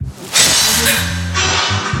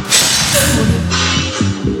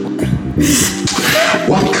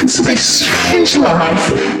This Strange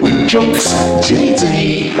Life with Jokes,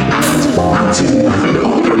 JD, and Martin, and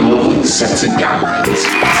other lovely set of guys.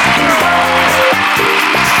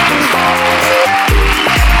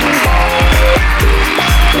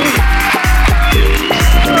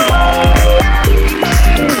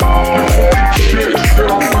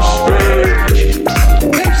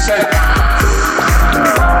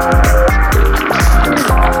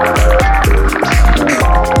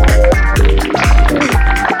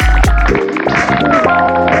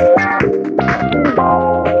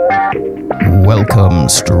 Welcome,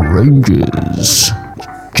 strangers.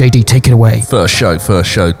 JD, take it away. First show,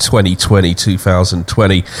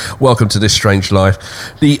 2020. Welcome to This Strange Life,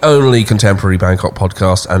 the only contemporary Bangkok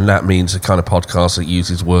podcast, and that means a kind of podcast that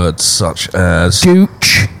uses words such as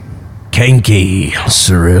Gooch. Kinky.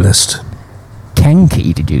 Surrealist.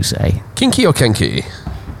 Kenki, did you say? Kinky or Kenki?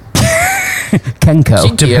 Kenko.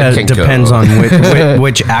 Kinky or Kenko? Depends on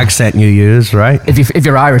which accent you use, right? If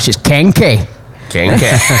you're Irish, it's Kenki.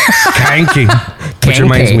 Kenki. Kanky. Which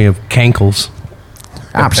reminds me of cankles.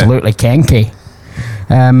 Absolutely, Kenki.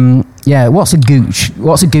 Yeah, what's a gooch?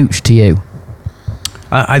 What's a gooch to you?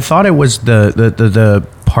 I thought it was the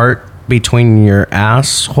part between your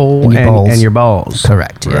asshole and your balls.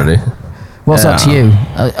 Correct, yeah. Really? What's that to you?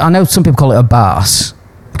 I know some people call it a bass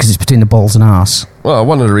because it's between the balls and arse. Well,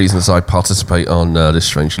 one of the reasons I participate on This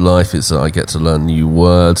Strange Life is that I get to learn new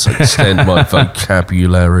words, extend my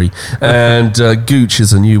vocabulary, and gooch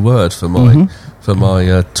is a new word for my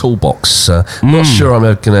toolbox. Not sure I'm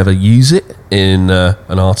going to ever use it in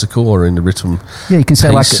an article or in the written Yeah, you can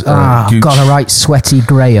say piece, like, gooch. got a right sweaty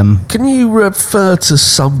Graham. Can you refer to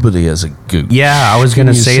somebody as a gooch? Yeah, I was going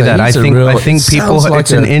to say that. I think people,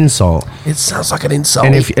 it's an insult. It sounds like an insult.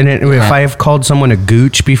 And if I have called someone a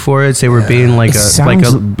gooch before, they were being like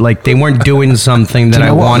like they weren't doing something that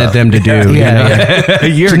I wanted them to do. Yeah.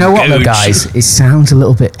 Do you know what though, guys? It sounds a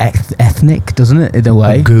little bit ethnic, doesn't it? In a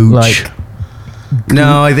way, a gooch. Like,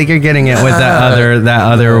 no, I think you're getting it with that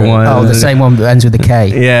other one. Oh, the same one that ends with a K.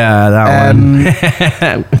 Yeah, that one.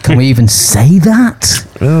 Can we even say that?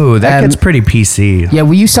 Oh, that gets pretty PC. Yeah,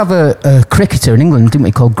 we used to have a cricketer in England, didn't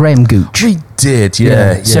we, called Graham Gooch? We did,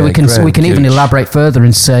 yeah. So we can even elaborate further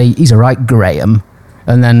and say he's a right Graham,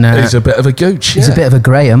 and then he's a bit of a gooch. He's a bit of a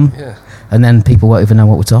Graham, and then people won't even know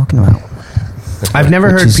what we're talking about. I've never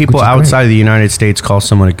heard people outside of the United States call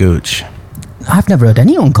someone a gooch. I've never heard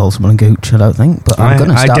anyone call someone a gooch, I don't think, but I'm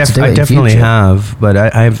going to start to do it I definitely in future. have, but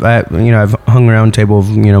I've hung around a table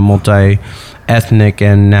of multi-ethnic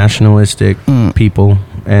and nationalistic people,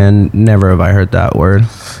 and never have I heard that word.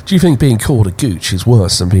 Do you think being called a gooch is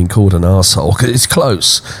worse than being called an arsehole? 'Cause it's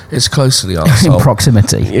close. It's close to the arsehole. In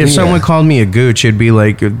proximity. If someone called me a gooch, it'd be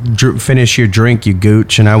like, finish your drink, you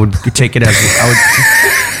gooch, and I would take it as...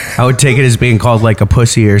 I would take it as being called like a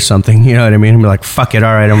pussy or something, you know what I mean? I'd be like, fuck it,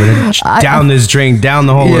 all right, I'm going to down this drink, down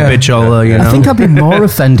the whole bitchola, you know? I think I'd be more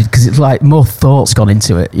offended because it's like more thought's gone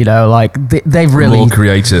into it, you know, like they've really... More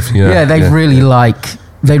creative, yeah. They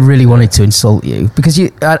really wanted to insult you because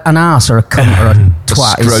an arse or a cunt or a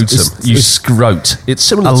twat scrotum. Scrote. It's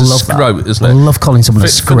similar to scrote, isn't it? I love calling someone a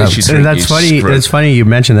scrote. That's funny. It's funny you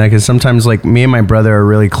mentioned that because sometimes like me and my brother are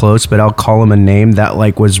really close, but I'll call him a name that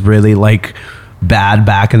like was really like bad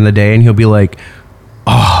back in the day, and he'll be like,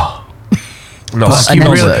 "Oh, no,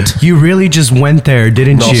 you really just went there,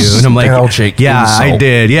 didn't you?" And I'm like, "Yeah, insult. I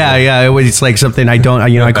did. Yeah. It's like something I don't.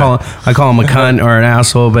 I call him a cunt or an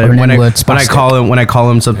asshole, but when I call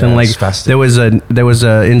him something like spastic. there was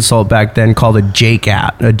a insult back then called a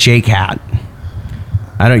J-cat.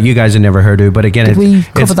 You guys have never heard of it, but again, we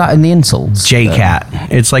cover that in the insults? J-cat.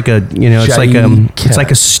 It's like it's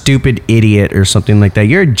like a stupid idiot or something like that.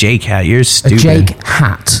 You're a J-cat. You're stupid. A Jake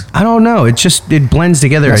hat. I don't know. It blends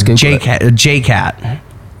together. A J-cat.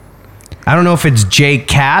 I don't know if it's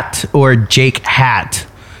J-cat or Jake hat.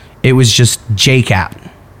 It was just J-cat.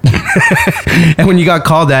 And when you got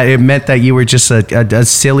called that, it meant that you were just a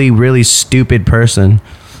silly, really stupid person.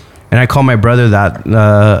 And I called my brother that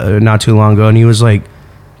not too long ago, and he was like,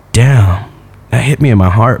 "Damn, that hit me in my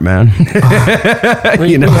heart, man."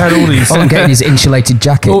 We had all these. All I'm getting is insulated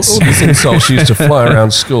jackets. All these insults used to fly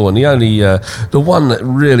around school, and the one that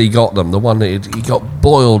really got them, the one that he got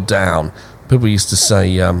boiled down. People used to say,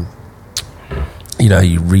 you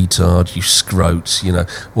retard, you scrote,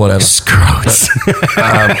 whatever. Scrotes.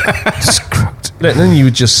 Scrote. Then you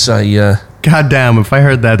would just say, God damn, if I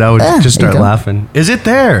heard that, I would just start laughing. Is it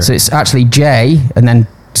there? So it's actually J and then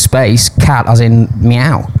space, cat as in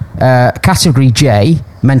meow. Category J,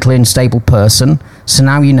 mentally unstable person. So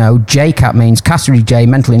now you know J-cat means category J,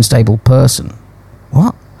 mentally unstable person.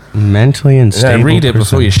 What? Mentally unstable read it person.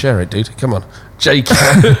 before you share it, dude. Come on.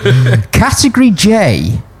 J-Cat. Category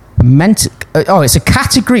J, it's a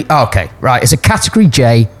category. Oh, okay, right. It's a category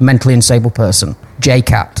J, mentally unstable person.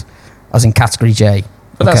 J-Cat, as in category J.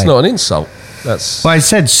 But that's not an insult. That's Well, I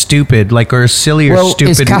said stupid, like, or silly or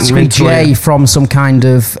stupid. Is category J from some kind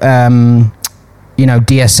of,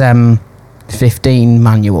 DSM 15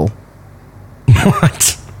 manual?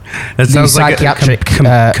 What? That sounds like psychiatric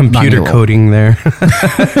computer manual. coding there.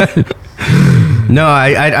 No,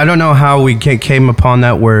 I don't know how we came upon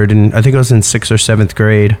that word, and I think it was in 6th or 7th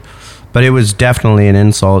grade, but it was definitely an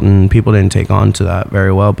insult, and people didn't take on to that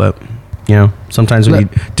very well. But sometimes when you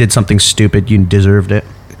did something stupid, you deserved it.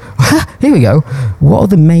 Here we go. What are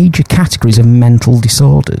the major categories of mental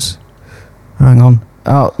disorders? Hang on.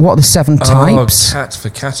 What are the 7 types? Cat for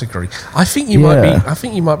category. I think you might be. I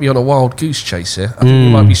think you might be on a wild goose chase here. I think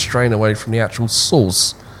you might be straying away from the actual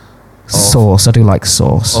source. Source. I do like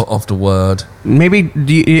source of the word. Maybe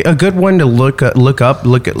a good one to look at.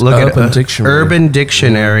 Urban Dictionary. Urban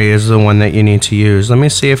Dictionary is the one that you need to use. Let me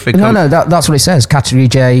see if it. No, that's what it says. Category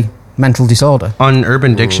J, mental disorder. On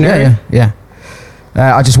Urban Dictionary. Yeah.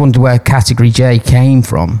 I just wondered where category J came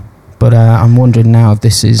from, but I'm wondering now if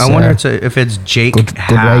this is. I wonder if it's Jake. Good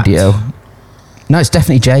radio. No, it's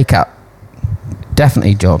definitely J-Cat.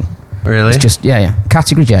 Definitely, John. Really? It's just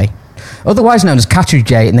category J. Otherwise known as category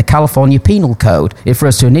J in the California Penal Code, it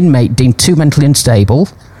refers to an inmate deemed too mentally unstable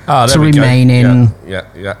to remain in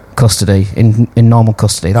custody, in normal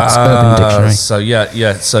custody. That's Urban Dictionary. So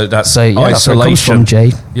that's that's where it comes isolation. from,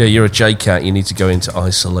 J. Yeah, you're a J-Cat. You need to go into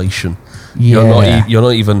isolation. Yeah. You're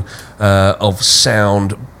not even of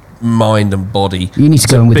sound mind and body. You need to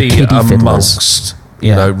go in with the kiddie fiddlers. Amongst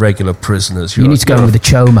regular prisoners. You need to go in with the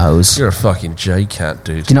chomos. You're a fucking J-Cat,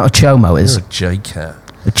 dude. Do you know what a chomo is? You're a J-Cat.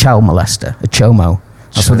 A child molester. A chomo.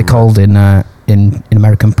 That's what they're called in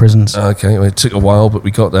American prisons. Okay, well, it took a while, but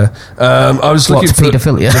we got there. I was looking for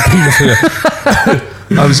paedophilia.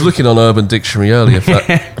 I was looking on Urban Dictionary earlier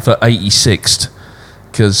for 86th.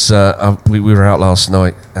 Because we were out last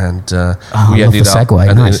night and we ended up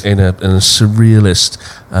in a surrealist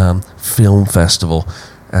film festival,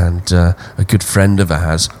 and a good friend of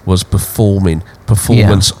ours was performing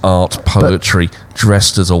performance art poetry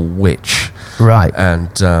dressed as a witch. Right. And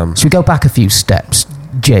should we go back a few steps,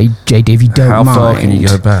 JD, if you don't mind? How far can you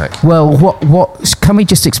go back? Well, what can we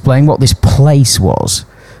just explain what this place was?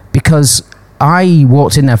 Because I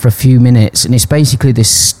walked in there for a few minutes, and it's basically this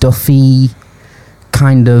stuffy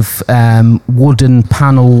kind of wooden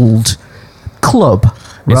panelled club,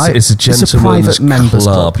 right? It's a gentleman's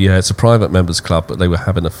club. Yeah, it's a private members club, but they were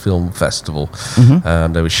having a film festival.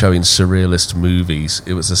 They were showing surrealist movies.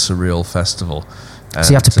 It was a surreal festival.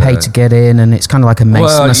 So you have to pay to get in, and it's kind of like a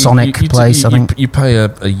Masonic place, I think. You pay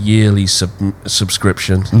a yearly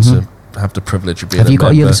subscription to have the privilege of being a member. Have you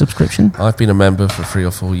got a yearly subscription? I've been a member for 3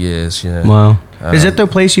 or 4 years, yeah. Wow. Is it the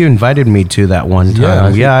place you invited me to that one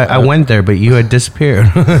time? I went there, but you had disappeared.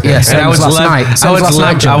 Yes, and I was last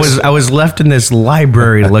night. I was left in this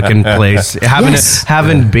library-looking place,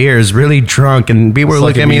 having beers, really drunk, and people were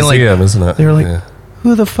looking at me like, isn't it? They were like,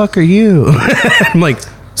 "Who the fuck are you?" I'm like,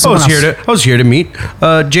 I was here to meet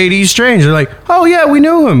JD Strange. They're like, "Oh yeah, we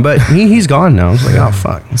knew him, but he's gone now." I was like, "Oh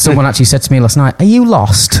fuck." Someone actually said to me last night, "Are you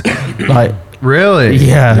lost?" Like, really?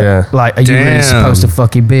 Yeah. Like, are you really supposed to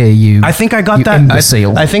fucking be? You? I think I got that.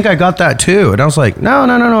 Imbecile. I think I got that too, and I was like,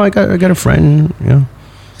 "No, I got a friend." Yeah.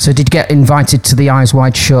 So did you get invited to the Eyes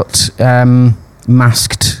Wide Shut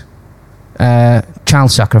masked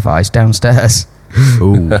child sacrifice downstairs?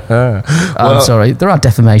 I'm sorry. There are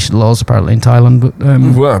defamation laws apparently in Thailand, but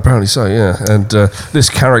well, apparently so. Yeah, and this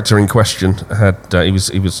character in question had he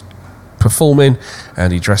was performing,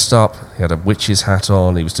 and he dressed up. He had a witch's hat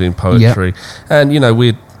on. He was doing poetry, and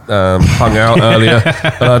we'd hung out earlier,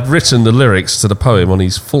 and I'd written the lyrics to the poem on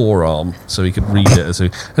his forearm so he could read it.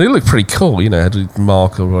 And it looked pretty cool. Had a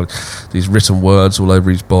marker, these written words all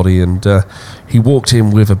over his body, and he walked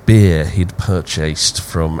in with a beer he'd purchased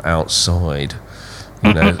from outside.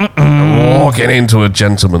 Walking into a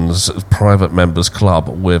gentleman's private members club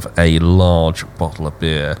with a large bottle of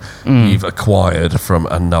beer you've acquired from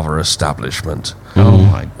another establishment. Oh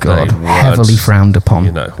my God! Heavily frowned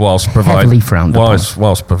upon. Whilst providing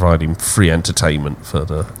free entertainment for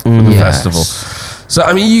the festival. So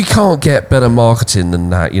I mean, you can't get better marketing than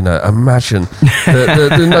that. Imagine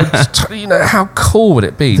how cool would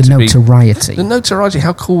it be? The notoriety.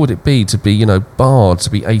 How cool would it be to be barred to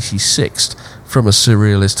be 86th from a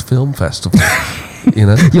surrealist film festival?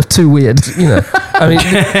 You're too weird. I mean,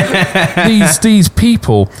 these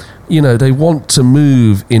people, they want to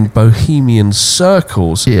move in bohemian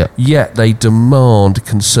circles, yet they demand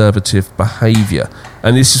conservative behaviour.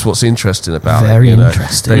 And this is what's interesting about Very it.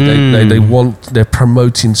 interesting. They're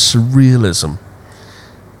promoting surrealism,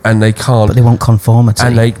 and they can't. But they want conformity.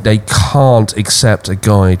 And they can't accept a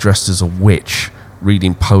guy dressed as a witch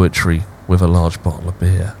reading poetry with a large bottle of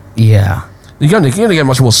beer. Yeah. You're going to get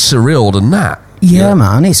much more surreal than that. Yeah,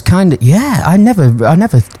 man. It's kind of... Yeah, I never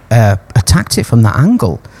attacked it from that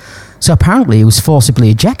angle. So apparently he was forcibly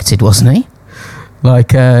ejected, wasn't he?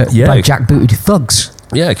 Like, by jackbooted thugs.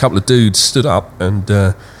 Yeah, a couple of dudes stood up and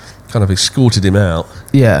kind of escorted him out.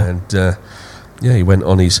 Yeah. And he went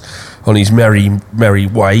on his merry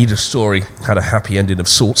way. The story had a happy ending of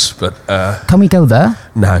sorts, but Can we go there?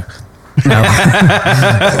 no. No.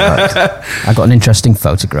 I got an interesting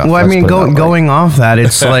photograph. Well, I mean, going off that,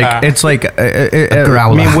 it's like I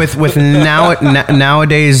mean, with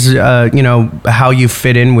nowadays, how you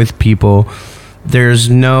fit in with people. There's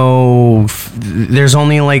only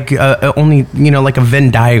like like a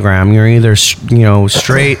Venn diagram. You're either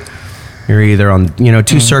straight. You're either on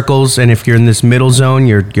two circles, and if you're in this middle zone,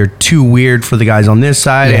 you're too weird for the guys on this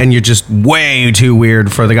side, and you're just way too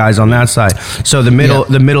weird for the guys on that side. So the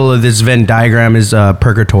middle of this Venn diagram is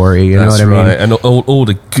purgatory. You know what I mean? Right. And all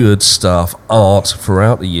the good stuff, art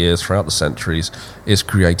throughout the years, throughout the centuries, is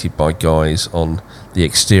created by guys on the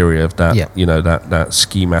exterior of that that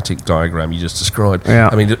schematic diagram you just described. Yeah.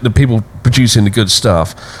 I mean, the people producing the good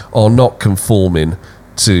stuff are not conforming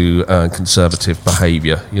to conservative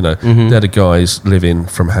behaviour. They're the guys living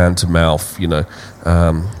from hand to mouth. In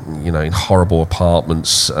horrible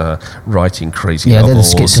apartments, writing crazy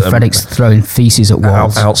novels. They're the schizophrenics throwing feces at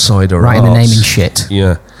walls, outside or writing the name in shit.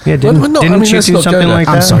 Yeah. Yeah, didn't you do something like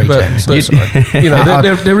that? I'm sorry, James.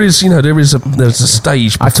 There's a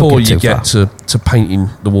stage before you get to painting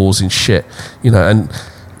the walls in shit. And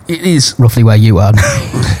it is roughly where you are.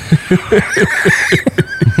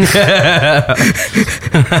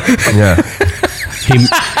 Yeah.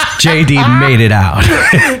 JD made it out.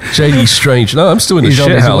 JD's strange. No, I'm still in the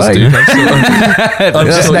shit house, dude.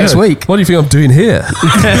 That's next week. What do you think I'm doing here?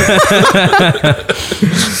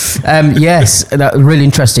 Yes, really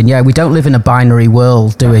interesting. Yeah, we don't live in a binary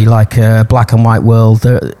world, do we? Like a black and white world.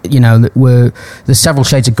 There's several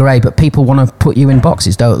shades of grey, but people want to put you in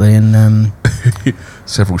boxes, don't they? And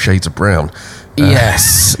several shades of brown.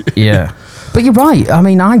 Yes. Yeah. But you're right. I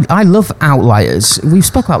mean, I love outliers. We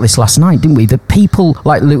spoke about this last night, didn't we? That people,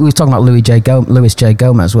 like we were talking about Louis J.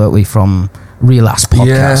 Gomez, weren't we, from Real Ass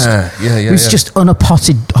Podcast? Yeah. Who's just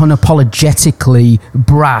unapologetically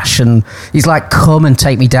brash, and he's like, come and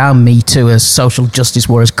take me down, Me Too, as social justice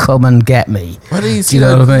warriors, come and get me. Well, you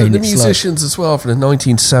know what I mean? The musicians as well from the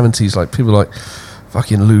 1970s, like people like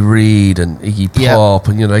fucking Lou Reed and Iggy Pop,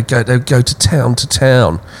 and they'd go to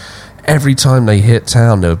town. Every time they hit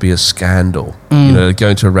town, there would be a scandal. They'd go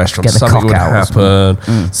into a restaurant, something would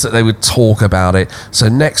happen. So they would talk about it. So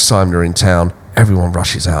next time they're in town, everyone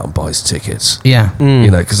rushes out and buys tickets. Yeah,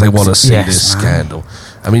 because they want to see this scandal.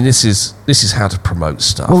 I mean, this is how to promote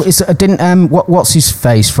stuff. Well, what's his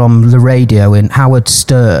face from the radio in Howard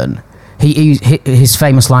Stern? His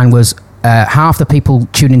famous line was, half the people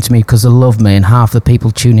tune into me because they love me, and half the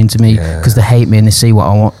people tune into me because they hate me and they see what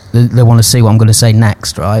I want. They want to see what I'm going to say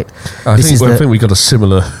next, right? I think we got a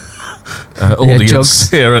similar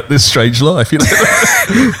audience here at This Strange Life.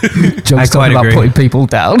 Jokes talking about putting people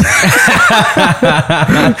down.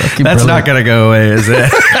 That's not going to go away, is it?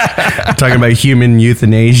 Talking about human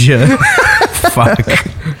euthanasia. Fuck.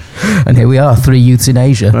 And here we are, 3 youths in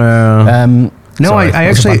Asia. No, sorry, I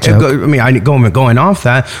actually, going off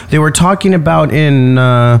that, they were talking about in,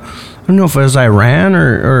 I don't know if it was Iran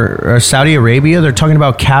or Saudi Arabia, they're talking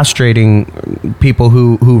about castrating people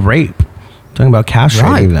who rape. Talking about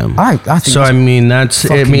castrating them. I think so. I mean, that's.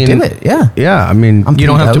 I mean, do it. Yeah. I mean, you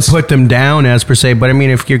don't have to put them down as per se, but I mean,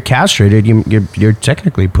 if you're castrated, you're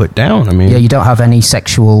technically put down. I mean, you don't have any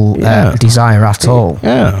sexual desire at all.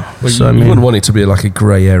 Yeah. Well, you wouldn't want it to be like a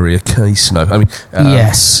grey area case, no. I mean,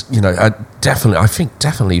 yes. I think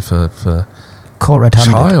definitely for caught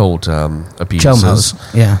red-handed child abusers. Chomos.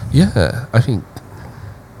 Yeah. I think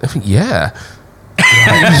yeah.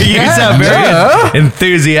 You sound very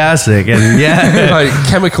enthusiastic, and like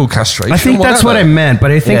chemical castration. I think that's what I meant,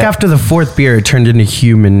 but I think after the 4th beer, it turned into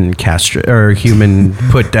human human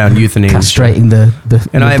put down euthanasia, castrating the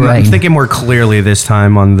and brain. I'm thinking more clearly this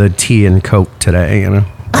time on the tea and coke today.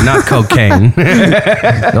 Not cocaine.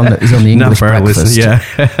 He's on the English breakfast.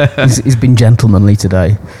 He's been gentlemanly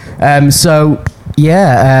today.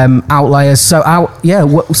 Outliers. So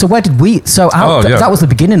where did we? That was the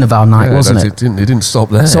beginning of our night, wasn't it? It didn't stop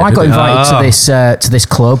there. So I got invited to this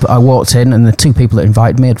club. I walked in, and the 2 people that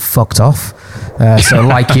invited me had fucked off. So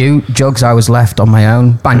like you, Jugs, I was left on my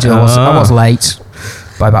own. Banjo, I was late.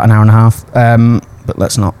 by about an hour and a half. But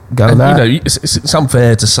let's not go there. You know, it's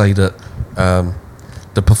unfair to say that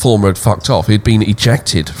the performer had fucked off. He'd been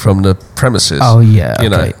ejected from the premises. Oh, yeah. You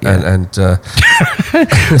know, okay, yeah. and So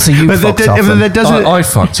you fucked off. that doesn't. I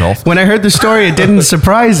fucked off. When I heard the story, it didn't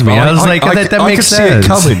surprise me. I was like, that I makes could sense.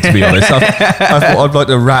 see it coming, to be honest. I thought I'm like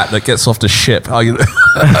the rat that gets off the ship.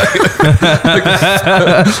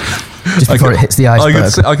 Just before it hits the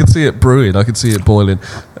iceberg. I could see it brewing. I could see it boiling.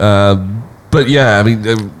 But yeah, I mean,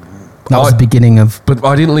 That was the beginning of... But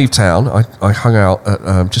I didn't leave town. I hung out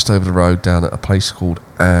at, just over the road down at a place called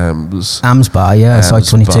Am's. Am's Bar, yeah. Side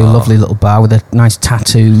 22, Bar. lovely little bar with a nice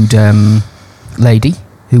tattooed lady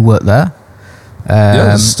who worked there.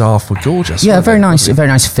 The staff were gorgeous. Yeah, weren't very they? nice, a very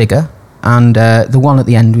nice figure. And the one at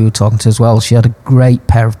the end we were talking to as well, she had a great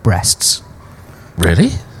pair of breasts. Really?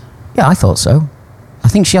 Yeah, I thought so. I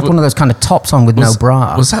think she had one of those kind of tops on with no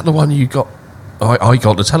bra. Was that the one you got? I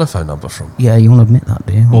got the telephone number from. Yeah, you want to admit that,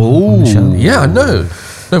 do you? On the show? Yeah, I know.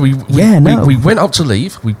 No, we went up to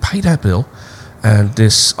leave. We paid our bill, and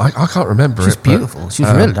this I can't remember. She's it, beautiful. but, She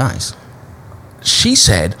was really nice. She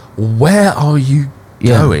said, "Where are you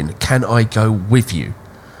going? Can I go with you?"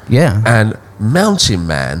 Yeah. And Mountain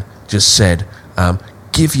Man just said,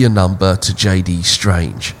 "Give your number to JD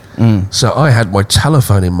Strange." So I had my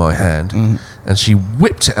telephone in my hand, and she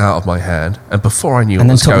whipped it out of my hand, and before I knew what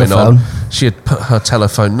was going on, she had put her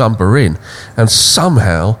telephone number in, and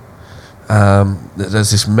somehow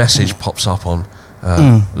there's this message pops up on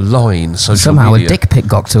line social Somehow media. a dick pic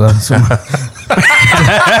got to her. Don't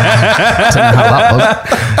know how that was.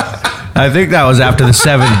 I think that was after the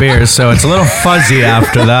 7 beers, so it's a little fuzzy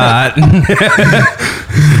after that.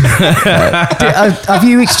 Have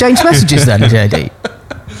you exchanged messages then, JD?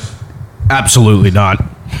 Absolutely not.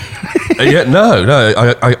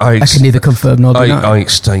 No. I can neither confirm nor deny. I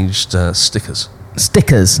exchanged stickers.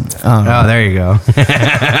 Stickers. Oh, there you go. So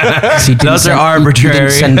you didn't Those are You arbitrary.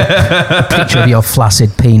 didn't send a picture of your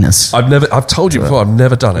flaccid penis. I've told you before, I've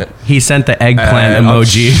never done it. He sent the eggplant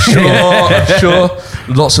emoji. I'm sure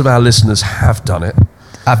lots of our listeners have done it.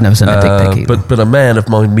 I've never sent a dick pic either. But a man of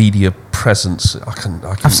my media presence, I can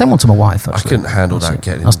I've sent one to my wife, I actually. couldn't handle That's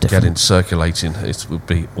that it. That's different. getting circulating. It would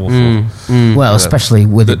be awful. Well, especially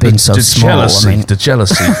with it being so small. The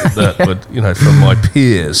jealousy that would, from my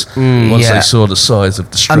peers once they saw the size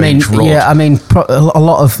of the strange rod. Yeah, a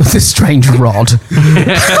lot of the strange rod.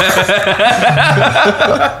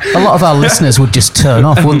 A lot of our listeners would just turn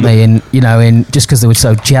off, wouldn't they? Just because they were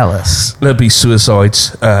so jealous. There'd be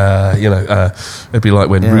suicides. It'd be like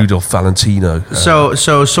when Rudolph Valentino. So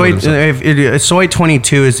Soy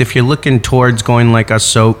 22 is if you're looking towards going like a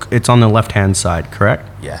soak, it's on the left hand side, correct?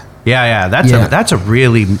 Yeah. Yeah. That's a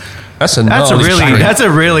really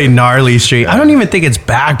gnarly street. I don't even think it's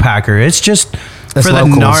backpacker. It's just That's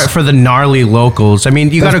for the gnarly locals. I mean,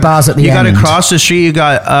 you got bars at the got to end. cross the street. You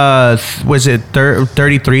got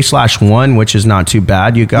 33/1, which is not too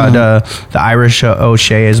bad. You got the Irish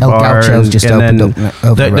O'Shea's El bar, Gaucho's just opened up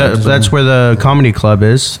over the road as well. that's where the comedy club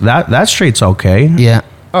is. That street's okay. Yeah.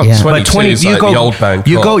 Oh, yeah. 22 is like the old Bangkok.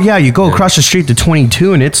 You go across the street to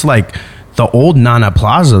 22, and it's like the old Nana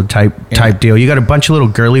Plaza type deal. You got a bunch of little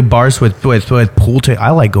girly bars with pool table.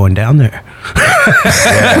 I like going down there.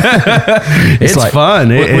 It's like- fun.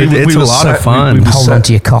 It's a lot of fun. Hold on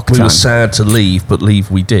to your cock We time. were sad to leave, but leave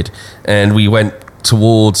we did, and we went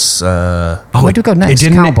towards. Where do we go next? It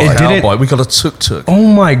didn't- Cowboy. it didn't- Cowboy. We got a tuk-tuk. Oh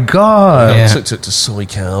my god! Yeah. Tuk-tuk to Soy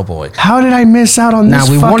Cowboy. How did I miss out on Now this?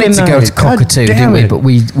 we wanted to fucking go night? to Cockatoo, God didn't we? damn it. But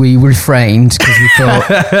we refrained because we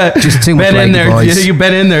thought just too much Been in lady there. boys. You've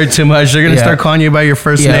been in there too much. They're gonna Yeah. start calling you by your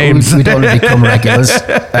first Yeah, names. we don't want to become regulars.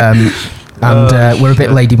 We're a bit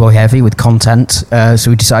ladyboy heavy with content, so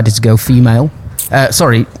we decided to go female.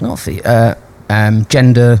 Sorry, not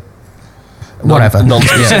gender. Whatever.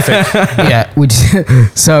 Non-specific. Yeah.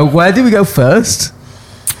 So where did we go first?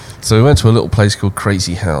 So we went to a little place called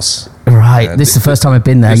Crazy House. Right. And This is the first time I've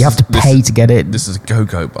been there. You have to this- pay to get in. This is a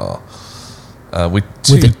go-go bar with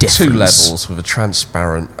With a two difference. levels with a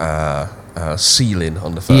transparent ceiling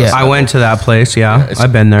on the first. Yeah. I level. went to that place. Yeah, It's-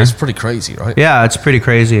 I've been there. It's pretty crazy, right? Yeah, it's pretty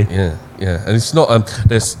crazy. Yeah, and it's not.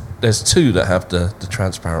 There's two that have the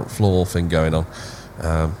transparent floor thing going on.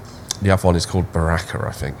 The other one is called Baraka,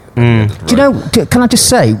 I think. at the end of the Do you road. know? Can I just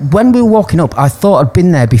say, when we were walking up, I thought I'd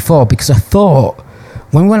been there before because I thought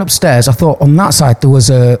when we went upstairs, I thought on that side there was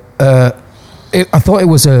I thought it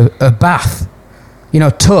was a bath,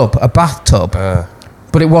 a bathtub.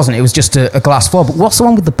 But it wasn't. It was just a glass floor. But what's the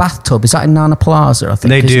one with the bathtub? Is that in Nana Plaza? I think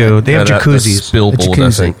They isn't do. it? They have the jacuzzis. billboard, I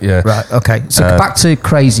Jacuzzi. think. Yeah. Right. Okay. So back to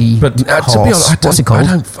Crazy But to be Horse. honest, What's it called?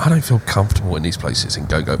 I don't feel comfortable in these places in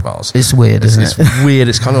go-go bars. It's weird, isn't It's it? weird.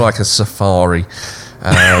 It's kind of like a safari.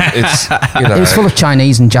 It's, you know, It was full of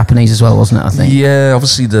Chinese and Japanese as well, wasn't it? I think. yeah,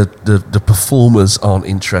 obviously the performers aren't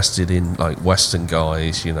interested in like Western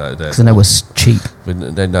guys, you know. Because they know we're cheap.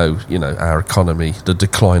 They know, you know, our economy, the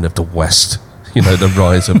decline of the West, you know, the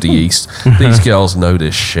rise of the East. These girls know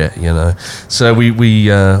this shit, you know. So we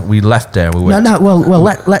left there. We went. Well,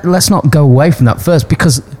 let's not go away from that first,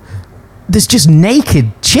 because there's just naked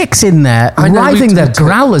chicks in there writhing their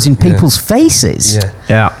growlers in people's faces. Yeah.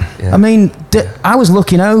 Yeah. I mean, I was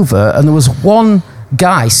looking over and there was one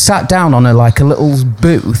guy sat down on a little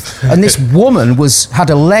booth, and this woman had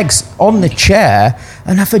her legs on the chair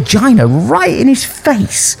and her vagina right in his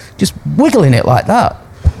face, just wiggling it like that.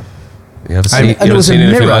 You ever seen, and there was a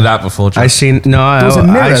anything mirror. like that before, John? There was a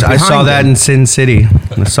mirror I saw behind that him. in Sin City.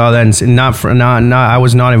 I saw that I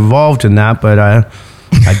was not involved in that, but I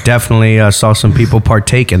definitely saw some people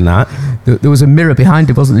partake in that. There was a mirror behind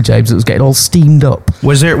him, wasn't there, James? It was getting all steamed up.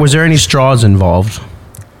 Was there any straws involved?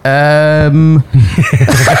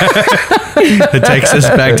 It takes us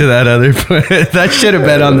back to that other that should have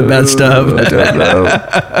been on the best of. I don't know.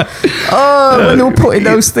 Oh, when they were putting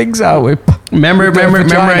those things out with. Remember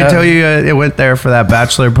vagina. I tell you it went there for that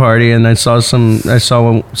bachelor party, and I saw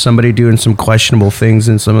somebody doing some questionable things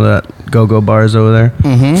in some of that go-go bars over there.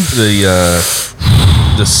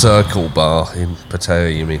 The Circle Bar in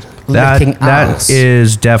Pattaya, you mean? Licking That ass.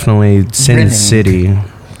 is definitely Sin Grinning. City.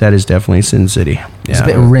 That is definitely Sin City. There's a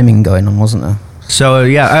bit of rimming going on, wasn't there? So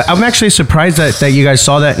yeah, I'm actually surprised that you guys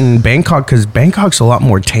saw that in Bangkok, because Bangkok's a lot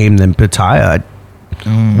more tame than Pattaya.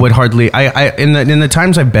 Would hardly in the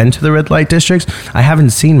times I've been to the red light districts, I haven't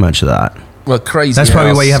seen much of that. Well, Crazy That's probably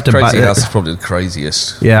House, why you have to Crazy buy- House is probably the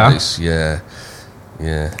craziest Yeah? place. Yeah.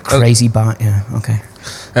 Crazy bar, yeah, okay.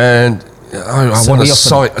 And I So want we to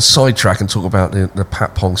often- sidetrack and talk about the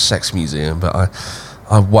Pat Pong Sex Museum, but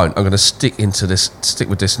I won't. I'm going to stick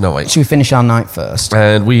with this night. Should we finish our night first?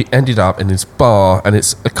 And we ended up in this bar, and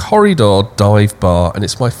it's a corridor dive bar, and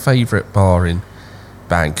it's my favourite bar in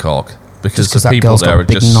Bangkok, because Just 'cause the that people girl's there got are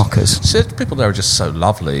big just knockers. so the people there are just so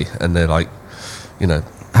lovely, and they're like, you know,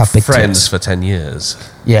 Have big friends tits. for 10 years,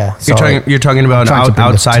 Yeah, sorry. You're talking about trying to bring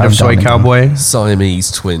the outside of time Soy down again. Cowboy.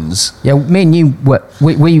 Siamese twins. Yeah, me and you were.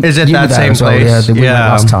 We Is it you that were there same as well, place? Yeah, we went Yeah.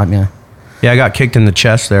 last time. Yeah. Yeah, I got kicked in the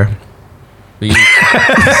chest there. But you-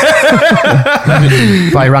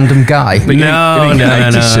 By a random guy. But you didn't get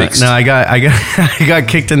 86. No, I got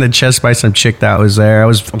kicked in the chest by some chick that was there. I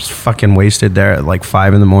was fucking wasted there at like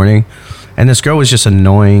 5 a.m, and this girl was just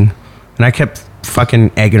annoying, and I kept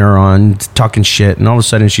fucking egging her on, talking shit, and all of a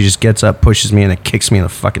sudden she just gets up, pushes me, and it kicks me in the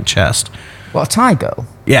fucking chest. What, a Thai girl?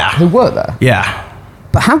 Who Yeah, worked there? yeah.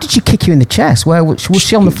 But how did she kick you in the chest? Where was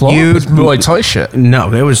she on the floor? Muay Thai shit.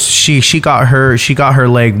 No, it was she got her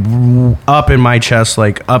leg up in my chest,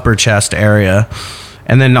 like upper chest area.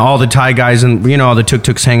 And then all the Thai guys and all the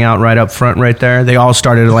tuk-tuks hang out right up front right there. They all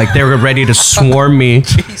started like they were ready to swarm me.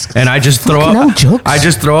 And I just throw Fucking hell, up Jugs. I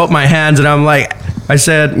just throw up my hands, and I'm like I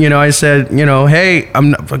said, hey,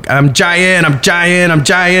 I'm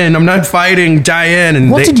Jayan, I'm not fighting Jayan.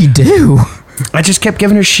 And What did you do? I just kept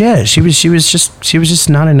giving her shit. She was just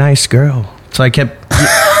not a nice girl. So I kept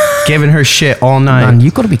giving her shit all night. Man,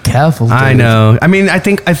 you got to be careful. Dude. I know. I mean, I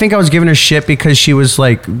think I was giving her shit because she was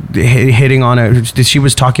like hitting on it. She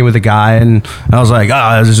was talking with a guy, and I was like,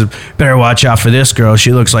 better watch out for this girl.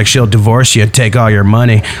 She looks like she'll divorce you and take all your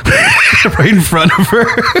money. Right in front of her.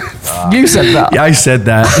 You said that. Yeah, I said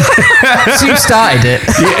that. So you started it.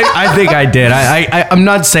 Yeah, I think I did. I'm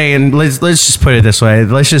not saying. Let's just put it this way.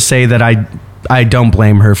 Let's just say that I don't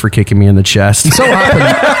blame her for kicking me in the chest. You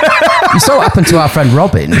saw what happened to our friend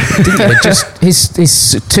Robin, didn't you? Just his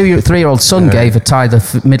 3-year-old son gave a Thai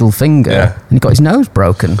the middle finger, and he got his nose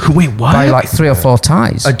broken. Wait, what? By like 3 or 4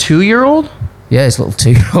 Thais. A 2-year-old? Yeah, his little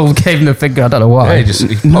 2-year-old gave him the finger. I don't know why. Yeah,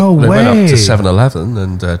 he No went up way. to 7-Eleven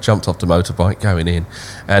and jumped off the motorbike going in,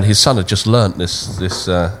 and his son had just learnt this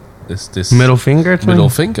Middle finger thing? middle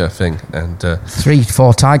finger thing, and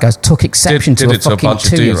 3-4 Thai guys took exception did to a it to a fucking bunch of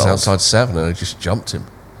dudes 2-year-old. outside 7, and they just jumped him,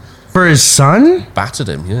 For his son? battered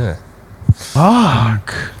him. Yeah,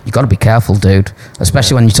 Fuck. You got to be careful, dude.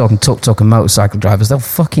 Especially when you're talking tuk-tuk and motorcycle drivers. They'll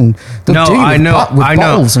do you I with, know. with I know.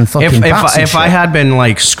 bottles and fucking bats and if I shit. had been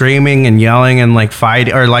like screaming and yelling and like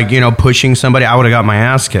fighting or like pushing somebody, I would have got my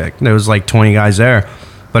ass kicked. There was like 20 guys there,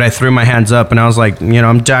 but I threw my hands up and I was like,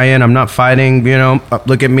 I'm dying. I'm not fighting.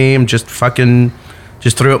 Look at me. I'm just threw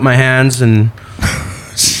up my hands, and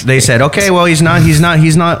they said, okay, well he's not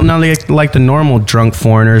like the normal drunk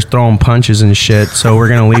foreigners throwing punches and shit. So we're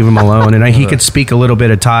gonna leave him alone. And he could speak a little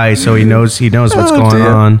bit of Thai, so he knows what's going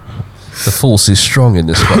on. the force is strong in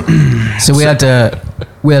this one. So we had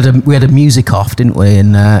a music off, didn't we?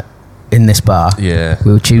 And in this bar. Yeah.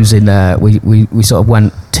 We were choosing. We sort of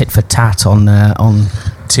went tit for tat on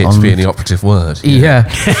Tits being the operative word. Yeah.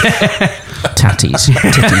 Tatties.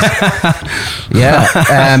 Titties.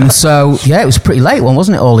 Yeah. So, yeah, it was a pretty late one,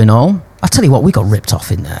 wasn't it, all in all? I'll tell you what, we got ripped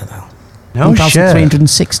off in there, though. No shit.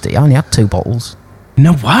 1,360. I only had 2 bottles.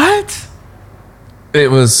 No, what? It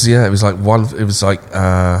was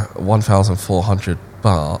 1,400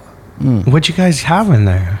 baht. What'd you guys have in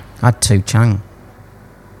there? I had 2 Chang.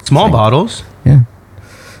 Small bottles? Yeah.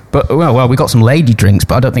 But, well, we got some lady drinks,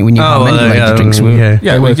 but I don't think we knew how many lady drinks we were.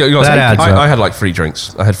 Yeah, I had like 3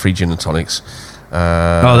 drinks. I had 3 gin and tonics.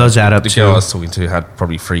 Those add up the too. girl I was talking to had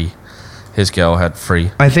probably 3. His girl had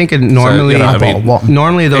 3. I think normally,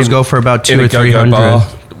 normally those go for about 200 or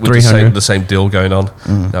 300. With the same deal going on,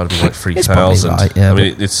 that would be like 3,000. Right, yeah, I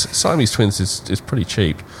mean, it's Siamese twins is pretty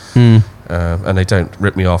cheap, and they don't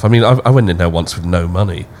rip me off. I mean, I went in there once with no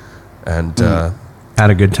money, and had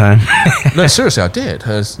a good time. no, seriously, I did.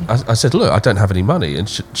 I said, "Look, I don't have any money," and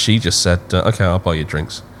she just said, "Okay, I'll buy you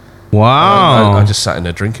drinks." Wow! I just sat in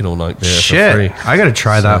there drinking all night beer Shit. for free. I got to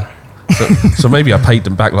try that. So maybe I paid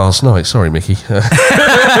them back last night. Sorry, Mickey.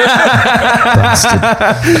 Bastard.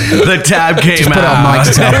 The tab came Just put it on out.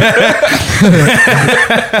 Mike's tab.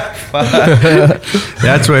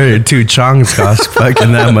 That's where 2 Chongs cost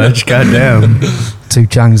fucking that much. Goddamn. 2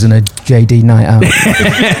 Changs and a JD night out.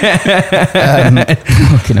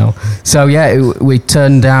 Fucking hell. So, yeah, we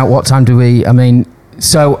turned out. What time do we... I mean,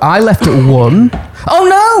 so I left at 1. Oh,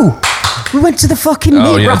 no! We went to the fucking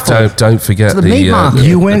meat raffle. Don't forget To the meat market.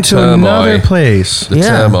 You went to another place. The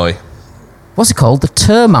termite. What's it called? The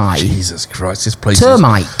termite. Jesus Christ, this place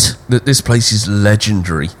Termite. This place is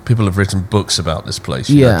legendary. People have written books about this place.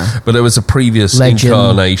 Yeah. But there was a previous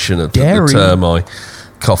incarnation of the termite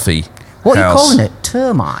coffee What house. are you calling it?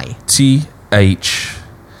 Termite?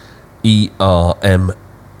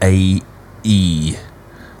 THERMAE.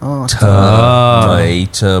 Oh,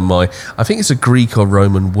 Termite. I think it's a Greek or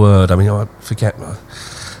Roman word. I mean, I forget.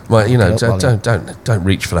 Don't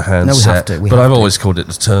reach for the handset. No, we have to. But I've always called it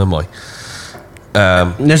the termite.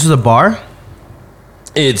 This is a bar?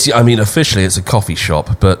 Officially it's a coffee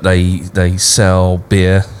shop, but they sell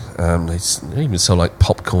beer. They even sell like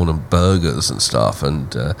popcorn and burgers and stuff.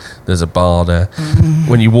 And there's a bar there.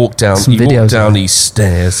 When you walk down, these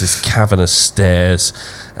stairs, this cavernous stairs,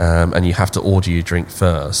 and you have to order your drink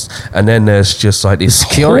first. And then there's just like this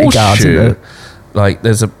security guards, isn't it? Like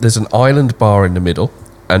there's an island bar in the middle,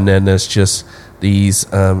 and then there's just these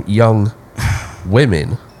young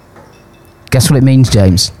women. Guess what it means,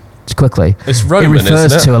 James? Just quickly. It's Roman, It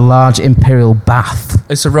refers isn't it? to a large imperial bath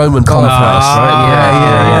It's a Roman complex, complex,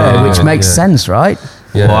 right? Yeah, which makes sense, right?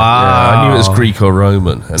 Yeah, Wow. yeah. I knew it was Greek or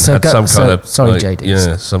Roman, and So had some kind of sorry, like, JD.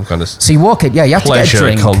 Yeah, some kind of So you walk it, you have to get a pleasure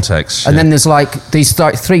drink. context, And yeah. then there's like these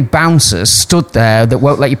 3 bouncers stood there that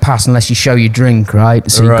won't let you pass unless you show your drink,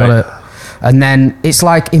 right? So you've got to. And then it's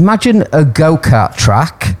like, imagine a go-kart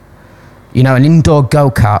track, an indoor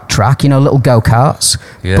go-kart track, little go-karts,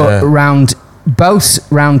 but round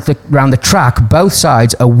the track, both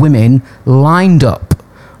sides are women lined up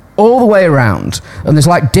all the way around, and there's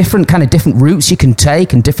like different routes you can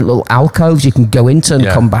take and different little alcoves you can go into and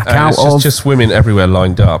come back out it's of. just women everywhere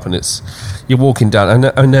lined up, and you're walking down,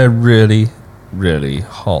 and they're really, really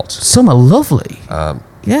hot. Some are lovely.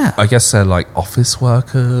 Yeah. I guess they're like office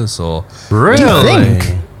workers, or Really? Do you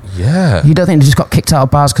think? yeah. You don't think they just got kicked out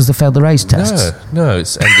of bars because they failed the race tests? No,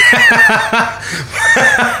 it's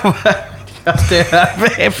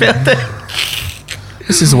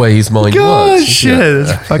this is the way his mind works. Shit,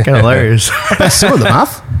 isn't it? it's fucking hilarious. I bet some of them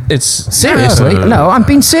have. It's Seriously? No, I'm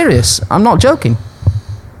being serious. I'm not joking.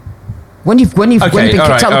 When you've been kicked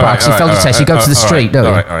out of the bar because you failed the test, you go to the street, don't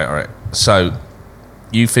you? All right. So,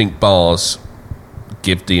 you think bars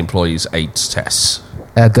give the employees AIDS tests?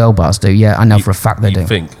 Girl bars do, yeah. I know for a fact they do.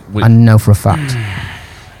 I know for a fact.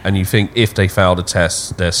 And you think if they fail the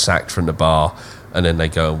test, they're sacked from the bar, and then they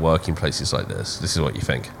go and work in places like this? This is what you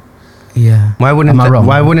think? Yeah. Why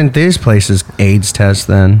wouldn't these places AIDS test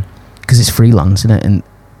then? Because it's freelance, isn't it? In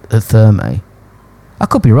Thermae. I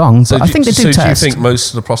could be wrong, but I think they do test. So do you think most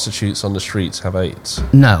of the prostitutes on the streets have AIDS?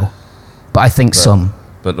 No. But I think some.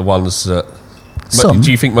 But the ones that... Some.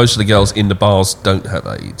 Do you think most of the girls in the bars don't have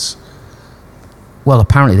AIDS? Well,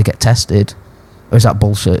 apparently they get tested. Or is that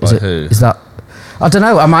bullshit? By who? Is that... I don't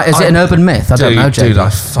know. Is it an urban myth? I don't know, Jay. Dude, I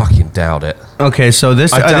fucking doubt it. Okay, so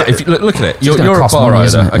this... If you look at it, you're gonna a cost bar money,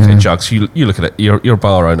 isn't owner. it? Okay, Yeah. Jugs, you look at it. You're a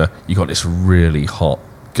bar owner. You got this really hot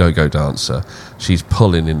go-go dancer. She's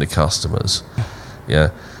pulling in the customers.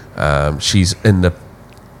 Yeah. She's in the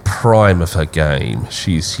prime of her game.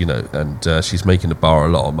 She's, and she's making the bar a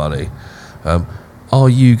lot of money. are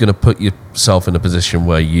you going to put yourself in a position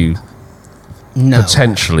where you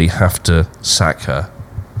potentially have to sack her?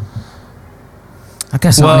 I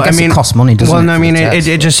guess. I guess it costs money, doesn't it? Well, I mean,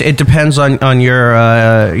 it depends on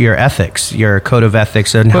your ethics, your code of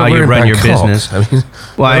ethics, and how you run your business. I mean,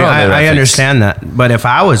 I understand that, but if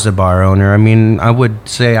I was a bar owner, I mean, I would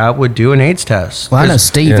say I would do an AIDS test. Well, I know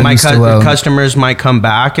Steve. My customers might come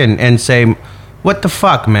back and say, "What the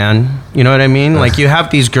fuck, man?" You know what I mean? Like, you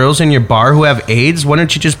have these girls in your bar who have AIDS. Why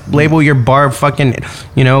don't you just label your bar fucking,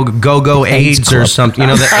 go AIDS or something?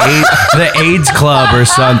 The AIDS Club or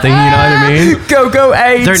something. You know what I mean? Go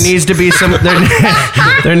AIDS. There needs to be some.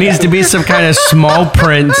 There needs to be some kind of small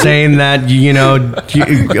print saying that we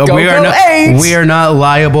are not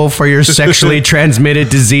liable for your sexually transmitted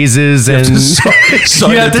diseases, and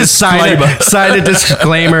you have to sign a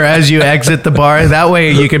disclaimer as you exit the bar. That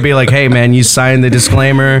way, you could be like, "Hey, man, you signed the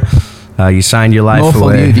disclaimer." You signed your life More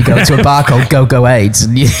away. for you if you go to a bar called Go AIDS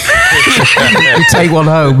and you take one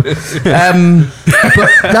home.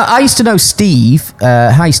 But I used to know Steve.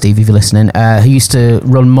 Hi, Steve, if you're listening. Who used to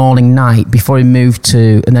run morning night before he moved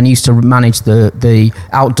to, and then he used to manage the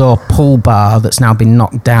outdoor pool bar that's now been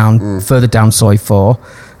knocked down further down Soy 4.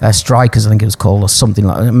 Strikers, I think it was called, or something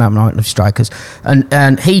like that. Strikers,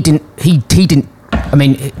 and he didn't. I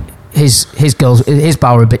mean. His girls, his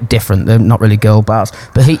bar were a bit different. They're not really girl bars,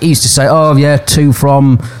 but he used to say, "Oh yeah, 2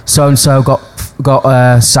 from so and so got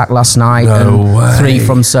sacked last night, No way. 3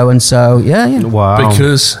 from so and so." Yeah. Wow.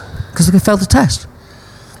 Because they failed the test.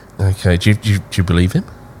 okay, do you believe him?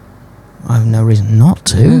 I have no reason not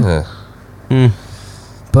to. Yeah.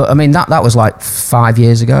 But I mean, that was like 5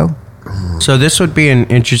 years ago. So this would be an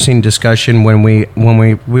interesting discussion when we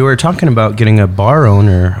were talking about getting a bar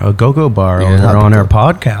owner, a go-go bar owner on our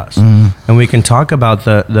podcast, and we can talk about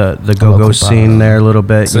the go-go scene there a little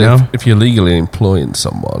bit. So if you're legally employing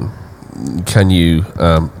someone, can you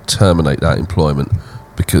terminate that employment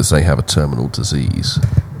because they have a terminal disease?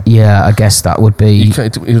 Yeah, I guess that would be.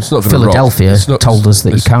 It's not Philadelphia told us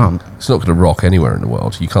that you can't. It's not going to rock anywhere in the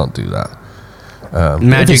world. You can't do that.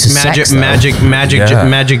 Magic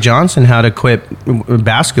Johnson had to quit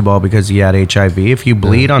basketball because he had HIV. If you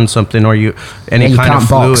bleed on something or you kind of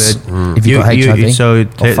fluid, if you got HIV. So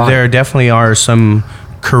there definitely are some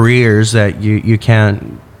careers that you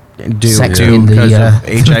can't do because of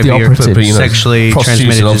HIV or sexually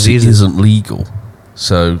transmitted diseases. Isn't legal.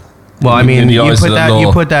 So well, I mean, you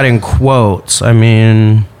put that in quotes. I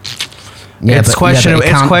mean, it's questionable. It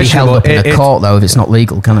can't be held up in a court though if it's not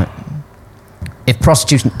legal, can it? If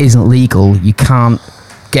prostitution isn't legal, you can't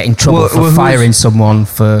get in trouble for firing someone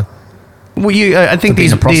for. Well, I think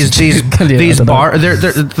these bar. This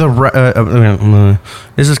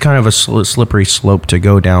is kind of a slippery slope to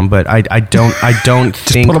go down, but I don't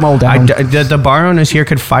think put them all down. The bar owners here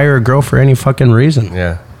could fire a girl for any fucking reason.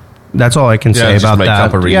 Yeah, that's all I can say about make that.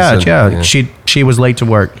 Up a reason. Yeah. She was late to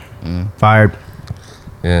work, fired.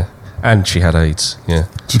 Yeah. And she had AIDS, yeah.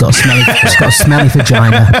 She's got a smelly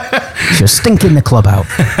vagina. She was stinking the club out.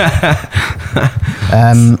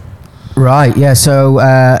 Right, yeah. So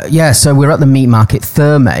we're at the meat market,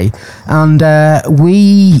 Therme, and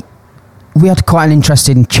we had quite an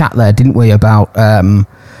interesting chat there, didn't we? About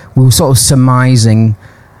we were sort of surmising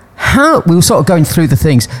we were sort of going through the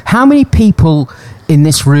things. How many people in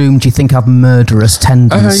this room do you think have murderous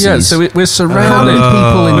tendencies? Yeah, so we're surrounded. How many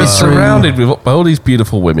people in this room? Surrounded with all these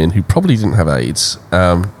beautiful women who probably didn't have AIDS.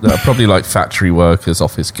 That are probably like factory workers,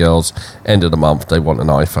 office girls. End of the month, they want an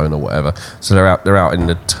iPhone or whatever. So they're out in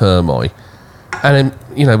the turmoil. And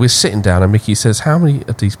then we're sitting down, and Mickey says, "How many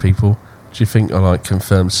of these people do you think are like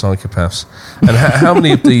confirmed psychopaths? And how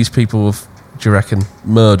many of these people do you reckon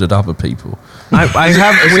murdered other people?" We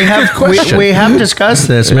have discussed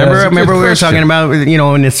this. Remember we were talking about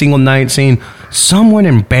in a single night scene. Someone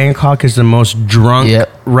in Bangkok is the most drunk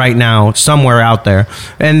right now, somewhere out there.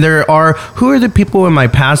 And who are the people in my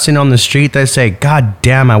passing on the street that say, "God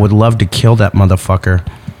damn, I would love to kill that motherfucker."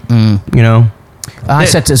 I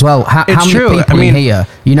said as well. How many people in here?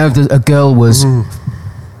 A girl was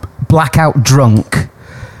blackout drunk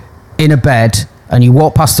in a bed. And you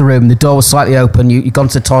walk past the room, the door was slightly open, you've gone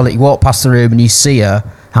to the toilet, you walk past the room and you see her,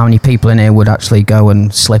 how many people in here would actually go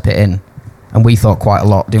and slip it in? And we thought quite a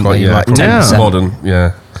lot, didn't we? Yeah, like 10%. Modern,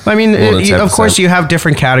 yeah. I mean, of course you have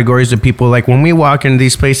different categories of people. Like when we walk into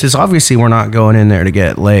these places, obviously we're not going in there to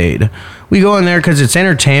get laid. We go in there because it's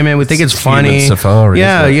entertainment. We think it's funny. Human safari,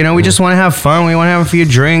 yeah, isn't it? you know, we just want to have fun. We want to have a few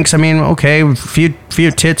drinks. I mean, okay, a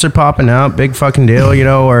few tits are popping out, big fucking deal, you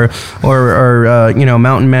know, or you know,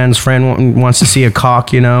 Mountain Man's friend wants to see a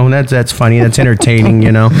cock, you know, that's funny, that's entertaining,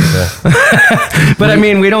 you know. But I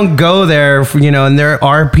mean, we don't go there, you know, and there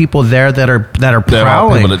are people there that are prowling. There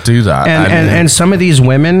are people that do that, and some of these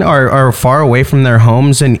women are far away from their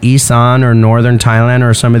homes in Isan or northern Thailand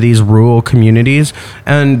or some of these rural communities,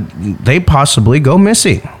 and they possibly go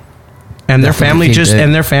missing. And their family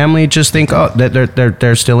just think, oh, that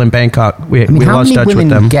they're still in Bangkok. We lost touch with them.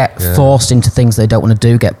 How many women get forced into things they don't want to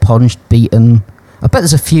do, get punched, beaten? I bet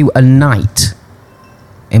there's a few a night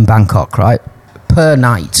in Bangkok, right? Per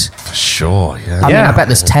night. For sure, yeah. I mean, I bet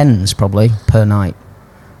there's tens probably per night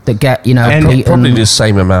that get, you know, and beaten. Probably the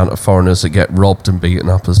same amount of foreigners that get robbed and beaten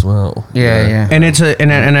up as well. Yeah. And it's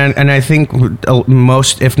and I think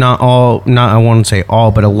most, if not all, I won't say all,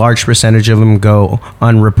 but a large percentage of them go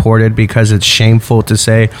unreported because it's shameful to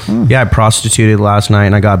say, I prostituted last night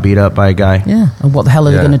and I got beat up by a guy. Yeah, and what the hell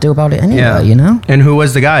are they going to do about it anyway, you know? And who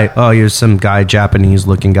was the guy? Oh, he was some guy, Japanese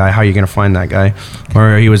looking guy. How are you going to find that guy?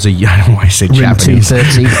 Or he was I don't know why I say Japanese.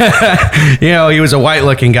 230. You know, he was a white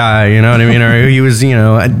looking guy, you know what I mean? Or he was, you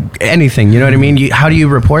know, anything, you know what I mean? How do you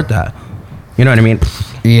report that? You know what I mean?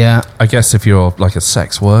 Yeah. I guess if you're like a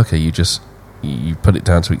sex worker, you put it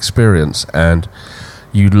down to experience and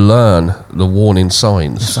you learn the warning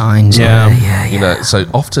signs. Yeah. You know, so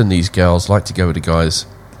often these girls like to go with the guys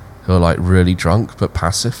who are like really drunk but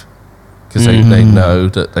passive because they know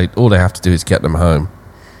that all they have to do is get them home.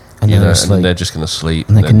 And, you know, and they're just going to sleep.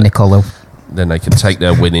 And they can nick all the... Then they can take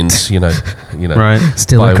their winnings, you know, right.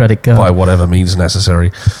 Steal a credit card by whatever means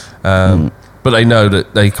necessary. But they know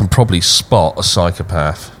that they can probably spot a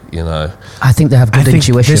psychopath, you know. I think they have good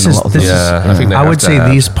intuition. I would say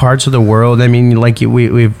these parts of the world. I mean, like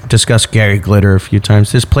we've discussed Gary Glitter a few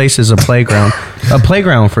times. This place is a playground,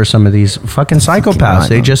 for some of these fucking psychopaths.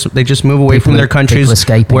 They just move away from their countries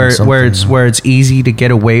where it's easy to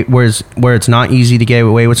get away, where it's not easy to get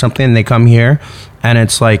away with something. And they come here, and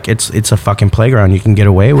it's like it's a fucking playground. You can get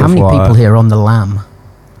away with. How many people here are on the lam?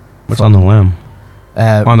 What's on the lam?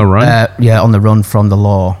 On the run? On the run from the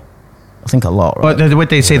law. I think a lot, right? Well,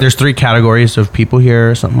 what they say, there's 3 categories of people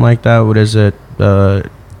here or something like that. What is it?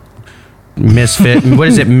 Misfit. What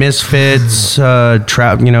is it? Misfits,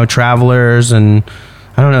 travelers, and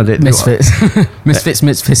I don't know. Misfits.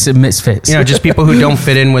 You know, just people who don't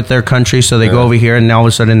fit in with their country, so they go over here, and all of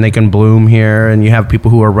a sudden they can bloom here. And you have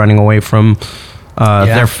people who are running away from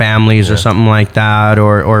their families or something like that,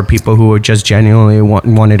 or people who are just genuinely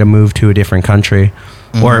wanted to move to a different country.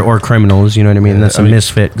 Or criminals, you know what I mean? That's a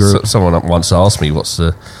misfit group. Someone once asked me, what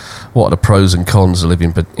are the pros and cons of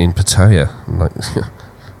living in Pattaya? I'm like,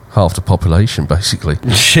 half the population, basically.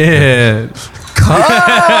 Shit.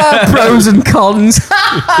 Pros and cons.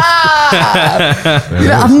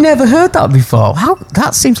 I've never heard that before.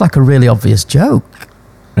 That seems like a really obvious joke.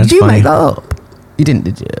 Did you make that up? You didn't,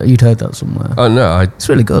 did you? You'd heard that somewhere. Oh, no. It's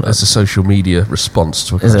really good. It's a social media response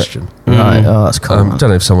to a question. Right. Oh, that's cool. I don't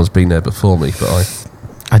know if someone's been there before me, but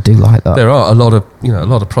I do like that. There are a lot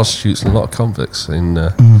of prostitutes and a lot of convicts in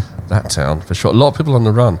that town for sure. A lot of people on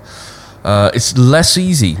the run. It's less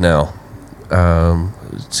easy now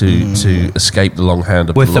to escape the long hand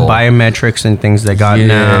of with the biometrics and things they got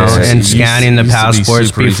now, and scanning the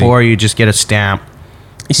passports before you just get a stamp.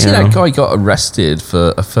 You see that guy got arrested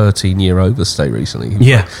for a 13-year overstay recently. He was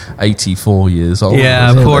like 84 years old.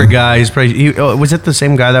 Yeah, poor guy. Was it the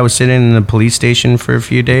same guy that was sitting in the police station for a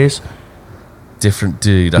few days? Different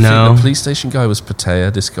dude. I think the police station guy was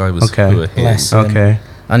Pattaya. This guy was Okay.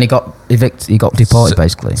 And he got evicted. He got deported,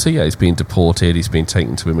 basically. So yeah, he's been deported. He's been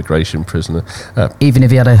taken to immigration prisoner. Even if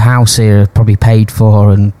he had a house here, probably paid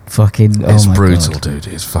for and fucking. It's brutal, dude.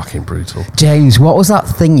 It's fucking brutal. James, what was that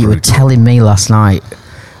thing you were telling me last night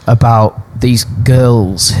about these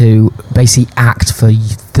girls who basically act for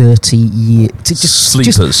 30 years?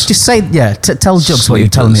 Sleepers. Just say, tell Jugs what you were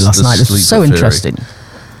telling me last night. It's so interesting.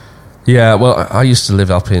 Yeah, well, I used to live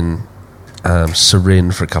up in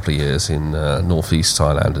Surin for a couple of years in northeast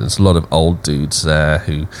Thailand, and there's a lot of old dudes there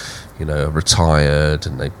who, are retired,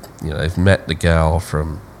 and they've met the gal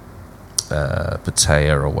from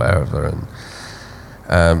Pattaya or wherever,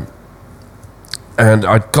 and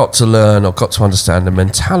I got to understand the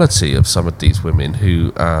mentality of some of these women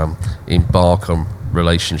who embark on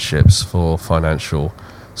relationships for financial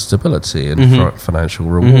stability and financial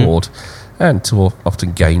reward. And to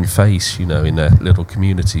often gain face, in their little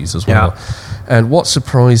communities as well. Yeah. And what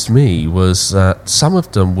surprised me was that some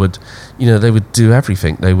of them would, they would do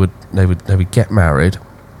everything. They would get married,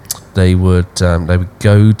 they would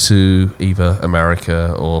go to either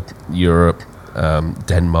America or Europe,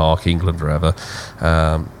 Denmark, England, wherever.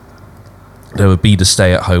 There would be the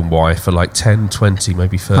stay-at-home wife for like 10, 20,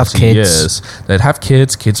 maybe 30 years. They'd have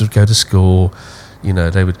kids would go to school,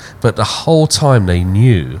 they would, but the whole time they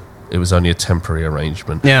knew it was only a temporary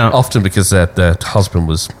arrangement. Yeah. Often because their husband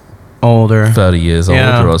was older, 30 years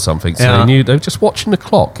older or something. So they knew they were just watching the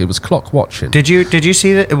clock. It was clock watching. Did you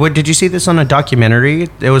see that? Did you see this on a documentary?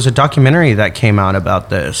 There was a documentary that came out about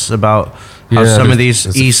this, about how some of these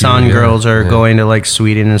Isan girls are going to like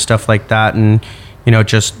Sweden and stuff like that, and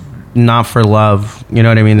just not for love, you know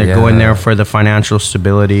what I mean? They're going there for the financial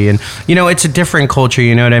stability, and it's a different culture,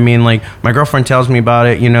 you know what I mean? Like my girlfriend tells me about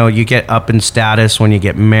it. You get up in status when you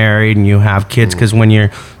get married and you have kids, because when you're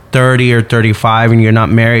 30 or 35 and you're not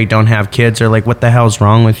married, don't have kids, or like, what the hell's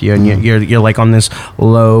wrong with you? And you're like on this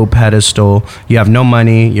low pedestal. You have no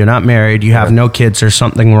money, you're not married, you have no kids, there's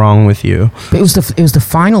something wrong with you. But it was the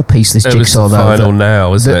final piece, this jigsaw, though. Final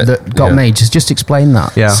now, isn't it? That got made. Just explain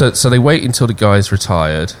that. Yeah. So they wait until the guy's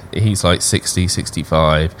retired. He's like 60,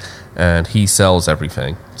 65, and he sells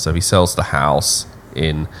everything. So he sells the house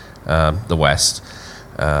in the West.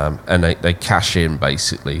 And they cash in,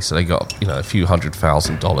 basically. So they got a few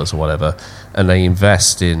 $100,000 or whatever, and they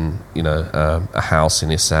invest in a house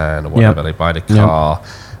in Isan or whatever. Yep. They buy the car,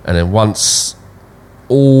 and then once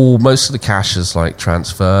most of the cash is like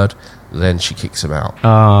transferred, then she kicks him out.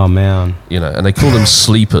 Oh man! And they call them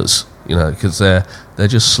sleepers. Because they're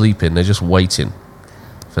just sleeping. They're just waiting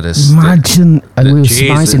for this. Imagine, and we were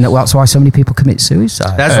surmising that's why so many people commit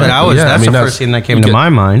suicide. That's what I was. That's the first thing that came to my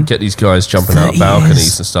mind. Get these guys jumping out of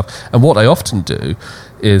balconies and stuff. And what they often do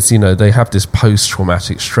is, they have this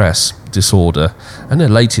post-traumatic stress disorder, and they're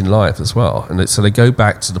late in life as well. And so they go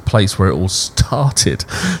back to the place where it all started.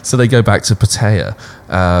 So they go back to Pattaya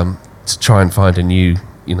to try and find a new,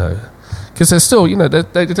 because they're still,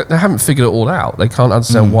 they haven't figured it all out. They can't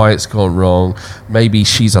understand why it's gone wrong. Maybe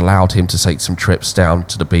she's allowed him to take some trips down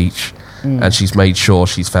to the beach, and she's made sure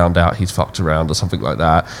she's found out he's fucked around or something like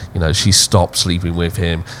that. She stopped sleeping with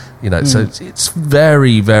him. So it's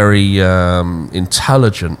very, very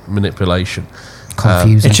intelligent manipulation.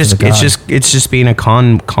 Confusing. It's just being a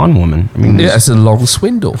con woman. I mean, it's a long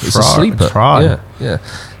swindle. It's a sleeper. Fraud. Yeah.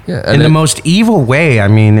 In the most evil way. I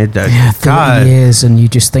mean, 30 years, and you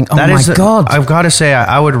just think, God. I've got to say,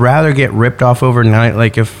 I would rather get ripped off overnight.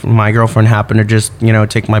 Like if my girlfriend happened to just,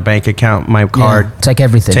 take my bank account, my card, take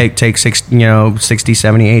everything, take 60,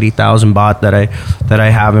 70, 80,000 baht that I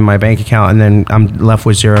have in my bank account, and then I'm left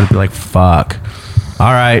with zero, and be like, fuck.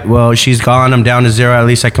 All right, well, she's gone. I'm down to zero. At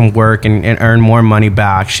least I can work and earn more money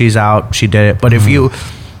back. She's out. She did it. But if you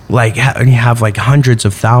you have like hundreds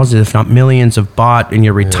of thousands, if not millions of baht in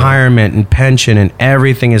your retirement and pension, and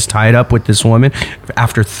everything is tied up with this woman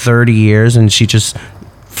after 30 years, and she just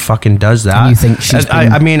fucking does that. And you think she's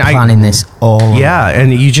planning this all? Yeah,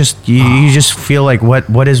 and you just feel like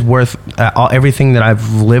what is worth everything that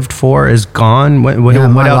I've lived for is gone. What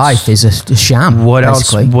my else? Life is a sham. What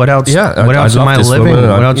basically. Else? What else? Yeah, what else am I living?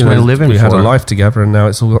 What else am I living for? We had a life together, and now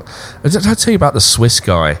it's all. Did I tell you about the Swiss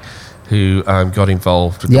guy who got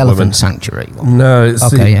involved with the elephant woman? Sanctuary? No, it's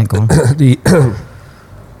go on.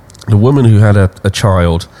 The woman who had a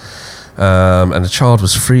child, and the child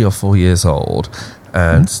was 3 or 4 years old,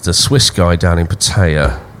 and the Swiss guy down in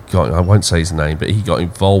Pattaya I won't say his name, but he got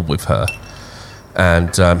involved with her,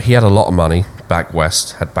 and he had a lot of money back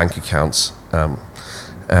west, had bank accounts,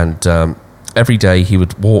 and every day he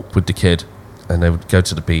would walk with the kid, and they would go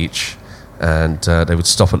to the beach. And they would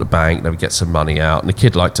stop at the bank. They would get some money out, and the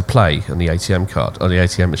kid liked to play on the ATM card, or the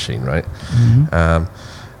ATM machine, right? Mm-hmm.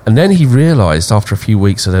 And then he realised after a few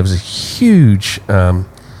weeks that there was a huge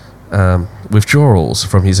withdrawals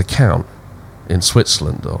from his account in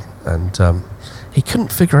Switzerland, and he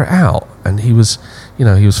couldn't figure it out. And he was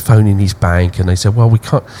phoning his bank, and they said, "Well, we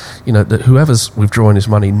can't. That whoever's withdrawing his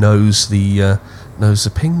money knows the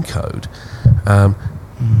PIN code."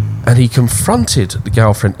 And he confronted the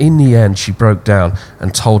girlfriend. In the end, she broke down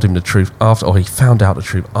and told him the truth he found out the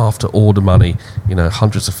truth after all the money,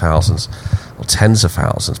 hundreds of thousands or tens of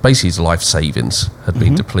thousands, basically his life savings had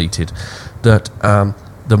been depleted, that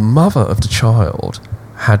the mother of the child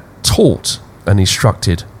had taught and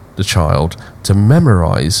instructed the child to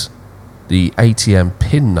memorize the ATM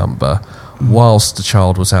PIN number whilst the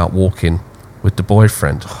child was out walking with the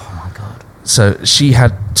boyfriend. Oh, my God. So she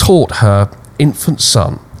had taught her infant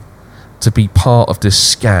son to be part of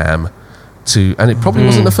this scam, and it probably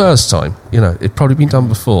wasn't the first time. It'd probably been done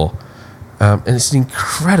before, and it's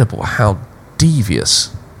incredible how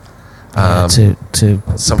devious to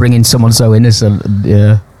bring in someone so innocent.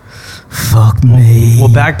 Yeah, Fuck me. Well,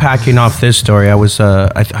 backpacking off this story, I was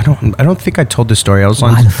I don't think I told this story. I was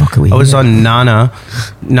on Why the fuck are we I was here? on Nana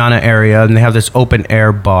area, and they have this open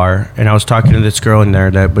air bar, and I was talking to this girl in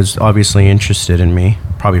there that was obviously interested in me,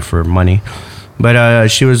 probably for money. But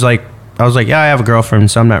she was like, I was like, yeah, I have a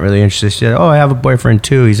girlfriend, so I'm not really interested. She said, oh, I have a boyfriend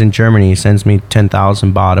too. He's in Germany. He sends me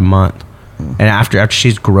 10,000 baht a month. And after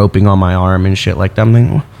she's groping on my arm and shit like that, I'm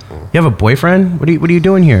like, you have a boyfriend? What are you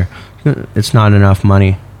doing here? It's not enough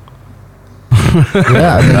money.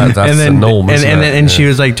 Yeah, That's the norm, isn't it? And she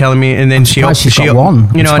was like telling me, and then she got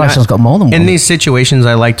one. You know, and she's got more than one. in these situations,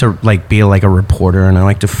 I like to be like a reporter, and I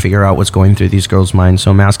like to figure out what's going through these girls' minds.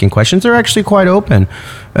 So I'm asking questions. They're actually quite open,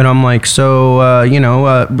 and I'm like, so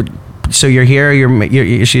so you're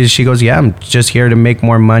here. She goes, yeah, I'm just here to make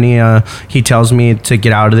more money. He tells me to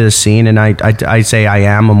get out of this scene, and I say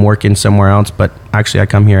I'm working somewhere else, but actually I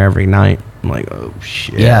come here every night. I'm like, oh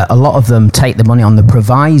shit. Yeah, a lot of them take the money on the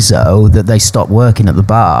proviso that they stop working at the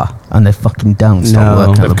bar, and they fucking don't stop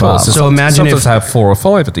working at the Of bar. course. So imagine sometimes if- have 4 or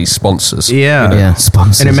 5 of these sponsors. Yeah. Yeah,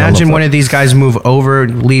 sponsors. And I imagine love one that. of these guys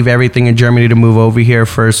leave everything in Germany to move over here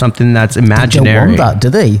for something that's They imaginary. don't want that, do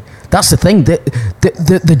they? That's the thing.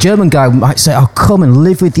 The German guy might say, "I'll come and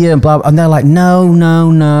live with you," and blah, and they're like,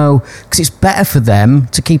 "No, because it's better for them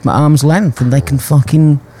to keep at arm's length, and they can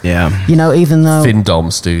fucking, Yeah. even though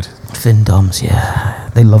Findoms, dude. Findoms, yeah,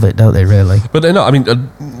 they love it, don't they? Really? But they're not. I mean,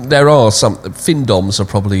 there are some. Findoms are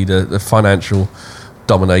probably the financial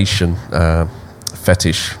domination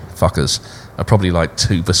fetish fuckers. Are probably like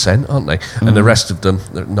 2%, aren't they? And the rest of them,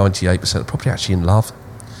 98%, are probably actually in love.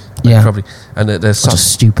 Yeah, Probably, and there's some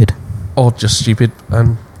just stupid. or just stupid,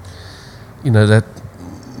 and that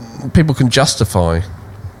people can justify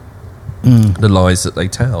the lies that they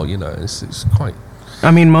tell. It's quite.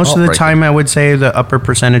 I mean, most of the Heartbreaking. time, I would say the upper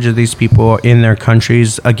percentage of these people in their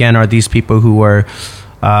countries, again, are these people who are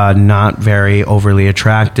not very overly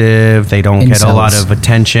attractive. They don't get a lot Incels. of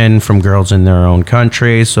attention from girls in their own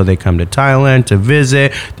country, so they come to Thailand to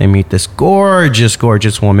visit. They meet this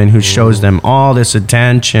gorgeous woman who shows them all this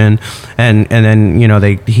attention, and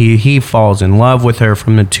then he falls in love with her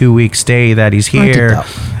from the 2-week stay that he's I did here. that.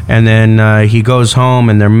 And then he goes home,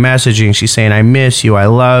 and they're messaging. She's saying, "I miss you, I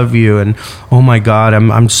love you," and oh my God,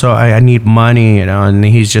 I need money, And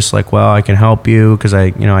he's just like, "Well, I can help you because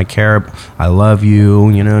I care, I love you,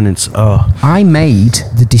 And it's I made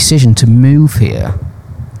the decision to move here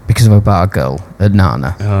because of a bar girl at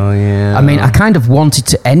Nana. oh yeah. I mean, I kind of wanted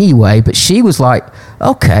to anyway, but she was like,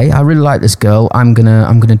 "Okay, I really like this girl. I'm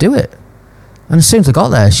gonna do it." And as soon as I got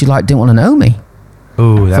there, she didn't want to know me.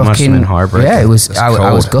 Ooh, that must have been heartbreaking. Yeah, it was. That's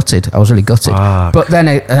I was cold. gutted. I was really gutted. Fuck. But then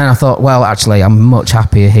I thought, well, actually, I'm much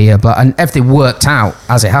happier here. And everything worked out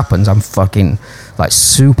as it happens. I'm fucking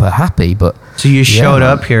super happy. But So you showed man.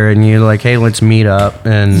 up here, and you're like, "Hey, let's meet up."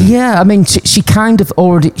 And yeah, I mean, she kind of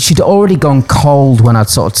she'd already gone cold when I'd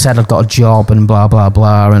sort of said I'd got a job and blah blah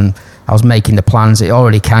blah, and I was making the plans. It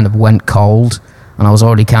already kind of went cold, and I was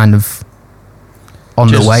already kind of on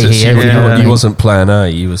the way here. You, You know what I mean? wasn't plan A.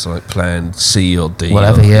 You was like plan C or D.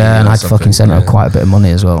 Whatever, or yeah, and or I'd something, fucking sent her yeah. quite a bit of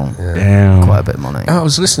money as well. damn. Quite a bit of money. I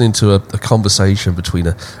was listening to a conversation between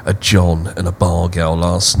a John and a bar girl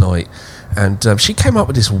last night, and she came up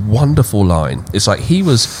with this wonderful line. It's like he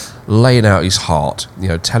was laying out his heart,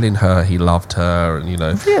 telling her he loved her,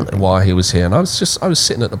 and Really? why he was here. And I was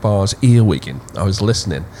sitting at the bar, I was earwigging, I was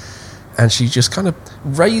listening, and she just kind of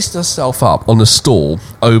raised herself up on the stool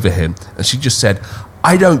over him, and she just said,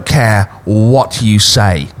 "I don't care what you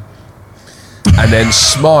say," and then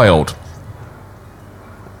smiled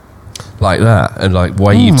like that, and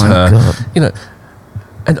waved Oh my her, God.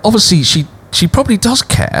 and obviously she probably does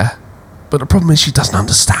care, but the problem is she doesn't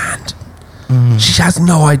understand. She has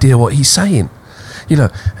no idea what he's saying,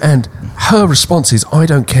 and her response is, "I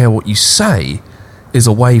don't care what you say," is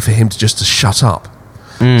a way for him to shut up.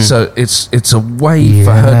 So it's a way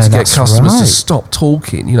for her Yeah, to get that's customers to right. stop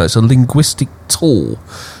talking. It's a linguistic tool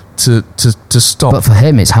to stop. But for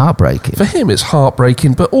him, it's heartbreaking. For him, it's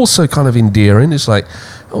heartbreaking, but also kind of endearing. It's like,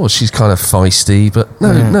 oh, she's kind of feisty, but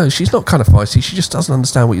no, she's not kind of feisty. She just doesn't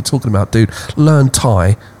understand what you're talking about, dude. Learn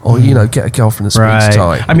Thai, or get a girlfriend that speaks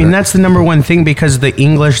Thai. I mean, that's the number one thing, because the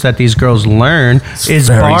English that these girls learn is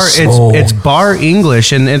very bar. small. It's bar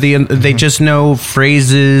English, and they just know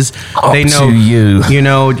phrases. They know to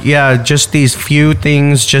you. just these few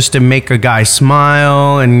things just to make a guy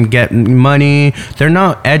smile and get money. They're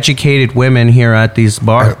not educated women here at these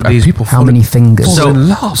bars. And people How fall many fingers? fall in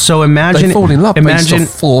love. So imagine, They fall in love based imagine,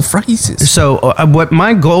 off 4 phrases. So what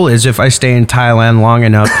my goal is, if I stay in Thailand long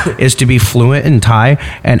enough, is to be fluent in Thai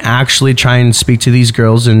and actually try and speak to these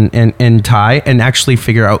girls in Thai and actually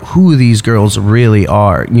figure out who these girls really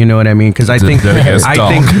are. You know what I mean? Because I think,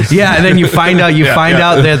 yeah. And then you find out,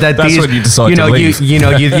 that that's these, when you decide to leave.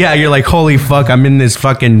 you're like, holy fuck, I'm in this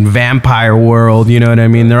fucking vampire world. You know what I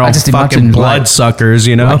mean? They're all just fucking imagine, bloodsuckers.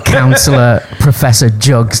 You know, like Counselor Professor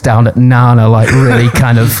Jugs down at Nana, like really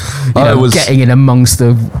kind of getting in amongst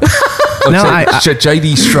the. No,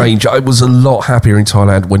 JD Strange. I was a lot happier in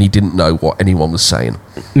Thailand when he didn't know what anyone was saying.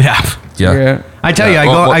 Yeah. I tell you,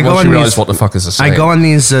 I go on these. What the fuckers are saying. I go on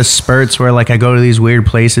these spurts where, like, I go to these weird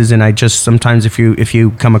places, and I just sometimes, if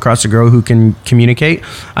you come across a girl who can communicate,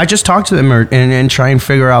 I just talk to them and try and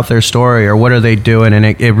figure out their story or what are they doing, and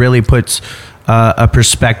it really puts a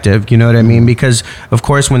perspective. You know what I mean? Because of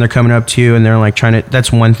course, when they're coming up to you and they're like trying to,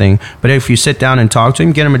 that's one thing. But if you sit down and talk to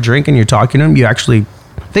them, get them a drink, and you're talking to them, you actually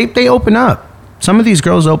they open up. Some of these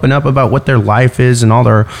girls open up about what their life is and all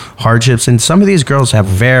their hardships. And some of these girls have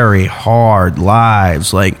very hard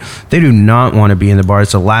lives. Like, they do not want to be in the bar.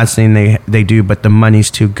 It's the last thing they do, but the money's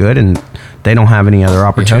too good and they don't have any other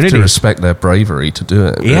opportunity. You have to respect their bravery to do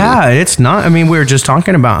it. Really. Yeah, it's not. I mean, we were just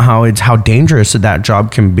talking about how dangerous that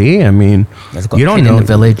job can be. I mean, you don't know in the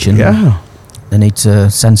village, and they need to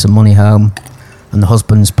send some money home, and the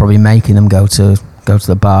husband's probably making them go to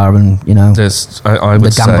the bar, and I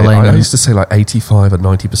would say, I used to say like 85 or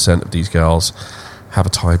 90% of these girls have a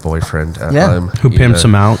Thai boyfriend at home who pimps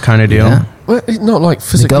them out, kind of deal. Yeah. Well, not like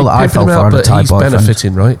physically the girl that I pimping fell them for out, had a but Thai he's boyfriend.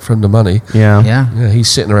 benefiting, right, from the money. Yeah. He's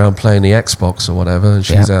sitting around playing the Xbox or whatever, and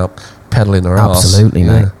she's out peddling her ass. Absolutely,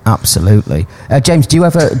 mate. Absolutely. James, do you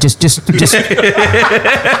ever just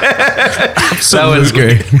That was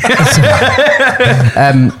great.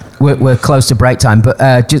 We're close to break time,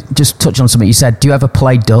 but just touch on something you said. Do you ever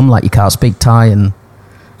play dumb, like you can't speak Thai and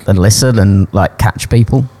listen and like catch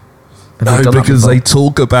people? No, because they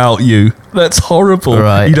talk about you. That's horrible.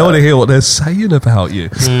 Right. You don't want to hear what they're saying about you.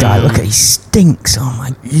 This guy, look at, he stinks. Oh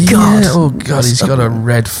my god. Oh god, he's got a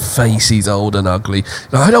red face. He's old and ugly.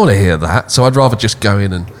 No, I don't want to hear that. So I'd rather just go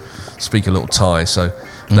in and speak a little Thai, so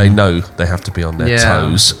they know they have to be on their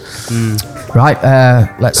toes. Right.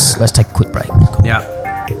 Let's take a quick break. Yeah.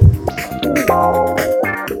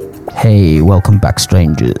 Hey, welcome back,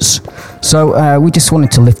 strangers. So we just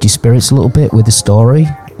wanted to lift your spirits a little bit with the story,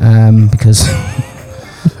 because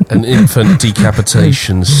an infant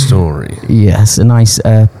decapitation story. Yes, a nice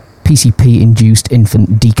PCP-induced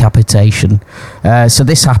infant decapitation. So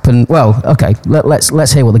this happened. Well, okay.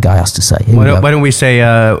 Let's hear what the guy has to say. Why don't we say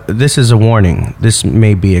this is a warning? This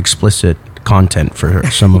may be explicit content for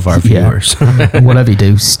some of our viewers. Whatever you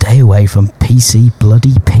do, stay away from PC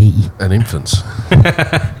bloody P. And infants.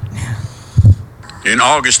 In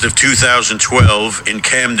August of 2012, in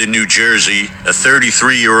Camden, New Jersey, a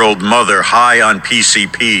 33-year-old mother high on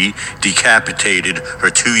PCP decapitated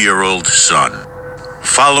her 2-year-old son.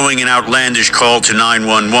 Following an outlandish call to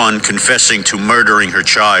 911 confessing to murdering her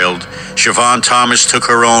child, Siobhan Thomas took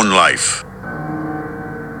her own life.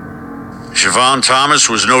 Siobhan Thomas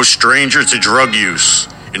was no stranger to drug use.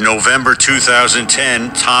 In November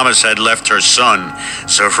 2010, Thomas had left her son,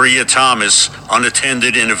 Sophia Thomas,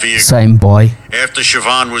 unattended in a vehicle. Same boy. After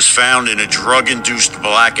Siobhan was found in a drug-induced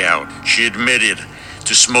blackout, she admitted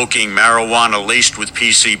to smoking marijuana laced with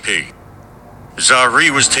PCP. Zahri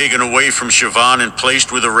was taken away from Siobhan and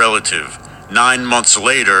placed with a relative. 9 months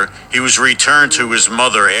later, he was returned to his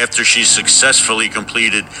mother after she successfully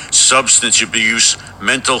completed substance abuse,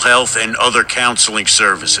 mental health, and other counseling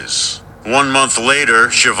services. 1 month later,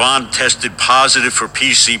 Siobhan tested positive for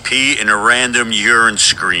PCP in a random urine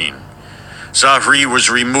screen. Zahri was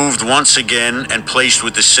removed once again and placed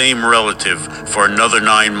with the same relative for another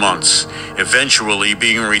 9 months, eventually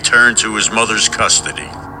being returned to his mother's custody.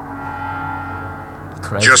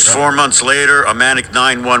 Crazy, Just 4 months later, a manic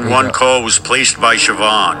 911 call was placed by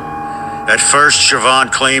Siobhan. At first,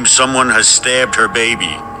 Siobhan claims someone has stabbed her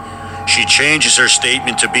baby. She changes her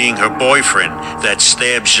statement to being her boyfriend that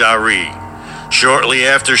stabbed Zahri. Shortly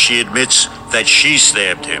after, she admits that she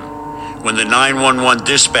stabbed him. When the 911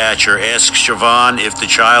 dispatcher asks Siobhan if the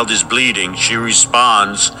child is bleeding, she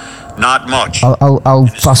responds, "Not much." I'll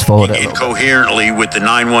fast forward it. Incoherently with the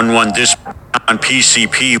 911 dispatcher on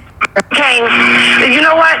PCP. Okay, you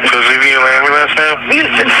know what? So is he in an ambulance now?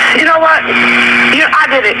 You know what? I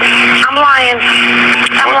did it. I'm lying.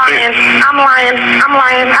 I'm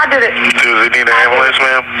lying. I did it. Does he need an ambulance,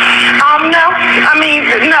 ma'am? No. I mean,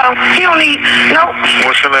 no. He don't need, no.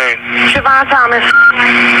 What's your name? Siobhan Thomas.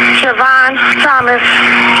 Siobhan.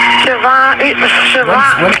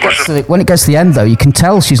 When it gets to the end, though, you can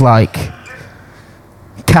tell she's like,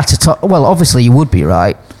 catatonic. Well, obviously you would be,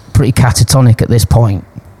 right? Pretty catatonic at this point.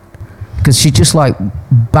 Because she's just like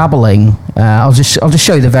babbling. I'll just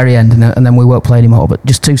show you the very end, and then we won't play anymore. But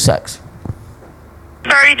just 2 secs.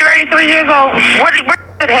 33 years old. What did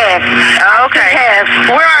it have? Okay.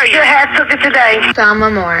 Where are you? It had took it today. Selma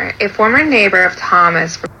Moore, a former neighbor of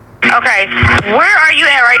Thomas. Okay. Where are you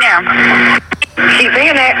at right now? Keep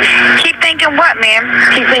thinking that. Keep thinking what, ma'am?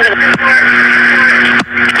 Keep thinking.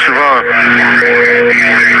 Siobhan.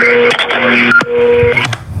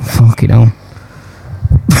 Fucking hell.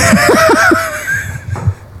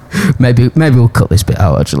 maybe we'll cut this bit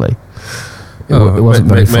out, actually. It wasn't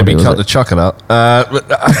very funny, maybe was cut it? the chucking out.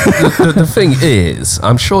 The thing is,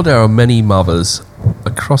 I'm sure there are many mothers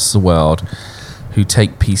across the world who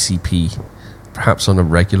take PCP perhaps on a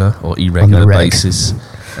regular or irregular basis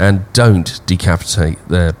and don't decapitate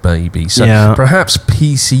their baby. So perhaps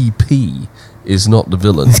PCP is not the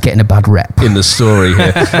villain. It's getting a bad rep in the story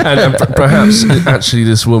here. and perhaps actually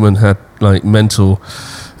this woman had like mental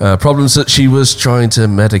problems that she was trying to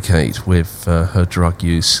medicate with her drug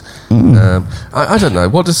use. I don't know.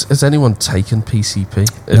 Has anyone taken PCP?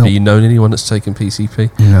 Have you known anyone that's taken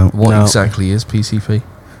PCP? No. What exactly is PCP?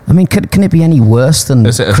 I mean, can it be any worse than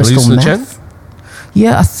is it a crystal hallucinogen? meth?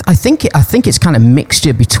 Yeah, I think it's kind of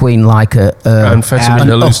mixture between like an amphetamine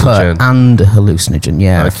hallucinogen upper and a hallucinogen.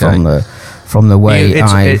 Yeah, okay. From the way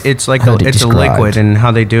it's like it's a liquid, and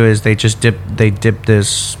how they do is they dip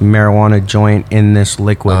this marijuana joint in this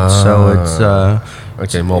liquid, so it's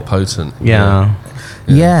okay, more potent. Yeah,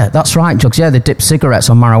 that's right, Jugs. Yeah, they dip cigarettes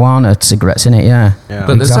or marijuana cigarettes in it. Yeah.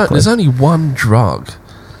 But there's only one drug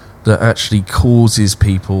that actually causes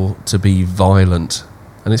people to be violent,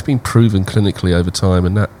 and it's been proven clinically over time,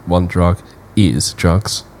 and that one drug is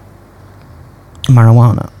drugs.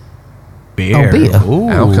 Marijuana. Beer. Ooh,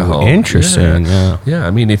 alcohol. Interesting. Yeah.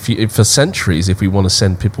 I mean, if for centuries, if we want to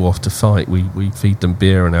send people off to fight, we feed them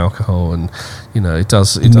beer and alcohol, and it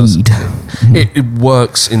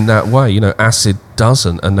works in that way. Acid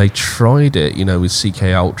doesn't, and they tried it. With CK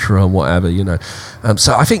Ultra and whatever.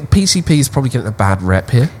 So I think PCP is probably getting a bad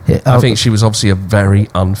rep here. I think she was obviously a very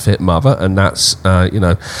unfit mother, and that's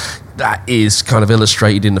that is kind of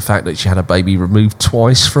illustrated in the fact that she had a baby removed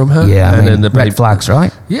twice from her. Yeah, and then the red flags,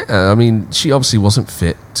 right? Yeah, I mean, she obviously wasn't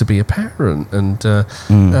fit to be a parent, and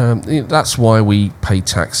that's why we pay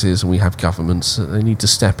taxes and we have governments. They need to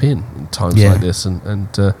step in times like this and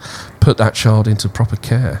put that child into proper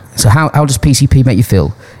care. So how does PCP make you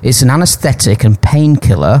feel? It's an anaesthetic and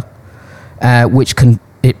painkiller, which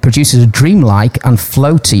it produces a dreamlike and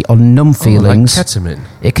floaty or numb feelings. Like ketamine.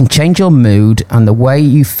 It can change your mood and the way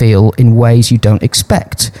you feel in ways you don't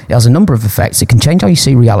expect. It has a number of effects. It can change how you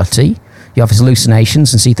see reality. You have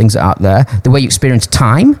hallucinations and see things that aren't there. The way you experience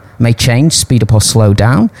time may change, speed up or slow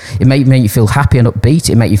down. It may make you feel happy and upbeat.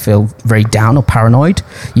 It may make you feel very down or paranoid.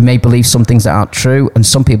 You may believe some things that aren't true, and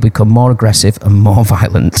some people become more aggressive and more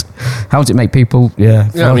violent. How does it make people? I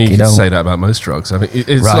mean, you can say that about most drugs. I mean,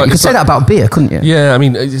 it's right. You could say that about beer, couldn't you? Yeah, I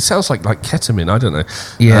mean, it sounds like ketamine. I don't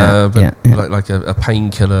know. Like a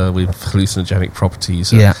painkiller with hallucinogenic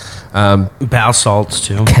properties. Bath salts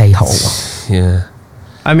too. K-hole. Yeah.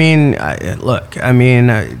 I mean, look. I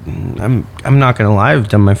mean, I'm not gonna lie. I've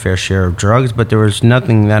done my fair share of drugs, but there was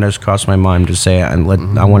nothing that has crossed my mind to say I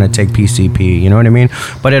want to take PCP. You know what I mean?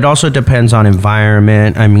 But it also depends on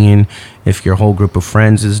environment. I mean, if your whole group of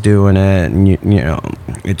friends is doing it, and you know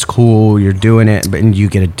it's cool, you're doing it, but you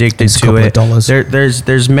get addicted to it.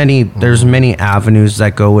 There's many avenues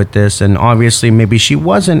that go with this, and obviously maybe she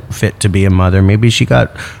wasn't fit to be a mother. Maybe she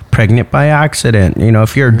got pregnant by accident.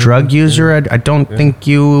 If you're a drug user, I don't think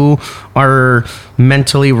you are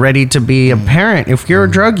mentally ready to be a parent if you're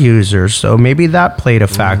a drug user. So maybe that played a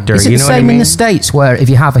factor. Is it the same in the States where if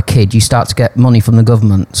you have a kid, you start to get money from the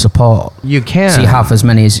government support? You can. So you have as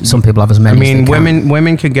many as some people have as many. I mean,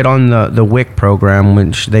 women could get on the WIC program,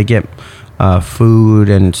 which they get food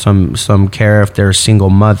and some care if they're single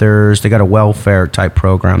mothers. They got a welfare type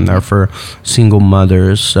program there for single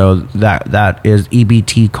mothers, so that is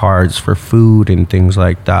EBT cards for food and things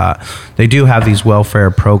like that. They do have these welfare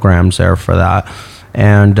programs there for that,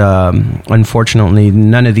 and unfortunately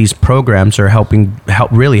none of these programs are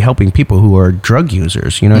really helping people who are drug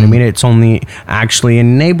users. You know what I mean? It's only actually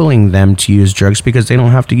enabling them to use drugs because they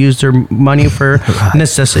don't have to use their money for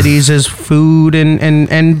necessities as food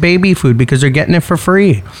and baby food because they're getting it for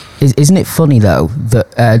free. Isn't it funny though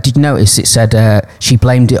that did you notice it said she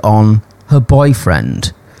blamed it on her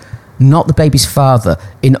boyfriend, not the baby's father?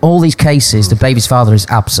 In all these cases the baby's father is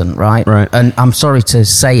absent, right? And I'm sorry to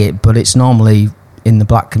say it, but it's normally in the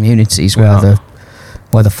black communities where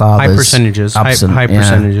where the father's high percentages, absent. high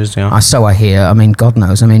percentages. Yeah. So I hear. I mean, God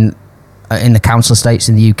knows. I mean, in the council estates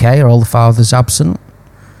in the UK, are all the fathers absent?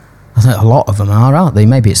 I think a lot of them are, aren't they?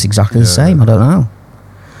 Maybe it's exactly the same. I don't know.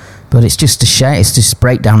 But it's just a share. It's just a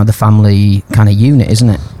breakdown of the family kind of unit, isn't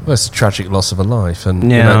it? Well, it's a tragic loss of a life, and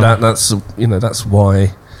that's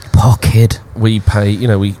why. Poor kid. We pay,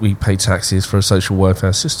 we pay taxes for a social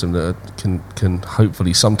welfare system that can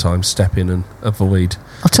hopefully sometimes step in and avoid.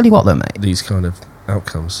 I'll tell you what, though, mate. These kind of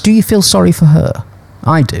outcomes. Do you feel sorry for her?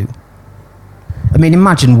 I do. I mean,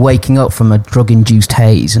 imagine waking up from a drug-induced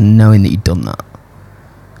haze and knowing that you'd done that.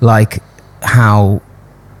 Like, how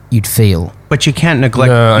you'd feel. But you can't neglect...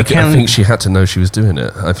 No, I think she had to know she was doing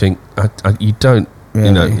it. I think you don't...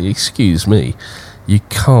 Really? Excuse me. You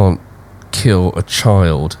can't kill a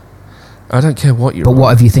child. I don't care what you're... But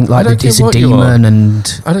what if you think, like, it's a demon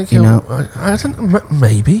and... I don't care. I don't...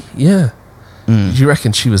 Maybe, yeah. Do you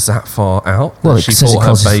reckon she was that far out? Well, she thought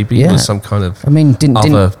her baby was some kind of... I mean,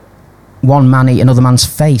 didn't one man eat another man's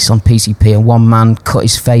face on PCP and one man cut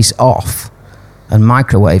his face off and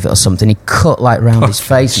microwave it or something? He cut like round his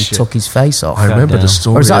face and took his face off. I remember the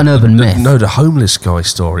story. Or is that an urban myth? No, the homeless guy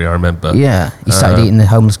story, I remember. Yeah, he started eating the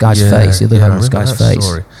homeless guy's face, the other homeless guy's face.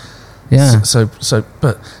 Story. Yeah. So,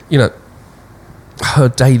 but, her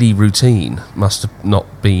daily routine must have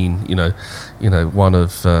not been, one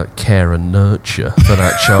of care and nurture for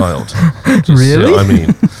that child. Really? I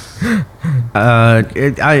mean... I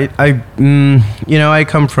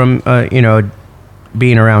come from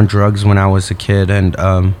being around drugs when I was a kid, and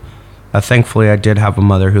thankfully I did have a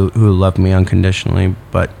mother who loved me unconditionally,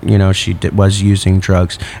 but she was using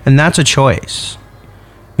drugs, and that's a choice.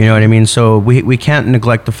 You know what I mean? So we can't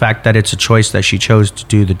neglect the fact that it's a choice that she chose to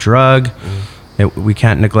do the drug. We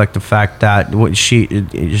can't neglect the fact that she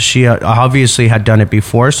obviously had done it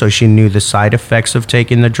before, so she knew the side effects of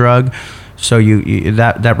taking the drug. So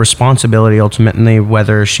that responsibility ultimately,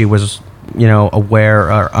 whether she was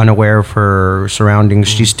aware or unaware of her surroundings,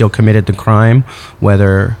 she still committed the crime.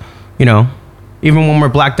 Whether even when we're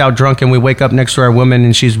blacked out drunk and we wake up next to our woman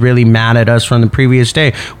and she's really mad at us from the previous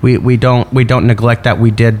day, we don't neglect that we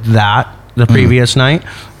did that the previous night.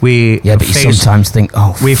 But you sometimes think,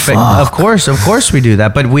 of course we do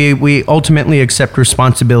that, but we ultimately accept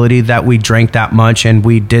responsibility that we drank that much and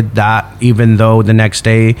we did that, even though the next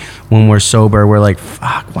day when we're sober we're like,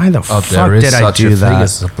 fuck, why the fuck did I do that? There is such a thing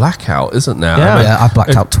as a blackout, isn't there? Yeah, I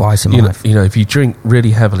blacked out twice in my life. If you drink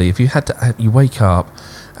really heavily, if you wake up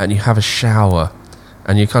and you have a shower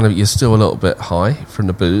and you're still a little bit high from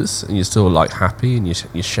the booze, and you're still like happy, and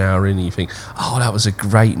you're showering, and you think, oh, that was a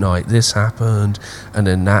great night. This happened, and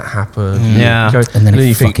then that happened. And then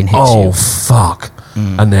it fucking hits you. Oh fuck!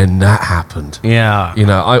 And then that happened. Yeah.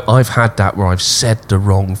 I've had that where I've said the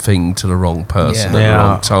wrong thing to the wrong person at the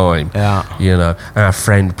wrong time. Yeah. Our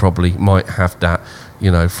friend probably might have that.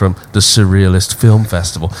 From the Surrealist Film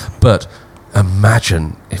Festival. But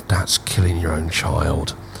imagine if that's killing your own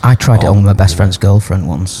child. I tried it on my best friend's girlfriend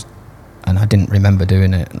once, and I didn't remember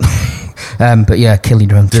doing it. But yeah, killing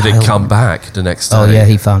your own child. Did it come back the next day? Oh yeah,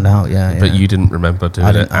 he found out. Yeah, but you didn't remember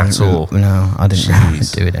doing it at all. No, I didn't remember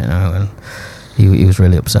doing it. No, and he was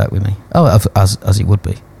really upset with me. Oh, as he would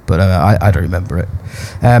be. But I don't remember it.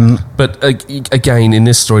 But again, in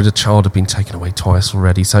this story, the child had been taken away twice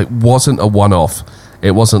already, so it wasn't a one-off.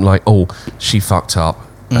 It wasn't like, oh, she fucked up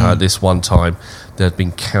this one time. There had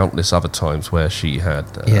been countless other times where she had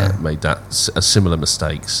made a similar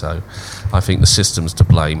mistake. So I think the system's to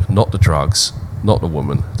blame, not the drugs, not the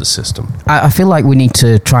woman, the system. I feel like we need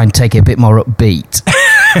to try and take it a bit more upbeat.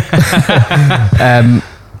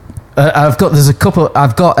 I've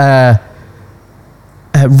got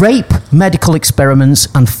rape, medical experiments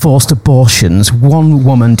and forced abortions. One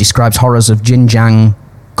woman describes horrors of Xinjiang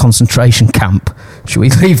concentration camp. Should we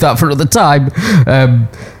leave that for another time?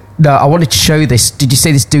 No, I wanted to show you this. Did you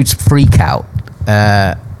see this dude's Freakout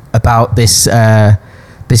about this?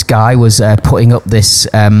 This guy was putting up this.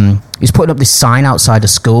 He was putting up this sign outside a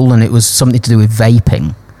school, and it was something to do with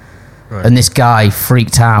vaping. Right. And this guy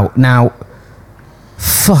freaked out. Now,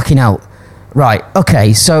 fucking hell. Right.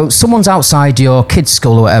 Okay. So someone's outside your kid's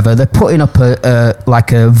school or whatever. They're putting up a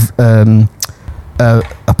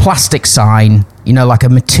plastic sign, like a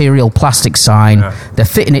material plastic sign. Yeah. They're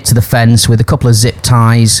fitting it to the fence with a couple of zip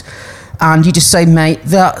ties, and you just say, mate,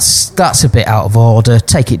 that's a bit out of order.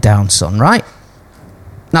 Take it down, son. Right?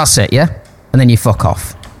 That's it, yeah. And then you fuck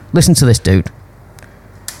off. Listen to this dude.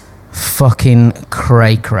 Fucking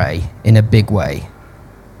cray in a big way.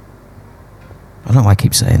 I don't know why I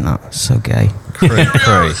keep saying that. It's so gay. Cray.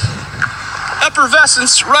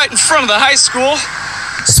 Effervescence right in front of the high school.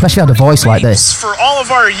 Especially had a voice like this. For all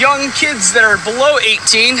of our young kids that are below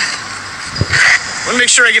 18. Let me make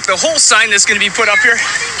sure I get the whole sign that's going to be put up here.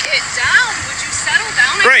 It down. Would you settle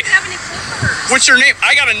down? Right. I don't have any clippers. What's your name?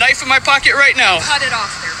 I got a knife in my pocket right now. Cut it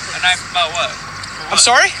off there, please. A knife about what? I'm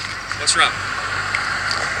sorry? What's wrong?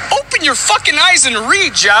 Open your fucking eyes and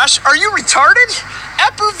read, Josh. Are you retarded?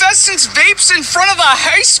 Effervescence vapes in front of a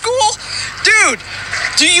high school? Dude,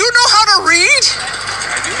 do you know how to read?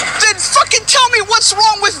 Then fucking tell me what's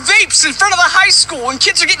wrong with vapes in front of the high school and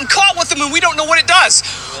kids are getting caught with them and we don't know what it does.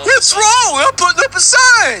 What's wrong? I'm putting up a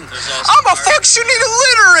sign. I'm a functioning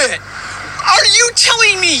illiterate. Are you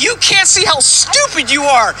telling me you can't see how stupid you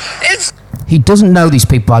are? He doesn't know these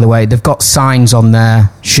people, by the way. They've got signs on their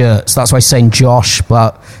shirts. That's why he's saying Josh,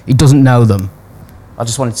 but he doesn't know them. I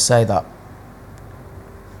just wanted to say that.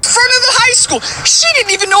 Front of the high school. She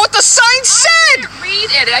didn't even know what the sign said. I can't read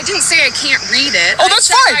it. I didn't say I can't read it. Oh, that's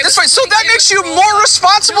fine. That's fine. So that makes you more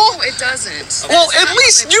responsible? No, it doesn't. Well, at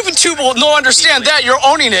least you two will understand that. You're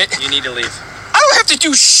owning it. You need to leave. I don't have to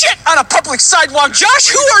do shit on a public sidewalk. Josh,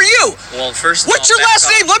 who are you? Well, first what's your last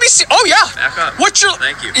name? Let me see. Oh, yeah. Back up. What's your...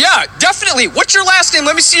 Thank you. Yeah, definitely. What's your last name?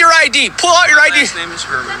 Let me see your ID. Pull out your ID. My last name is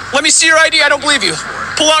Herman. Let me see your ID. I don't believe you.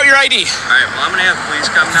 Pull out your ID. All right, well, I'm going to have police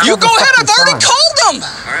come now. You go ahead. I've already called them.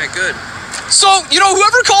 All right, good. So,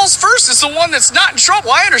 whoever calls first is the one that's not in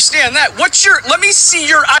trouble. I understand that. What's your... Let me see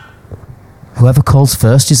your... Whoever calls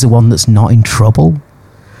first is the one that's not in trouble?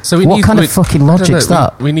 So what kind of fucking logic's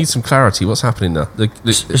that? We need some clarity. What's happening there?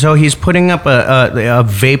 So he's putting up a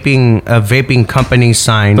vaping company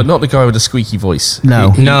sign, but not the guy with the squeaky voice. No,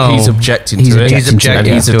 he's objecting to it. He's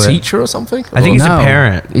objecting he's to a it. teacher or something. I think he's a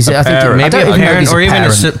parent. Is it? I think maybe a parent or even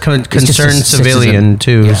a concerned civilian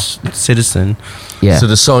too, citizen. Yeah. So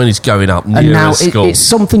the sign is going up near and now a school. It's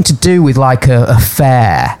something to do with like a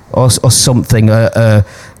fair or something, a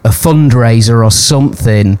fundraiser or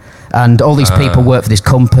something. And all these people work for this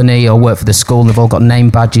company or work for the school, and they've all got name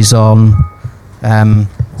badges on.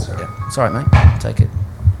 It's all right, mate. Take it.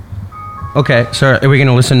 Okay, so are we going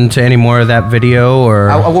to listen to any more of that video, or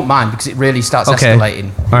I won't mind because it really starts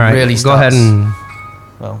escalating. All right, really go ahead and.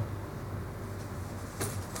 Well,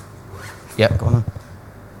 yeah, go on then.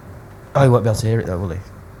 Oh, he won't be able to hear it though, will he?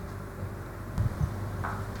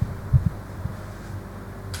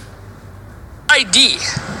 ID.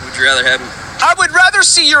 Would you rather have him? I would rather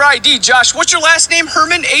see your ID, Josh. What's your last name?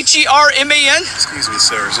 Herman? H-E-R-M-A-N? Excuse me,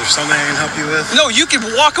 sir. Is there something I can help you with? No, you can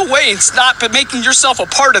walk away and stop making yourself a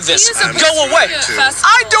part of this. Go away.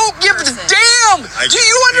 I don't give a damn. Do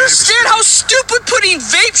you understand how stupid putting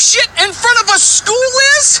vape shit in front of a school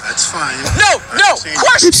is? That's fine. No.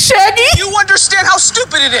 Question. Shaggy? Do you understand how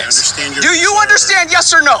stupid it is? I understand your Do you understand,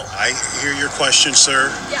 yes or no? I hear your question,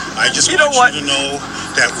 sir. I just You want know what? you to know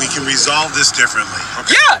that we can resolve this differently.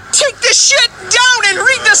 Okay? Yeah, take this shit down and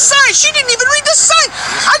read the sign. She didn't even read the sign.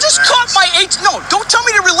 I just caught my H. No, don't tell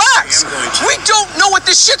me to relax. We don't know what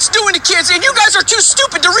this shit's doing to kids, and you guys are too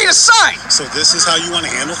stupid to read a sign. So this is how you want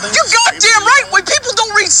to handle things? You goddamn right. When people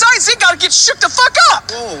don't read signs, they gotta get shook the fuck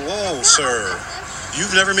up. Whoa, sir.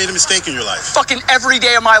 You've never made a mistake in your life. Fucking every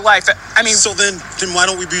day of my life. I mean... So then why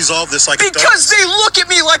don't we resolve this like because adults? they look at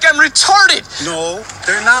me like I'm retarded. No,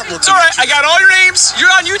 they're not It's looking all right. at you. I got all your names. You're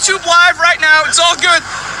on YouTube Live right now. It's all good.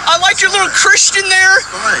 I like your little Christian there.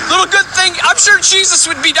 Fine. Little good thing. I'm sure Jesus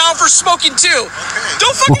would be down for smoking too. Okay.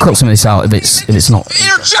 Don't We'll fucking cut some of this out if it's not.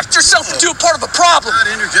 interject yourself into a part of the problem. I'm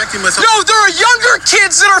not interjecting myself. No, there are younger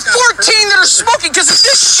kids that are 14 that are smoking because of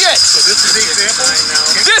this shit. So this is the example?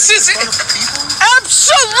 This is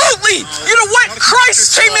absolutely. You know what?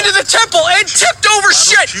 Christ came into the temple and tipped over Why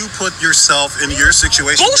shit. don't you put yourself in your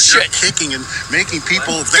situation Bullshit. where you're kicking and making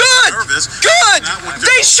people Good. nervous? Good. Not what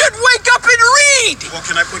They should wake up and read. Well,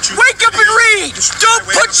 can I put you... Wake up and read. Don't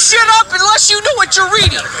put shit up unless you know what you're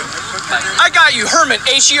reading. I got you, Herman.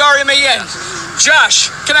 H-E-R-M-A-N. Josh,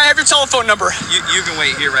 can I have your telephone number? You can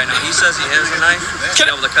wait here right now. He says he has a knife. He's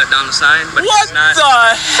able to cut down the sign, but What he's not.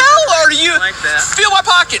 the hell are you? Like that. Feel my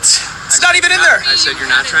pockets. It's not even in there. I said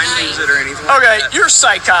you're not trying to use it or anything like Okay, that. you're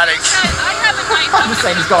psychotic. I have a knife. I'm just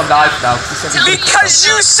saying he's got a knife now. Because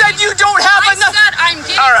you said you don't have I enough. said I'm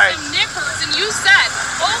getting All right. some nippers, and you said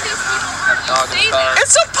all these people are saving.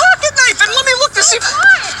 It's a pocket knife, and let me look to see.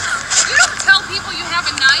 You don't tell people you have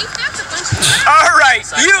a knife. That's a bunch of crap. All right,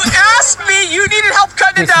 you asked me. You needed help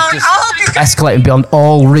cutting it down. I'll help you. Escalating beyond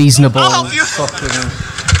all reasonable. I'll help you.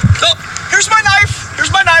 Oh, here's my knife.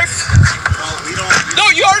 Here's my knife. No,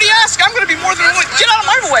 you already asked. I'm going to be more than willing. Get out of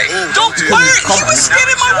my way. Don't. Why are he was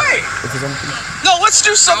getting in my way? No, let's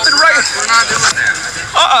do something right. We're not doing that.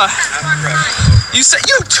 You said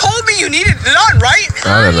you told me you needed it done, right?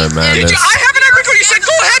 I don't know, man. Did you? I have it everywhere. You said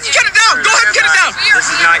go ahead and get it down. Go ahead and get it down.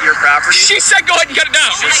 She said go ahead and cut it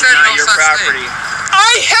down. She said not your property.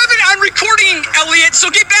 I have it on recording, Elliot, so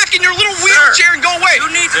get back in your little wheelchair and go away. You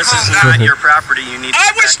need to This is not your property. You need to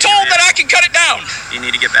I was told that I can cut it down. You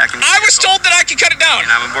need to get back in your I was told that I can cut it down.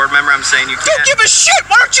 And I'm a board member. I'm saying you can't. Don't give a shit.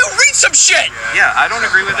 Why don't you read some shit? Yeah, I don't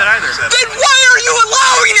agree with it either. Then why are you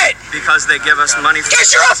allowing it? Because they give us money for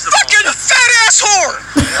Because you're a fucking fat-ass whore.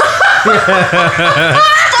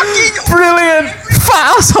 Fucking Brilliant.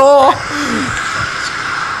 Fat ass whore.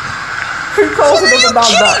 Who calls another man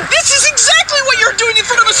that? This is exactly what you're doing in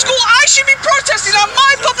front of a school. I should be protesting on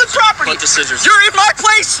my public property. Put the scissors. You're in my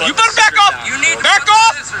place. You better back off. You need back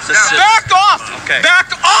off. Back off. Okay.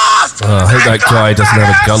 Back off. I hope that guy doesn't have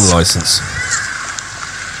a gun license.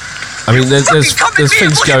 I mean, there's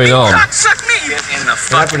things going on Get in the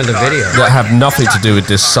fucking the video? that have nothing to do with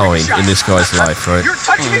this sign in this guy's life, right? You're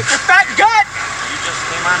touching me with your fat gut. You just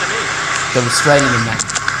came on to me. They're restraining him now.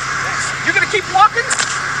 You're gonna keep walking?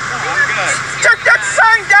 Take that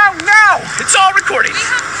sign down now. It's all recording.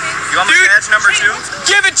 You want my badge number 2?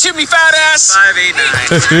 Give it to me, fat ass.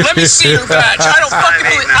 589. Let me see your badge. I don't fucking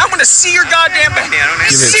believe. I want to see your goddamn badge.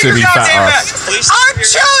 Give it to me, fat ass. I'm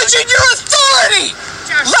challenging your authority.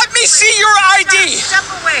 Let me see your ID. Step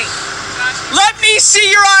away. Let me see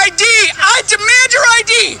your ID. I demand your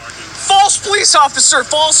ID. False police officer,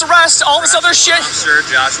 false arrest, all this other shit. Sir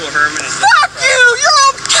Joshua Herman is Fuck you! You're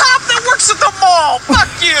a cop that works at the mall. Fuck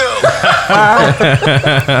you.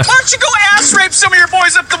 Why don't you go ass rape some of your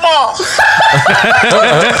boys at the mall?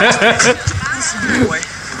 Boy,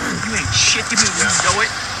 you ain't shit to me. You know it.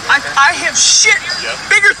 I have shit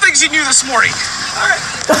bigger things than you this morning. All right.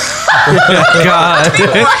 God.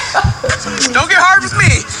 Don't get hard with me,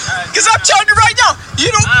 because I'm telling you right now,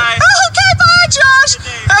 you don't. Okay, bye, Josh.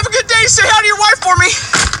 Have a good day. Say hi to your wife for me.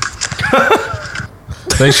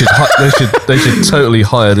 They should totally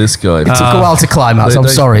hire this guy. It took a while to climax. I'm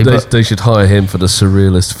sorry, but they should hire him for the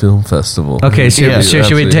Surrealist Film Festival. Okay,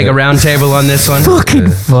 should we take a round table on this one? fucking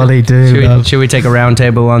funny, dude. Should we take a round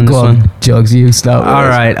table on this Go one? on, Jugs, you start. All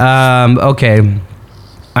right. Okay.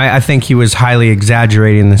 I think he was highly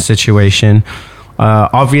exaggerating the situation.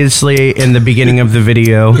 Obviously, in the beginning of the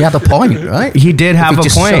video, He had a point, right? he did have a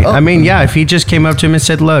just point. shut up. I mean, yeah, if he just came up to him and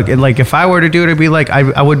said, look, and like if I were to do it, it'd be like,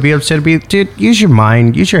 I would be upset. It'd be, dude, use your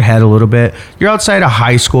mind, use your head a little bit. You're outside of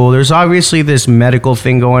high school. There's obviously this medical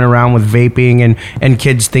thing going around with vaping and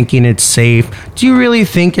kids thinking it's safe. Do you really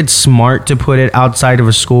think it's smart to put it outside of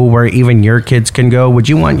a school where even your kids can go? Would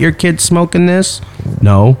you want your kids smoking this?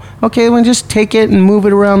 No. Okay, well, just take it and move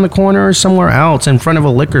it around the corner or somewhere else in front of a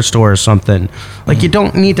liquor store or something. Like, you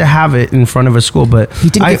don't need to have it in front of a school, but He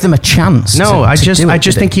didn't give them a chance. No, I just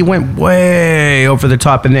did think he went way over the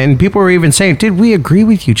top, and then people were even saying, "Dude, we agree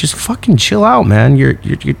with you. Just fucking chill out, man. You're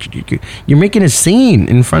making a scene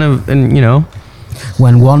in front of, and you know."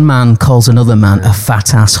 When one man calls another man a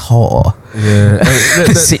fat ass whore,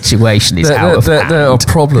 the situation is out of hand. There are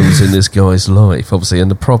problems in this guy's life, obviously,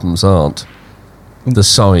 and the problems aren't the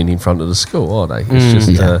sign in front of the school, are they? It's just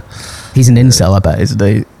he's an incel, I bet, isn't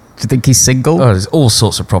he? Do you think he's single? Oh, there's all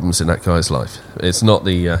sorts of problems in that guy's life. It's not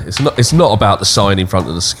the it's not about the sign in front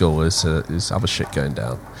of the school. There's other shit going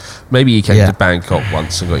down. Maybe he came to Bangkok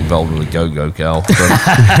once and got involved with a go-go girl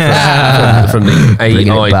from the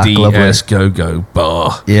AIDS go-go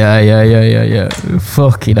bar. Yeah.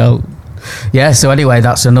 Fucking hell. Yeah, so anyway,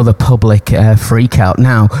 that's another public freak out.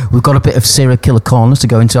 Now, we've got a bit of serial killer corners to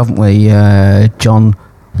go into, haven't we? John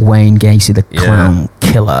Wayne Gacy, the clown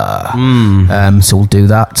killer. So we'll do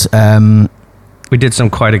that. We did some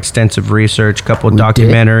quite extensive research, couple of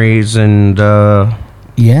documentaries, and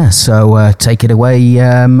so take it away,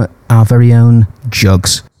 our very own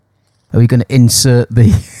Jugs. Are we going to insert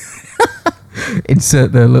the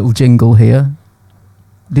little jingle here?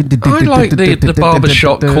 I like the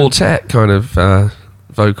barbershop quartet kind of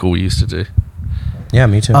vocal we used to do. Yeah,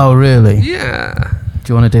 me too. Oh, really? Yeah.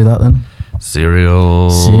 Do you want to do that then? Cereal.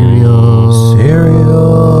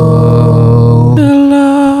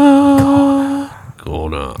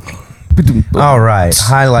 Corner. All right,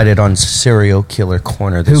 highlighted on Serial Killer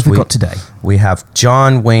Corner this week. Who have we got today? We have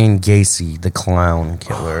John Wayne Gacy, the clown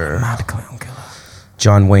killer. Mad clown killer.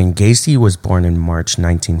 John Wayne Gacy was born in March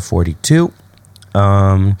 1942.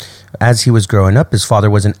 As he was growing up, his father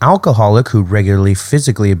was an alcoholic who regularly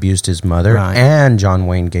physically abused his mother and John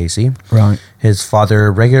Wayne Gacy. Right. His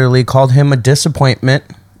father regularly called him a disappointment,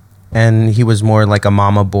 and he was more like a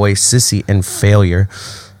mama boy, sissy, and failure.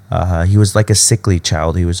 He was like a sickly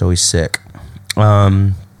child. He was always sick.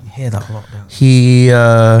 You hear that a lot, don't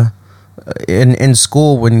you? In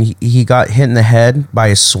school, when he got hit in the head by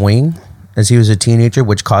a swing as he was a teenager,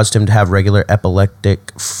 which caused him to have regular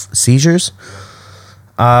epileptic seizures.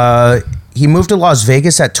 He moved to Las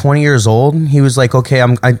Vegas at 20 years old. He was like, okay,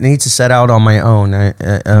 I need to set out on my own.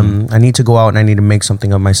 I need to go out and I need to make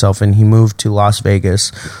something of myself. And he moved to Las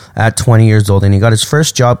Vegas at 20 years old. And he got his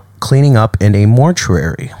first job cleaning up in a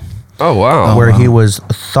mortuary. Oh, wow. Where he was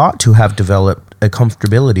thought to have developed a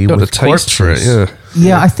comfortability with corpses. For it,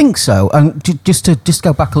 Yeah, I think so. And just to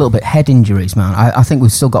go back a little bit, head injuries, man. I think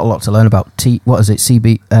we've still got a lot to learn about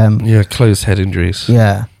CB. Closed head injuries.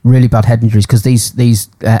 Yeah, really bad head injuries because these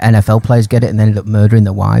NFL players get it and they end up murdering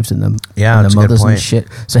their wives and their mothers and shit.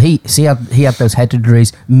 So he had those head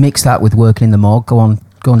injuries. Mix that with working in the morgue. Go on,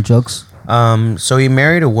 Jugs. So he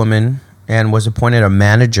married a woman and was appointed a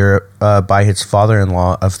manager by his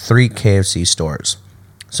father-in-law of 3 KFC stores.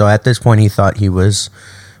 So at this point, he thought he was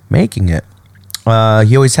making it.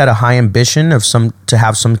 He always had a high ambition to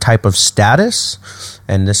have some type of status,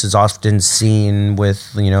 and this is often seen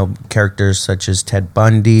with characters such as Ted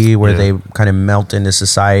Bundy, where they kind of melt into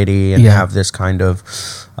society and have this kind of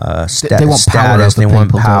they want status. They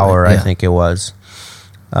want power. Yeah. I think it was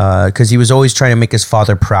because he was always trying to make his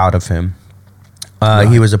father proud of him.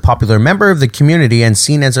 He was a popular member of the community and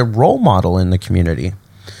seen as a role model in the community.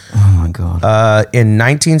 Oh my God. In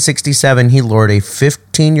 1967, he lured a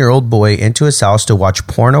 15-year-old boy into his house to watch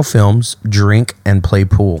porno films, drink, and play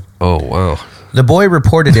pool. Oh, wow. The boy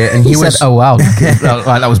reported it, and he was... said, oh, wow.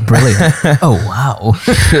 That was brilliant. Oh, wow.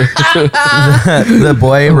 The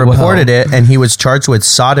boy reported it, and he was charged with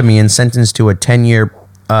sodomy and sentenced to a 10-year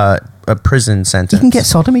prison sentence. You can get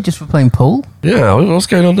sodomy just for playing pool? Yeah, what's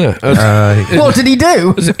going on there? What did he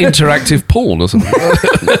do? Was it interactive porn or something?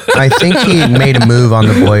 I think he made a move on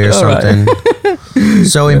the boy or something. Right.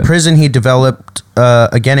 So in prison, he developed,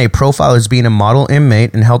 again, a profile as being a model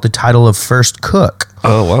inmate and held the title of first cook.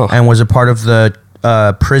 Oh, wow. And was a part of the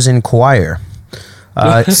prison choir.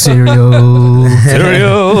 Cereal.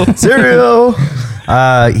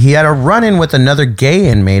 He had a run-in with another gay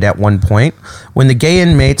inmate at one point. When the gay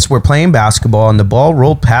inmates were playing basketball and the ball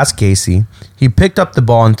rolled past Gacy, he picked up the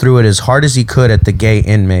ball and threw it as hard as he could at the gay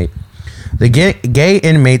inmate. The gay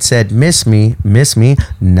inmate said, miss me,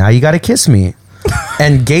 now you gotta kiss me.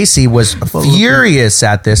 And Gacy was furious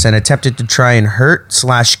at this and attempted to try and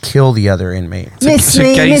hurt/kill the other inmate. Miss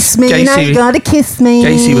me, now you gotta kiss me.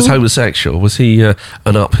 Gacy was homosexual. Was he an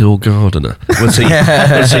uphill gardener? Was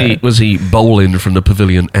he bowling from the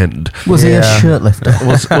pavilion end? Was he a shirt lifter?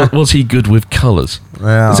 Was he good with colours?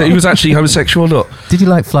 Well, so he was actually homosexual or not? Did you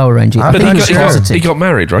like flower arranging? I think he was closeted. He got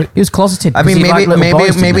married, right? He was closeted. I mean,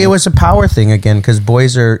 maybe it was a power thing again because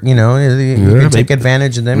boys are, you can take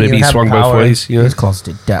advantage of them. Maybe he swung both ways. Yeah. He's closeted.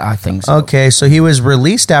 I think so. Okay, so he was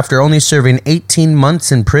released after only serving 18 months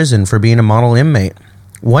in prison for being a model inmate.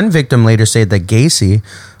 One victim later said that Gacy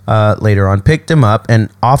later on picked him up and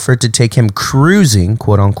offered to take him cruising,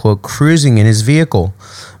 quote unquote, cruising in his vehicle.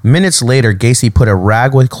 Minutes later, Gacy put a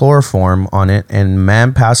rag with chloroform on it and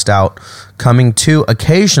man passed out, coming to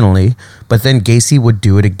occasionally, but then Gacy would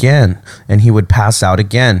do it again and he would pass out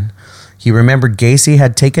again. He remembered Gacy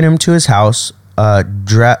had taken him to his house,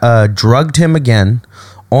 drugged him again,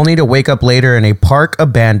 only to wake up later in a park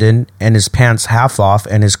abandoned and his pants half off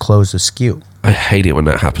and his clothes askew. I hate it when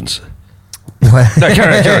that happens. What? No,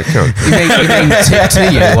 carry on. You mean to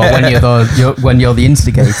you, or when you're the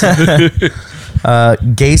instigator?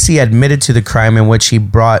 Gacy admitted to the crime in which he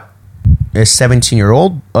brought a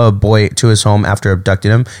 17-year-old boy to his home after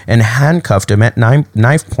abducting him and handcuffed him at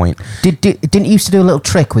knife point. Didn't he used to do a little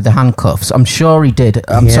trick with the handcuffs? I'm sure he did.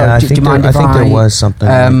 I'm sorry. I think there was something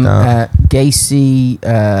like that. Gacy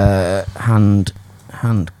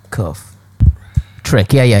handcuff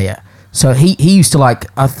trick. Yeah. So he used to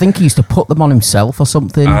I think he used to put them on himself or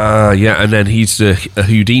something. Yeah, and then he's a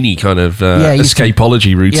Houdini kind of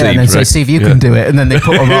escapology routine. Yeah, and then say, see if you can do it, and then they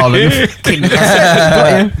put them on and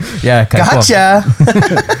yeah, okay, gotcha.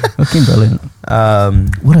 Fucking brilliant.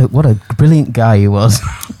 What a brilliant guy he was.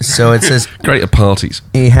 So it says great at parties.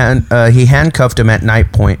 He handcuffed him at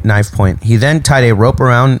knife point. He then tied a rope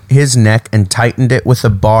around his neck and tightened it with a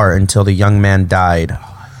bar until the young man died.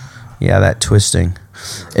 Yeah, that twisting.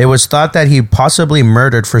 It was thought that he possibly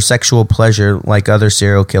murdered for sexual pleasure like other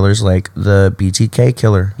serial killers like the BTK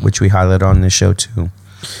killer, which we highlighted on this show too.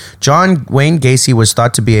 John Wayne Gacy was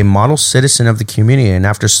thought to be a model citizen of the community, and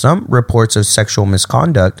after some reports of sexual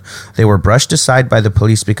misconduct, they were brushed aside by the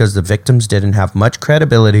police because the victims didn't have much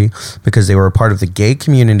credibility because they were a part of the gay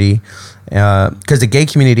community, because the gay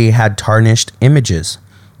community had tarnished images.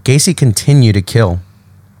 Gacy continued to kill.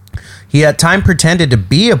 He at times pretended to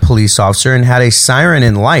be a police officer and had a siren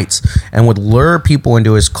and lights and would lure people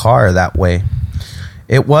into his car that way.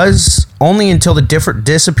 It was only until the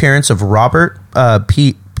disappearance of Robert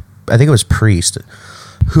I think it was priest,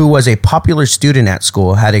 who was a popular student at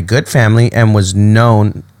school, had a good family, and was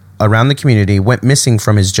known around the community, went missing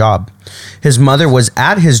from his job. His mother was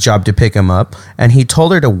at his job to pick him up, and he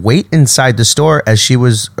told her to wait inside the store as he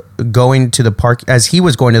was going to the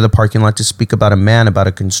parking lot to speak about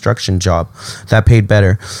a construction job that paid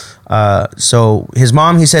better. So his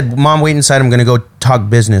mom, he said, "Mom, wait inside. I'm going to go talk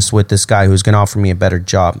business with this guy who's going to offer me a better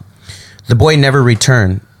job." The boy never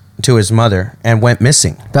returned to his mother and went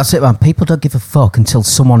missing. That's it, man. People don't give a fuck until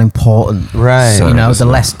someone important, right? You know, the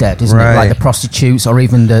less dead, isn't it? Like the prostitutes or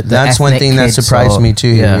even the that's one thing that surprised me too.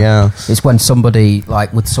 Yeah, it's when somebody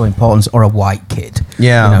like with some importance or a white kid,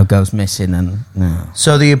 goes missing. And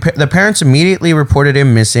so the parents immediately reported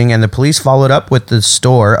him missing, and the police followed up with the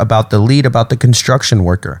store about the construction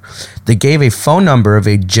worker. They gave a phone number of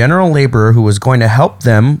a general laborer who was going to help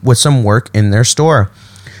them with some work in their store.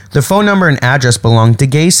 The phone number and address belonged to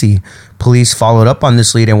Gacy. Police followed up on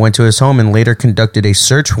this lead and went to his home and later conducted a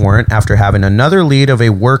search warrant after having another lead of a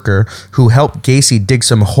worker who helped Gacy dig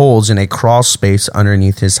some holes in a crawl space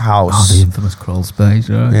underneath his house. Oh, the infamous crawl space,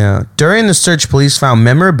 right? Yeah. During the search, police found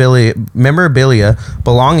memorabilia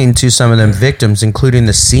belonging to some of the victims, including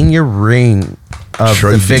the senior ring of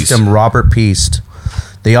the victim, Robert Peast.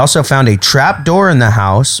 They also found a trap door in the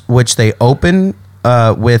house, which they opened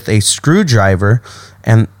with a screwdriver,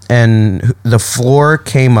 and the floor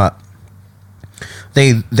came up.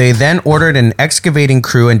 They then ordered an excavating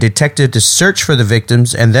crew and detective to search for the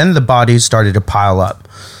victims, and then the bodies started to pile up.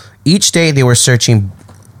 Each day they were searching,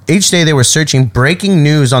 breaking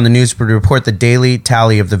news on the news would report the daily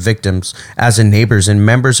tally of the victims, as the neighbors and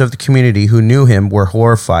members of the community who knew him were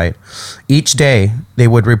horrified. Each day they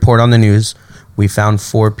would report on the news, "We found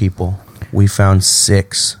 4 people. We found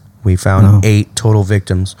 6. We found 8 total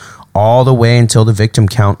victims," all the way until the victim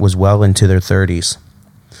count was well into their 30s.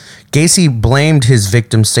 Gacy blamed his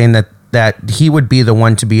victims, saying that he would be the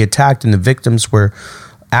one to be attacked, and the victims were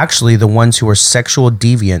actually the ones who were sexual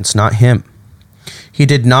deviants, not him. He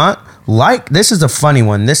did not like, this is a funny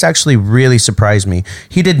one, this actually really surprised me.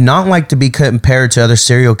 He did not like to be compared to other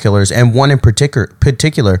serial killers, and one in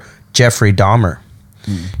particular, Jeffrey Dahmer.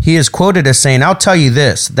 He is quoted as saying, "I'll tell you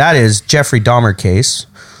this, that is Jeffrey Dahmer case.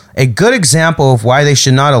 A good example of why they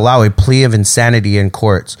should not allow a plea of insanity in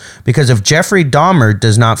courts. Because if Jeffrey Dahmer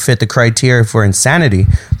does not fit the criteria for insanity,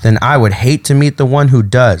 then I would hate to meet the one who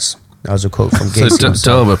does." That was a quote from Gacy.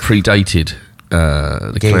 So Dahmer predated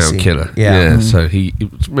the Clown Killer. Yeah. So he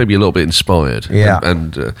was maybe a little bit inspired. Yeah.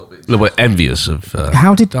 And a little bit envious of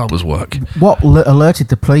how did Dahmer's work. What alerted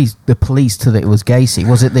the police to that it was Gacy?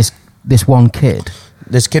 Was it this one kid?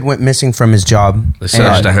 This kid went missing from his job. They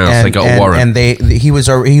searched the house. They got a warrant, and he was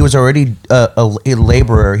already a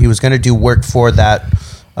laborer. He was going to do work for that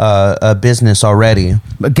business already.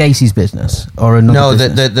 But Gacy's business or another? No,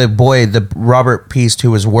 business? the boy, the Robert Peast,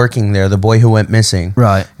 who was working there, the boy who went missing.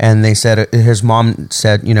 Right. And they said his mom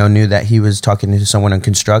said knew that he was talking to someone in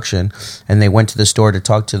construction, and they went to the store to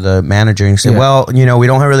talk to the manager and said, "Well, we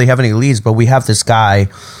don't really have any leads, but we have this guy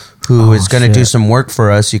who is going to do some work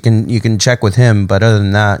for us. You can check with him, but other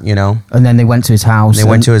than that, And then they went to his house.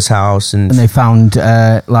 And they found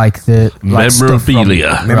memorabilia,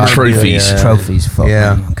 trophies. Fuck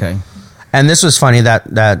yeah. Me. Okay. And this was funny,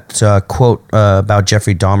 that quote about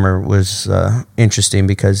Jeffrey Dahmer was interesting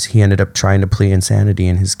because he ended up trying to plead insanity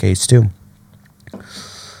in his case too.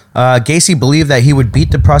 Gacy believed that he would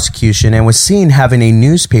beat the prosecution and was seen having a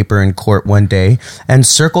newspaper in court one day and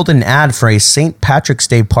circled an ad for a St. Patrick's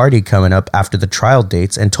Day party coming up after the trial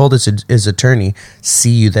dates and told his attorney,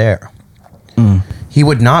 "See you there." He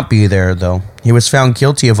would not be there, though. He was found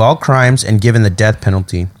guilty of all crimes and given the death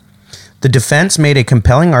penalty. The defense made a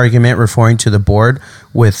compelling argument referring to the board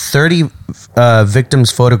with 30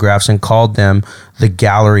 victims' photographs and called them the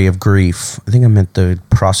Gallery of Grief. I think I meant the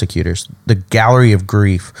prosecutors. The Gallery of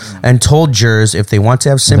Grief. And told jurors if they want to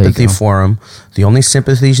have sympathy for him, the only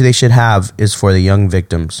sympathy they should have is for the young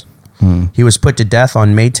victims. He was put to death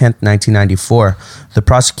on May 10th, 1994. The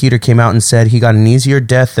prosecutor came out and said he got an easier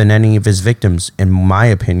death than any of his victims. In my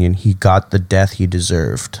opinion, he got the death he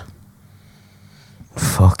deserved.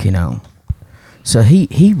 Fucking hell. So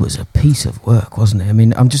he was a piece of work, wasn't he? I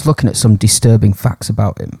mean, I'm just looking at some disturbing facts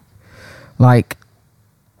about him. Like,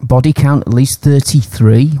 body count at least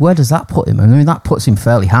 33. Where does that put him? I mean, that puts him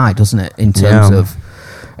fairly high, doesn't it? In terms of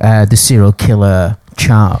the serial killer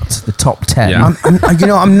chart, the top 10. Yeah.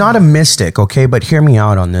 I'm not a mystic, okay? But hear me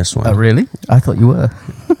out on this one. Oh, really? I thought you were.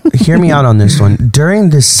 Hear me out on this one. During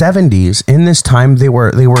the 70s, in this time, they were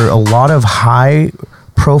a lot of high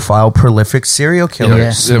profile prolific serial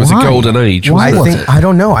killers. There was a golden age. Why I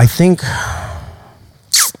don't know.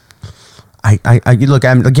 I look.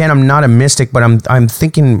 I'm not a mystic, but I'm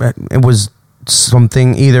thinking it was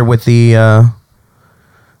something either with the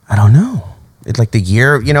I don't know. It's like the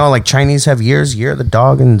year, like Chinese have year of the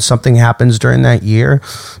dog, and something happens during that year.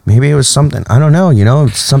 Maybe it was something. I don't know.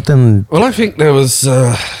 It's something. Well, I think there was.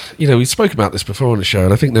 We spoke about this before on the show,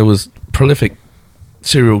 and I think there was prolific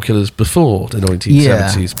serial killers before the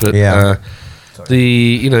 1970s. But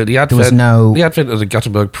the advent of the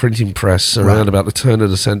Gutenberg printing press around about the turn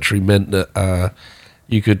of the century meant that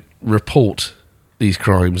you could report these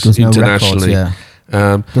crimes internationally.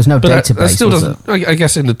 There's no database. That still doesn't. I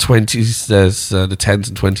guess in the 20s, there's the 10s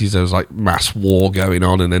and 20s, there was like mass war going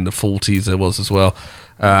on, and in the 40s there was as well.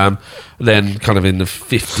 Then, kind of in the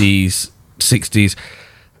 50s, 60s,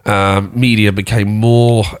 media became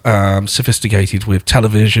more sophisticated with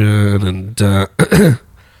television, and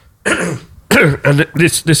and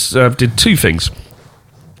this did two things.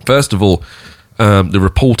 First of all, the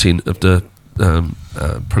reporting of the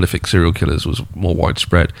prolific serial killers was more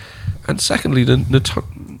widespread. And secondly, the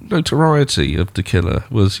notoriety of the killer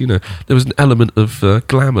was, there was an element of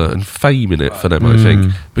glamour and fame in it for them, I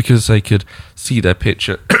think, because they could see their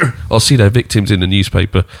picture or see their victims in the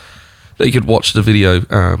newspaper. They could watch the video,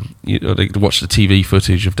 they could watch the TV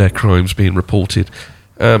footage of their crimes being reported.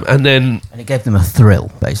 And it gave them a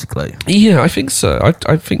thrill, basically. Yeah, I think so.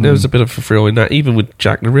 I think there was a bit of a thrill in that. Even with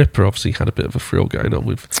Jack the Ripper, obviously had a bit of a thrill going on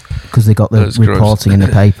with, because they got the reporting in the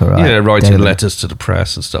paper, right? Yeah, writing letters to the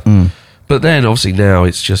press and stuff. But then, obviously, now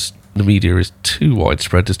it's just the media is too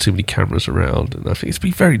widespread. There's too many cameras around, and I think it's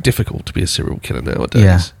been very difficult to be a serial killer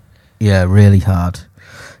nowadays. Yeah, really hard.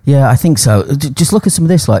 Yeah, I think so. Just look at some of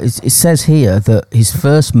this. Like it says here that his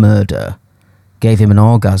first murder gave him an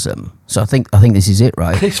orgasm. So I think this is it,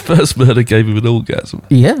 right? His first murder gave him an orgasm.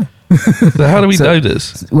 Yeah. So how do we know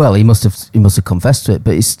this? Well, he must have confessed to it.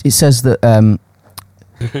 But it says that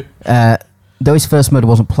though his first murder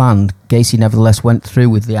wasn't planned, Gacy nevertheless went through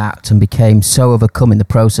with the act and became so overcome in the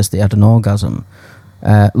process that he had an orgasm.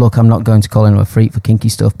 Look, I'm not going to call him a freak for kinky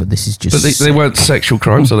stuff, but this is just... But they weren't sexual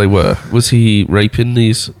crimes, or they were? Was he raping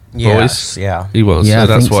these boys? Yeah. He was. Yeah, so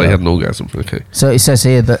that's why he had an orgasm. Okay. So it says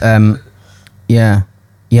here that...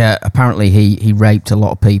 apparently he raped a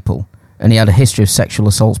lot of people, and he had a history of sexual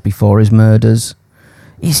assaults before his murders.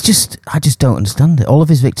 I just don't understand it. All of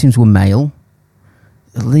his victims were male,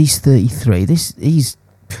 at least 33. Have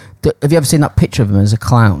you ever seen that picture of him as a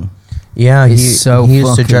clown? Yeah, he used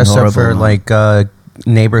to dress horrible, up for like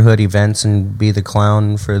neighborhood events and be the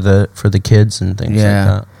clown for the kids and things like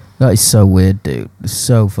that. That is so weird, dude. It's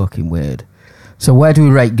so fucking weird. So where do we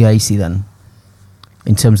rate Gacy then,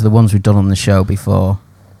 in terms of the ones we've done on the show before?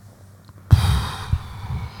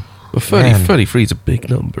 Well, 33 is a big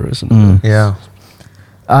number, isn't it? Yeah.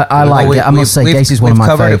 I like it. I must say, Gacy's one of my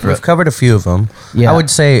favourites. We've covered a few of them. Yeah. I would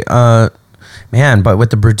say, but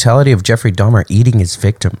with the brutality of Jeffrey Dahmer eating his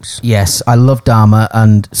victims. Yes, I love Dahmer,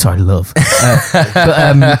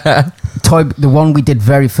 the one we did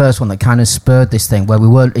very first one that kind of spurred this thing, where we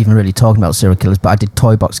weren't even really talking about serial killers, but I did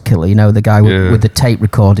Toy Box Killer, the guy with the tape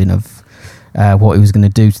recording of what he was going to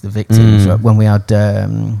do to the victims, when we had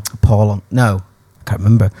Paul on. No, I can't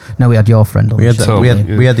remember. No, we had your friend on the show. We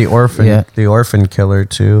had the orphan killer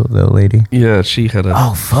too, the lady. Yeah, she had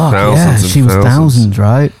she was thousands,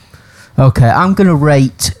 right? Okay, I'm going to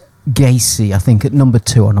rate Gacy, I think, at number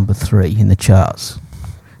 2 or number 3 in the charts.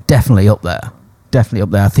 Definitely up there.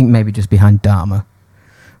 I think maybe just behind Dahmer.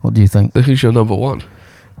 What do you think? Who's your number 1?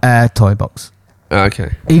 Toy Box.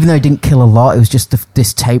 Okay. Even though he didn't kill a lot, it was just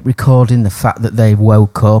this tape recording, the fact that they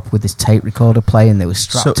woke up with this tape recorder playing, they were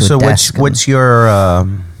strapped to a desk. So what's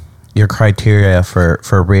your criteria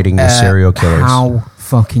for rating the serial killers? How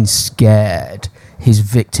fucking scared his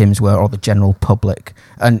victims were, or the general public.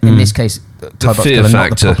 And in this case, Toy Box Killer,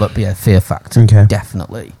 not the public, but yeah, fear factor. Okay.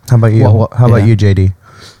 Definitely. How about you? How about you, JD?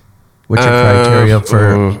 What's your criteria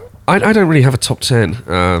for... I don't really have a top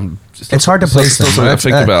 10. It's hard to place them. I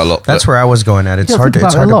think about a lot. That's where I was going at. It's hard to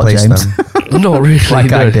place James. them. Not really.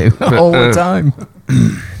 Like I do. All the time.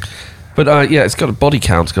 But it's got a body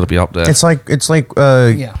count's got to be up there. It's like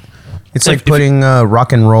putting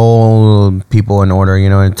rock and roll people in order,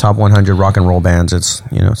 in top 100 rock and roll bands. It's,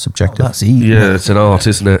 subjective. That's easy. Yeah, it's an art,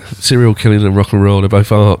 isn't it? Serial killing and rock and roll are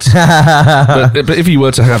both arts. but if you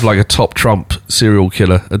were to have like a top Trump serial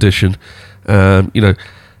killer edition,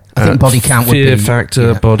 I think body count would be... Fear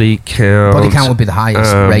factor, body count. Body count would be the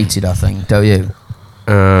highest rated, I think, don't you?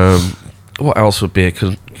 What else would be a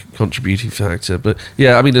contributing factor? But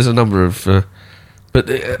yeah, I mean, there's a number of... but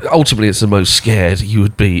ultimately, it's the most scared you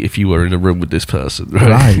would be if you were in a room with this person,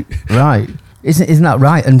 right? Right. Isn't that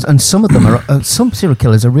right? And some of them are... some serial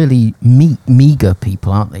killers are really meager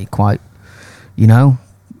people, aren't they? Quite... you know.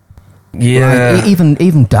 Yeah. Like,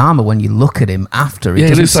 even Dahmer, when you look at him after, he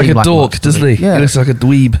looks like a dork, doesn't he? Yeah. He looks like a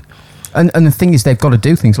dweeb. And the thing is, they've got to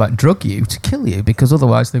do things like drug you to kill you, because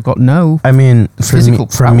otherwise they've got no. I mean, physical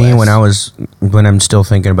for me, when I'm still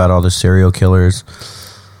thinking about all the serial killers,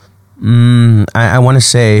 I want to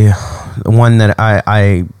say one that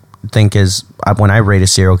I think is, when I rate a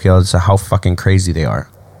serial killer, it's how fucking crazy they are.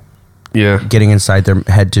 Yeah. Getting inside their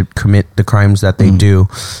head to commit the crimes that they do.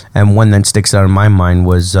 And one that sticks out in my mind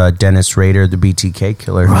was Dennis Rader, the BTK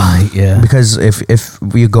killer. Right, yeah. Because if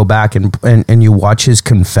you go back and you watch his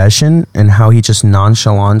confession and how he just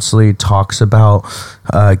nonchalantly talks about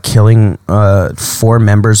killing 4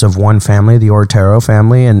 members of one family, the Ortero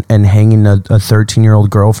family, and hanging a 13-year-old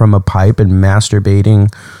girl from a pipe and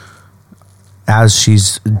masturbating as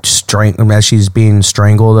she's being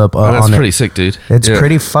strangled up. That's pretty sick, dude. It's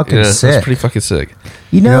pretty fucking sick. That's pretty fucking sick.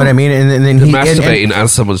 You know what I mean? And then masturbating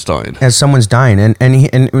as someone's dying. As someone's dying, and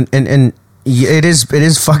it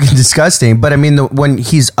is fucking disgusting. But I mean, when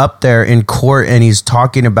he's up there in court and he's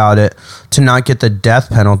talking about it to not get the death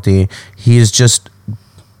penalty, he is just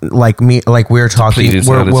like me, like we're talking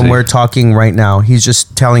when we're talking right now. He's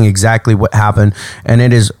just telling exactly what happened, and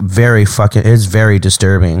it is it's very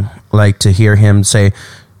disturbing. Like, to hear him say,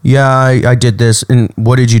 "Yeah, I did this, and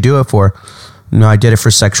what did you do it for?" "No, I did it for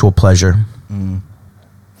sexual pleasure."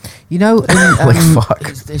 You know, in, fuck.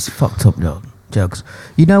 It's fucked up, jokes.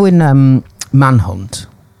 You know, in Manhunt,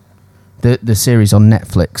 the series on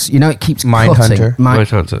Netflix, you know, it keeps Mindhunter.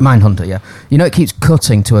 Mindhunter, yeah. You know, it keeps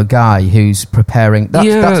cutting to a guy who's preparing.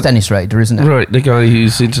 That's Dennis Rader, isn't it? Right, the guy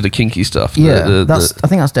who's into the kinky stuff. Yeah, I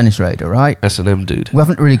think that's Dennis Rader, right? S&M dude. We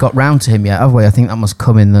haven't really got round to him yet, have we? I think that must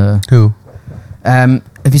come in the... Who? Have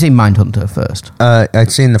you seen Mindhunter first?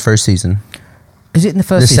 I'd seen the first season. Is it in the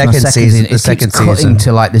first season? The second season. The second season. Cutting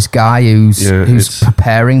to like this guy who's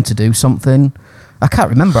preparing to do something. I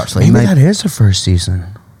can't remember actually. Maybe that is the first season.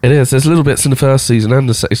 It is. There's little bits in the first season, and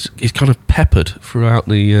it's kind of peppered throughout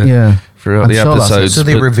the throughout the episodes. So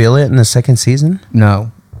they reveal it in the second season?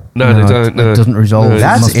 No, they don't. No. It doesn't resolve.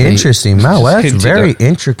 That's interesting. Wow, that's very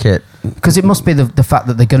intricate. Because it must be the fact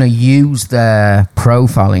that they're going to use their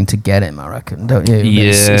profiling to get him, I reckon, don't you?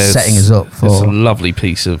 It's setting us up for... It's a lovely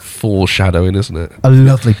piece of foreshadowing, isn't it? A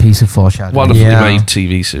lovely piece of foreshadowing. Wonderfully made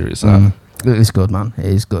TV series, that. It is good, man. It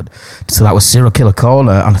is good. So that was Serial Killer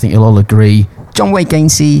Corner, and I think you'll all agree, John Wayne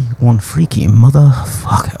Gacy, one freaky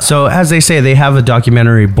motherfucker. So, as they say, they have a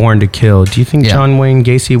documentary, Born to Kill. Do you think John Wayne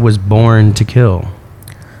Gacy was born to kill?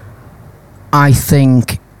 I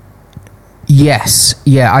think... Yes,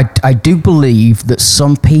 yeah, I do believe that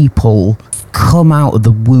some people come out of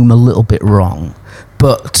the womb a little bit wrong,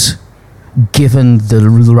 but given the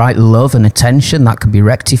right love and attention, that can be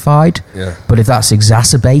rectified. Yeah. But if that's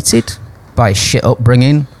exacerbated by a shit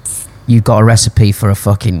upbringing, you've got a recipe for a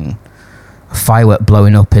fucking firework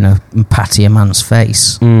blowing up in a patty a man's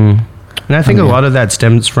face. And I think a lot of that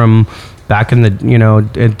stems from back in the,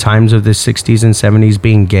 at times of the 60s and 70s,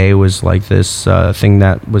 being gay was like this thing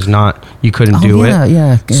that was not, you couldn't do it.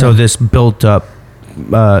 Yeah. So this built up,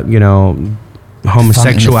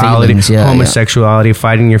 homosexuality,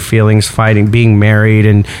 fighting your feelings, being married,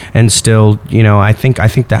 and still, I think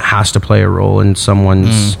that has to play a role in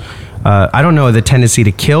someone's, I don't know, the tendency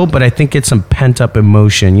to kill, but I think it's some pent up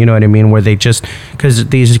emotion, you know what I mean, where they just, because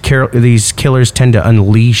these killers tend to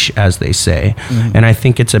unleash, as they say, and I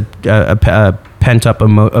think it's a pent up a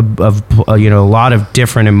lot of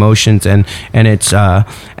different emotions, and it's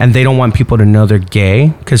and they don't want people to know they're gay,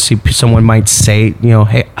 because someone might say,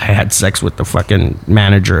 hey, I had sex with the fucking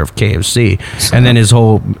manager of KFC, and then his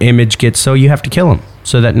whole image gets, so you have to kill him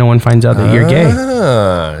so that no one finds out that you're gay.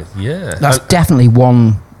 Yeah, that's definitely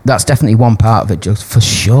one. That's definitely one part of it, just for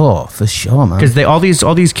sure, man. Because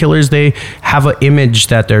all these killers, they have an image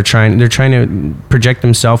that they're trying to project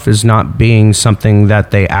themselves as not being something that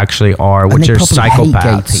they actually are, which are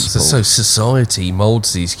psychopaths. So society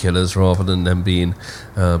molds these killers rather than them being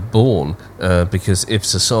born. Because if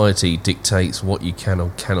society dictates what you can or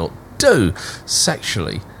cannot do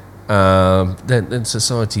sexually, then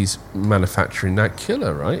society's manufacturing that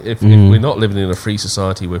killer, right? If we're not living in a free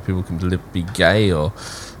society where people can be gay or...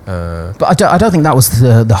 but I don't think that was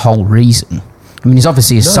the whole reason. I mean, he's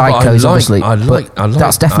obviously a psycho. I like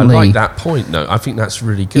that point. No, I think that's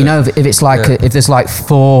really good. If it's like if there's like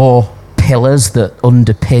 4 pillars that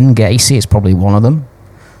underpin Gacy, it's probably one of them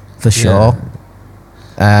for sure.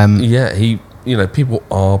 people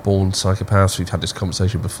are born psychopaths. We've had this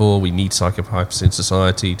conversation before. We need psychopaths in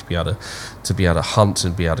society to be able to hunt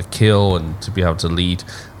and be able to kill and to be able to lead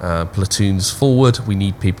platoons forward. We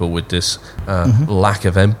need people with this lack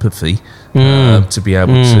of empathy to be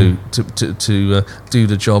able to do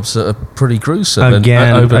the jobs that are pretty gruesome.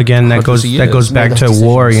 Again, that goes back to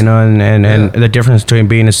war, and the difference between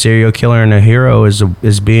being a serial killer and a hero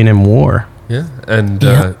is being in war. Yeah, and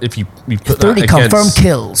if you put 30 that confirmed against,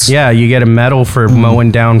 kills. Yeah, you get a medal for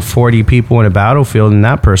mowing down 40 people in a battlefield, and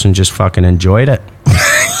that person just fucking enjoyed it.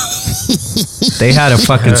 They had a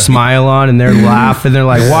fucking smile on, and they're laughing. They're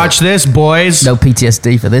like, "Watch this, boys." No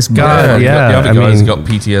PTSD for this. God, yeah. The other guy's got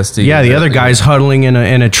PTSD. Yeah, the other guy's huddling in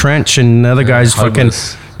a trench, and the other guy's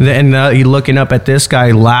homeless. And he's looking up at this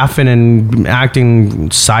guy, laughing and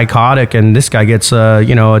acting psychotic, and this guy gets a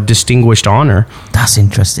distinguished honor. That's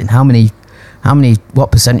interesting.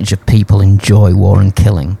 What percentage of people enjoy war and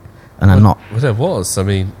killing, and are not? Well, there was. I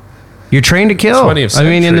mean, you're trained to kill. 20th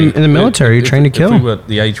century, in the military, you're trained to kill. If we were at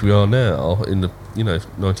the age we are now, in the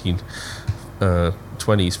 1920s,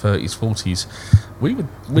 30s, 40s, we'd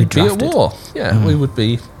be at war. Yeah, we would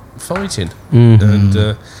be fighting, and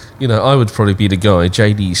I would probably be the guy.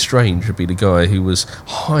 J.D. Strange would be the guy who was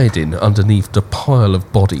hiding underneath the pile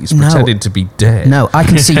of bodies, pretending to be dead. No, I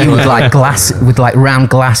can see you with like round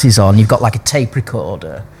glasses on. You've got like a tape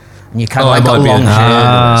recorder, and you kind of got long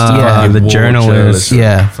hair. The journalist.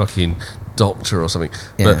 Yeah, fucking doctor or something.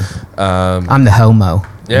 Yeah. But I'm the homo.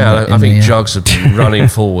 Yeah, I think Jugs would be running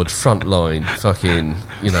forward, front line, fucking,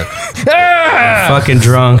 fucking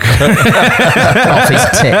drunk. Off his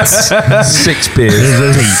tits. 6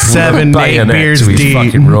 beers deep. 7, 8 beers to his deep.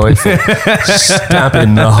 fucking rifle.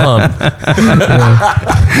 Stabbing the Hun.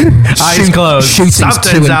 Eyes closed.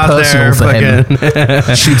 Something's out there. Fucking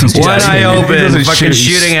one eye open. Fucking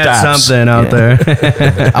shooting at something out there.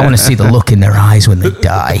 I want to see the look in their eyes when they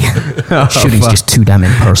die. Shooting's just too damn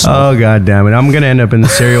impersonal. Oh, God damn it. I'm going to end up in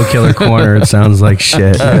the serial killer corner. It sounds like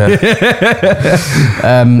shit. So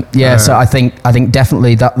I think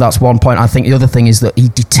definitely that's one point. I think the other thing is that he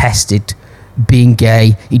detested being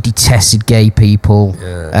gay. He detested gay people.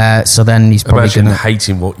 Yeah. So then he's probably going to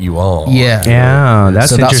hating what you are. Yeah. Yeah,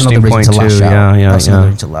 that's an interesting point too. That's another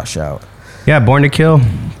reason to lash out. Yeah, Born to Kill.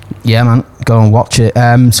 Yeah, man, go and watch it.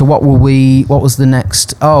 So what was the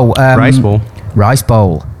next? Rice Bowl. Rice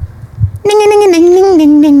Bowl.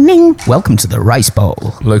 Welcome to the Rice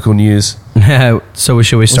Bowl. Local news. So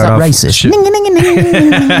should we start off? Racist?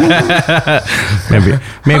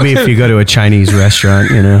 maybe if you go to a Chinese restaurant,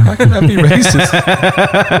 How can that be racist?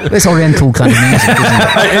 It's Oriental kind of music, isn't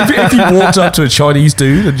it? If you walked up to a Chinese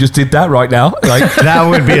dude and just did that right now, like that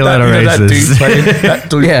would be a little racist. That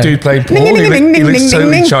dude playing Paul, he looks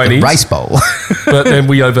totally Chinese. Rice Bowl. But then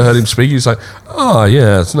we overheard him speak. He was like, "Oh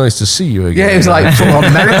yeah, it's nice to see you again." Yeah, he was like full on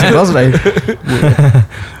American, wasn't he?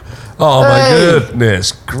 Oh my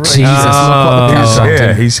goodness! Great.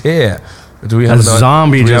 Jesus, he's here. Do we have a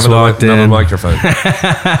zombie just walked in? Another microphone.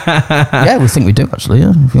 Yeah, we think we do actually.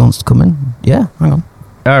 Yeah, if he wants to come in. Yeah, hang on.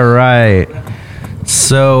 All right.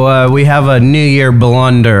 So we have a New Year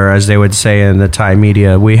blunder, as they would say in the Thai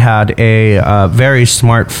media. We had a very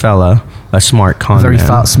smart fella, a smart con man, very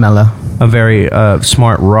fat smeller, a very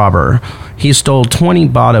smart robber. He stole 20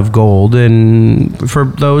 baht of gold, and for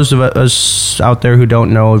those of us out there who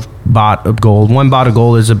don't know baht of gold, 1 baht of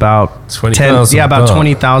gold is about 20,000. Yeah, about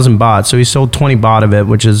 20,000 baht. So he sold 20 baht of it,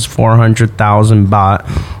 which is 400,000 baht,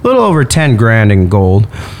 a little over 10 grand in gold.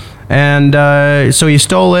 And so he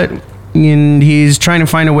stole it, and he's trying to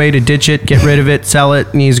find a way to ditch it, get rid of it, sell it,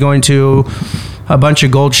 and he's going to a bunch of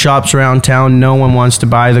gold shops around town. No one wants to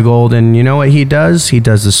buy the gold, and you know what he does? He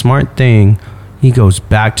does the smart thing. He goes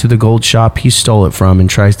back to the gold shop he stole it from and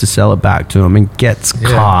tries to sell it back to him and gets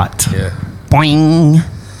caught. Yeah. Boing.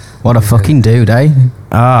 What a fucking dude, eh?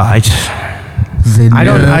 I just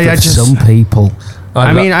some people.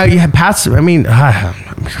 I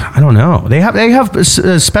don't know. They have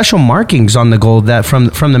special markings on the gold that from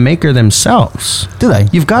the maker themselves. Do they?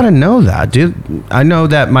 You've got to know that, dude. I know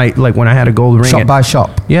that when I had a gold ring, shop by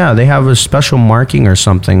shop. Yeah, they have a special marking or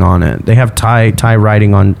something on it. They have Thai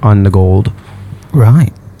writing on the gold.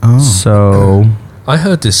 Right. Oh. So I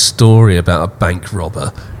heard this story about a bank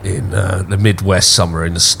robber in the Midwest somewhere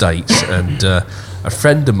in the States, and a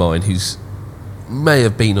friend of mine who's may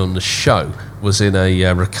have been on the show was in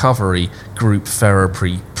a recovery group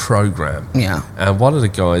therapy program. Yeah. And one of the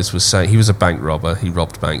guys was saying, he was a bank robber, he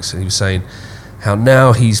robbed banks, and he was saying how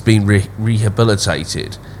now he's been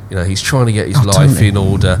rehabilitated. He's trying to get his life in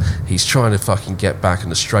order. He's trying to fucking get back in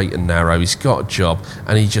the straight and narrow. He's got a job,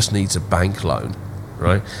 and he just needs a bank loan,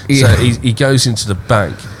 right? Yeah. So he goes into the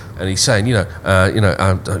bank, and he's saying, I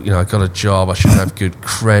got a job, I should have good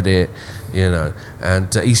credit,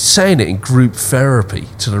 and he's saying it in group therapy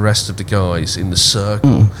to the rest of the guys in the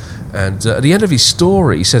circle. And at the end of his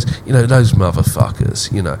story, he says, those motherfuckers,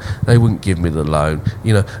 they wouldn't give me the loan.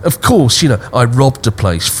 Of course, I robbed a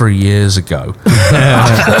place 3 years ago.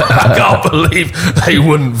 I can't believe they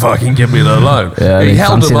wouldn't fucking give me the loan. Yeah, he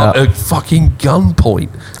held them up that. at fucking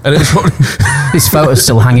gunpoint. And it's His photo's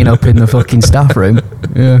still hanging up in the fucking staff room.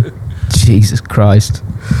 Yeah. Jesus Christ.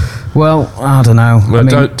 Well, I don't know. Well,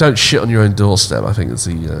 don't shit on your own doorstep. I think it's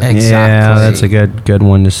the Exactly. Yeah, that's a good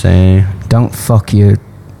one to say. Don't fuck your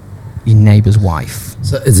neighbour's wife.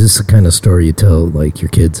 So is this the kind of story you tell like your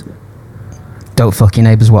kids? Don't fuck your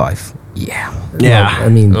neighbour's wife. Yeah. Yeah. Well, I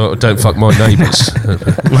mean, don't fuck my neighbours.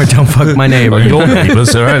 Or don't fuck my neighbor. Your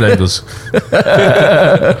neighbours, they're our neighbours.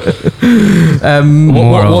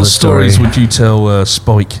 What stories would you tell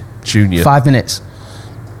Spike Jr.? 5 minutes.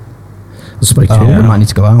 Spike Oh, Jr. we might need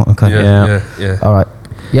to go out. Okay. Yeah. All right.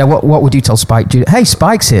 Yeah. What would you tell Spike Jr.? Hey,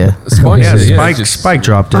 Spike's here. Spike's here, Spike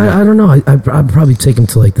dropped in. I don't know. I'd probably take him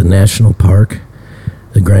to like the national park,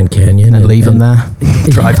 the Grand Canyon, And leave him there.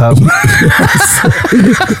 Drive home.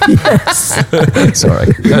 Yes. Sorry.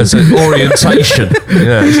 It's an orientation.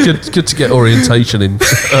 Yeah, it's good to get orientation in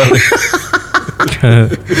early.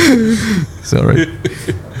 Sorry.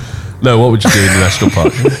 No, what would you do in the national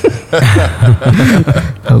park?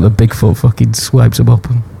 Oh, the Bigfoot fucking swipes him up.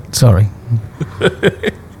 Sorry.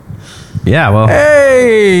 Yeah, well.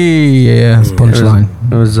 Hey! Yeah, it's punchline.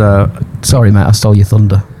 It was Sorry, mate, I stole your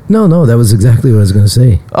thunder. No, that was exactly what I was going to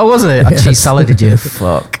say. Oh, was it? I cheese saladed you.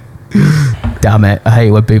 Fuck. Damn it. I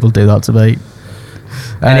hate when people do that to me.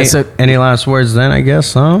 Any last words then, I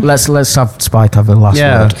guess, huh? Let's have Spike have a last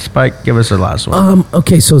word. Spike, give us a last one.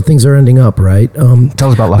 Okay, so things are ending up, right? Tell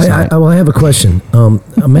us about last night. I have a question.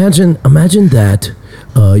 Imagine that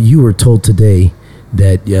you were told today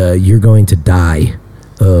that you're going to die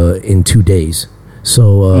in 2 days.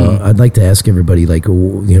 So I'd like to ask everybody, like,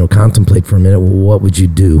 contemplate for a minute. Well, what would you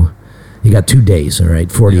do? You got 2 days, all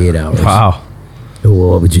right, 48 hours. Wow.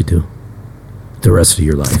 Well, what would you do the rest of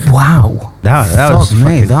your life? Wow. That was Fuck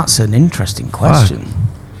me, that's an interesting question.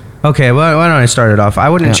 Okay, well, why don't I start it off? I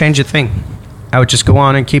wouldn't change a thing. I would just go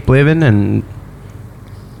on and keep living, and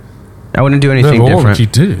I wouldn't do anything different. What would you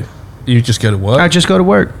do? You just go to work? I'd just go to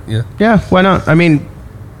work. Yeah. Yeah, why not? I mean,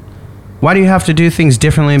 why do you have to do you things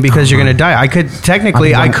differently because you're going to die? I could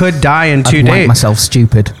die in 2 I'd wank days. myself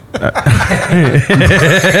stupid.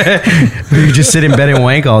 You just sit in bed and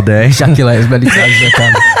wank all day. Ejaculate as many times as I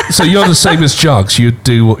can. So you're the same as Jugs. You'd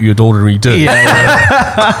do what you'd ordinarily do.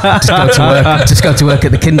 Yeah. Just go to work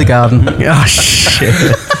at the kindergarten. Oh, shit.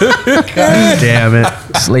 God damn it.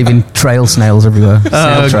 Just leaving trail snails everywhere.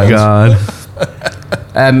 Snail trails.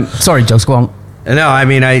 God. Sorry, Jugs, go on. No, I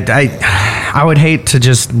mean, I would hate to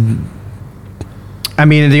just... I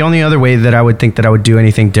mean, the only other way that I would think that I would do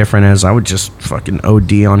anything different is I would just fucking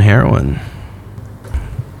OD on heroin.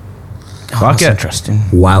 That's interesting.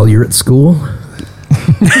 While you're at school?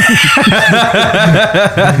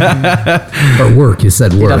 Or work? You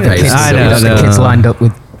said work. The kids lined up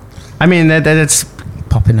with... I mean, that's...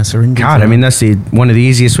 Popping a syringe. God, I mean, that's one of the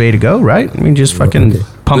easiest way to go, right? I mean, just fucking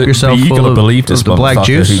pump yourself full of the black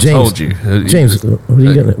juice. Who told you? James, what are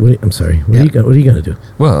you gonna? I'm sorry. What are you gonna do?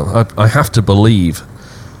 Well, I have to believe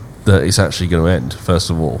that it's actually going to end. First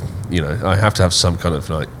of all, I have to have some kind of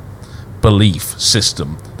like belief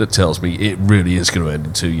system that tells me it really is going to end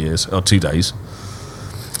in 2 years or 2 days.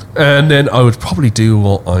 And then I would probably do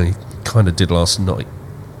what I kind of did last night.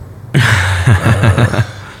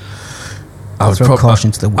 I'd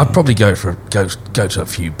probably go to a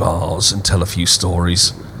few bars and tell a few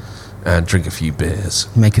stories and drink a few beers.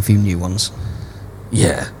 Make a few new ones.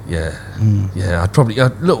 Yeah. I'd probably a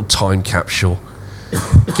little time capsule.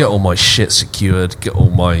 Get all my shit secured. Get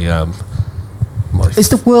all my Is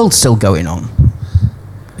the world still going on?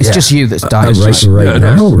 It's just you that's dying right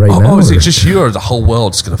now. Is it just you, or the whole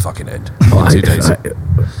world's going to fucking end in 2 days?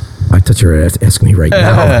 I thought you were asking me right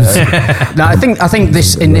now. No, I think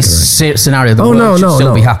this scenario, the world should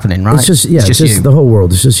still be happening, right? It's just you. The whole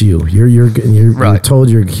world. It's just you. You're told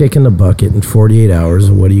you're kicking the bucket in 48 hours.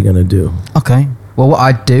 What are you going to do? Okay. Well, what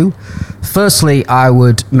I'd do, firstly, I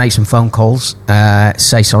would make some phone calls,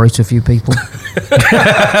 say sorry to a few people.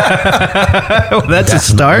 Well, that's a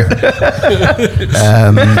start.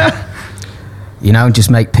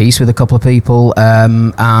 Just make peace with a couple of people,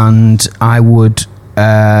 and I would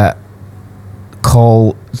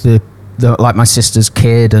call the like my sister's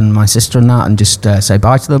kid and my sister and that, and just say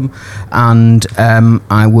bye to them. And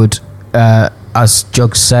I would, as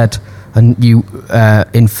Jugs said, and you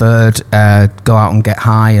inferred go out and get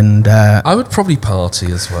high and I would probably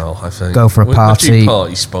party as well, I think. Go for a party. Would you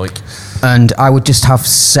party, Spike? And I would just have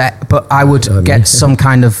sex, but I would get some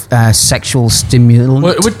kind of sexual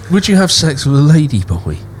stimulant. Would you have sex with a lady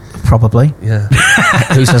boy? Probably. Yeah.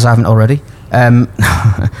 Who says I haven't already? No,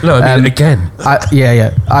 I mean, again.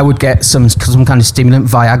 I would get some kind of stimulant,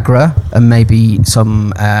 Viagra, and maybe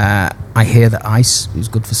some. I hear that ice is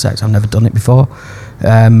good for sex. I've never done it before.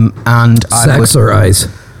 And sex or ice?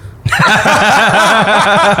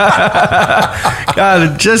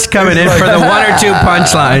 God, just coming in for the one or two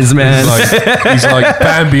punchlines, man. He's like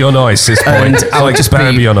Bambi on ice. This point, I would just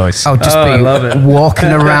Bambi on ice. I would just be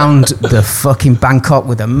walking around the fucking Bangkok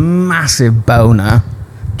with a massive boner,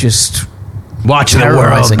 just watching the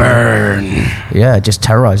world burn. Yeah, just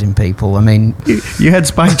terrorizing people. I mean, you had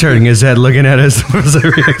Spike turning his head, looking at us.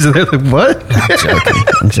 They're like, "What?"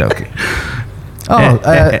 I'm joking. I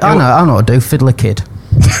know what to do. Fiddler Kid.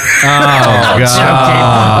 I'm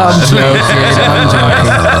joking.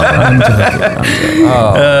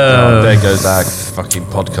 There goes that fucking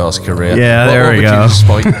podcast career. Yeah, there we go.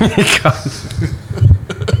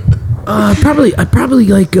 I'd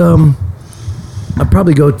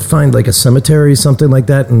probably go find like a cemetery, something like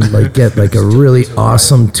that, and like get like a really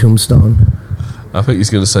awesome tombstone. I think he's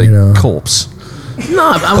going to say corpse.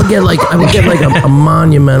 No, I would get like a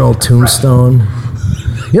monumental tombstone.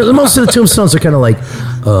 Most of the tombstones are kind of like,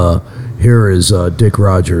 here is Dick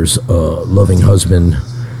Rogers, loving husband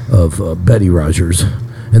of Betty Rogers.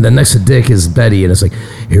 And then next to Dick is Betty, and it's like,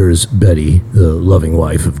 here's Betty, the loving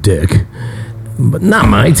wife of Dick. But not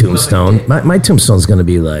my tombstone. My tombstone's going to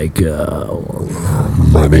be like,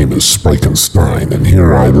 my name is Spikenstein, and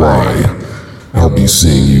here I lie. I'll be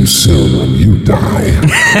seeing you soon when you die.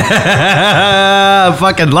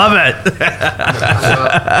 Fucking love it.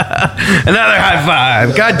 Another high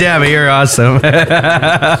five. God damn it, you're awesome.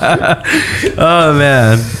 Oh,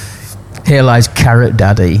 man. Here lies Carrot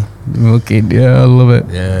Daddy. Okay, yeah, I love it.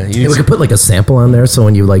 Yeah, we could put like a sample on there, so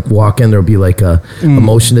when you like walk in, there'll be like a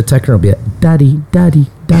motion detector. It'll be like, daddy, daddy,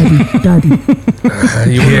 daddy, daddy.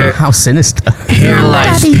 How sinister. Here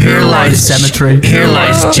lies cemetery. Here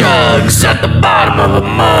lies Jugs at the bottom of a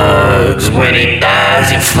mug. When he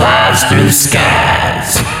dies, he flies through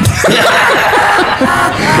skies.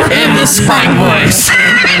 In the Spike voice.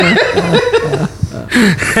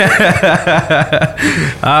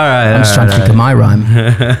 All right. I'm just trying to think of my rhyme.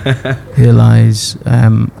 Here lies. No,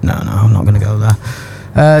 I'm not going to go there.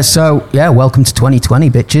 So, yeah, welcome to 2020,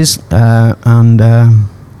 bitches. And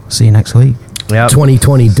see you next week. Yep.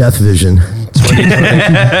 2020 Death Vision.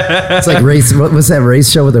 It's like race. What was that race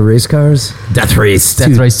show with the race cars? Death Race.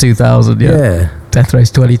 Death Race 2000. Yeah. Death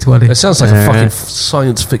Race 2020. It sounds like a fucking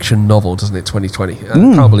science fiction novel, doesn't it? 2020. I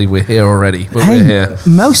can't believe we're here already, but we're here.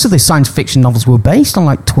 Most of the science fiction novels were based on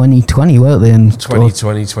like 2020, weren't they? And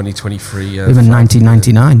 2020, 2023. Even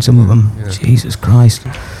 1999, some of them. Yeah. Jesus Christ.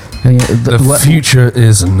 The future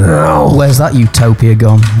is now. Where's that utopia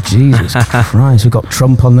gone? Jesus Christ, we've got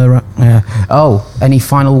Trump on the... Oh, any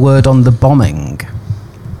final word on the bombing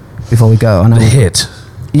before we go? I know the hit.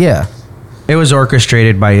 Yeah. It was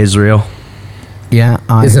orchestrated by Israel. Yeah.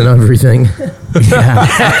 Isn't everything? Yeah.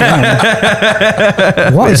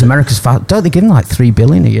 What is America's... Don't they give them like $3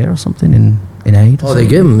 billion a year or something in aid? Oh, they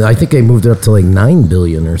give them... I think they moved it up to like $9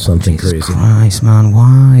 billion or something crazy. Christ, man,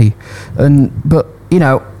 why? But... You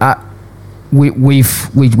know, we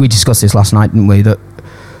discussed this last night, didn't we? That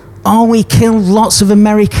we killed lots of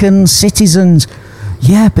American citizens.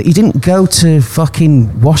 Yeah, but he didn't go to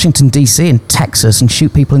fucking Washington D.C. and Texas and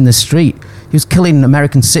shoot people in the street. He was killing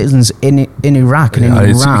American citizens in Iraq and in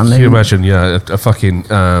Iran. Can you imagine? Yeah, a fucking.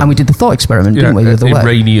 And we did the thought experiment, didn't we? The other way.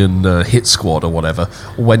 Iranian hit squad or whatever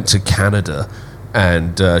went to Canada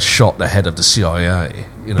and shot the head of the CIA.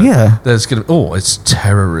 You know, there's gonna. It's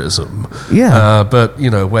terrorism. Yeah, but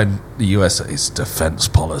you know, when the USA's defense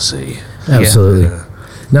policy. Absolutely. Yeah.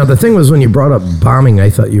 Now the thing was, when you brought up bombing,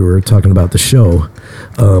 I thought you were talking about the show.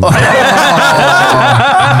 That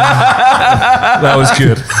was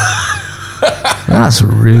good. That's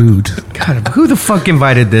rude. God, who the fuck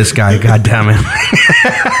invited this guy? God damn it.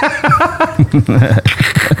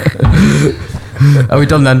 Are we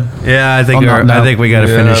done then? Yeah, I think we got to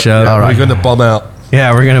finish up. All right. We're going to bomb out.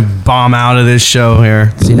 Yeah, we're going to bomb out of this show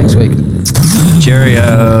here. See you next week.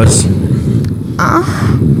 Cheerios.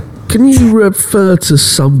 Can you refer to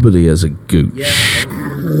somebody as a gooch?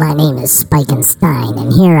 My name is Spikenstein,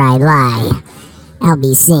 and here I lie. I'll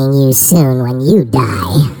be seeing you soon when you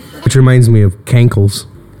die. Which reminds me of Cankles.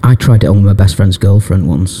 I tried it on with my best friend's girlfriend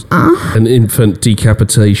once. An infant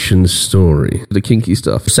decapitation story. The kinky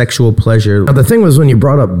stuff. Sexual pleasure. The thing was, when you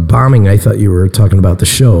brought up bombing, I thought you were talking about the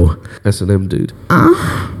show. S&M dude.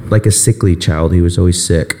 Like a sickly child, he was always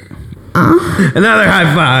sick. Another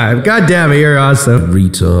high five. God damn it, you're awesome.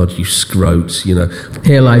 Retard, you scrotes, you know.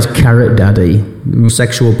 Here lies Carrot Daddy.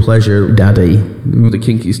 Sexual pleasure. Daddy. The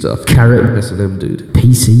kinky stuff. Carrot. S&M dude.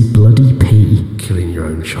 PC bloody P. Killing your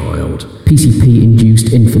own child. PCP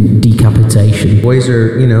induced infant decapitation. Boys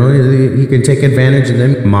are, you know, you can take advantage of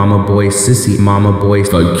them. Mama boy, sissy, mama boy.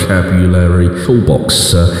 Vocabulary.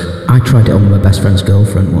 Toolbox. I tried it on with my best friend's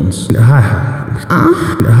girlfriend once.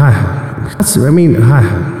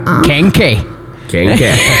 Kinky.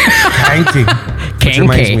 Kinky. Kinky. Which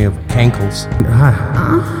reminds me of cankles.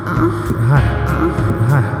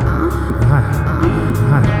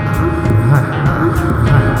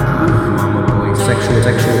 Mama boy, sexual.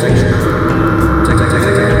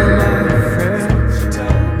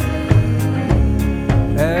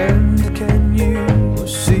 And can you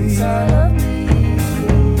see?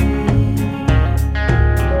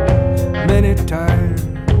 Many times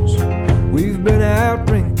we've been out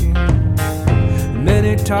drinking.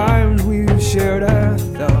 Many times we've shared our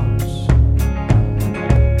thoughts.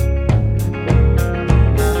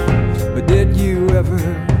 But did you ever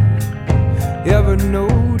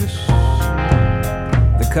notice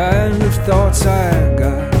the kind of thoughts I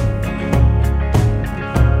got?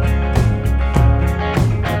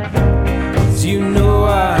 'Cause you know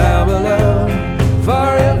I have a love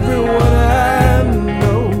for everyone I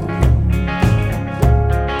know.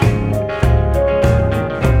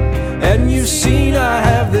 And you've seen I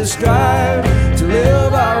have this drive to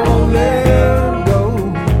live, I won't let go.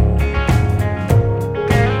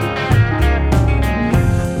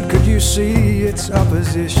 But could you see its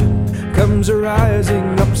opposition comes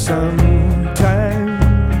rising up sometimes?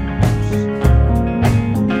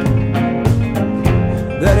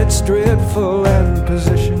 That its dreadful and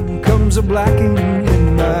position comes a blacking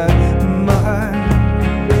in my mind.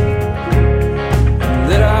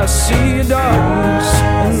 That I see a darkness,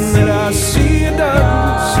 and that I see a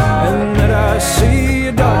darkness, and that I see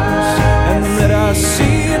a darkness, and that I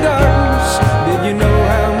see a darkness. Did you know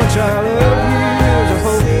how much I love you? There's a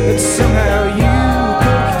hope that somehow you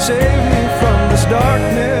could save me from this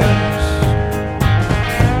darkness.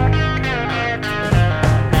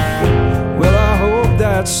 Well, I hope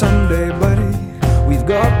that someday, buddy, we've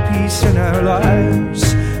got peace in our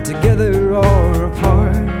lives, together or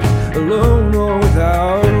apart, alone or with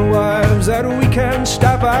our wives, that we can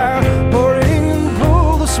stop our pouring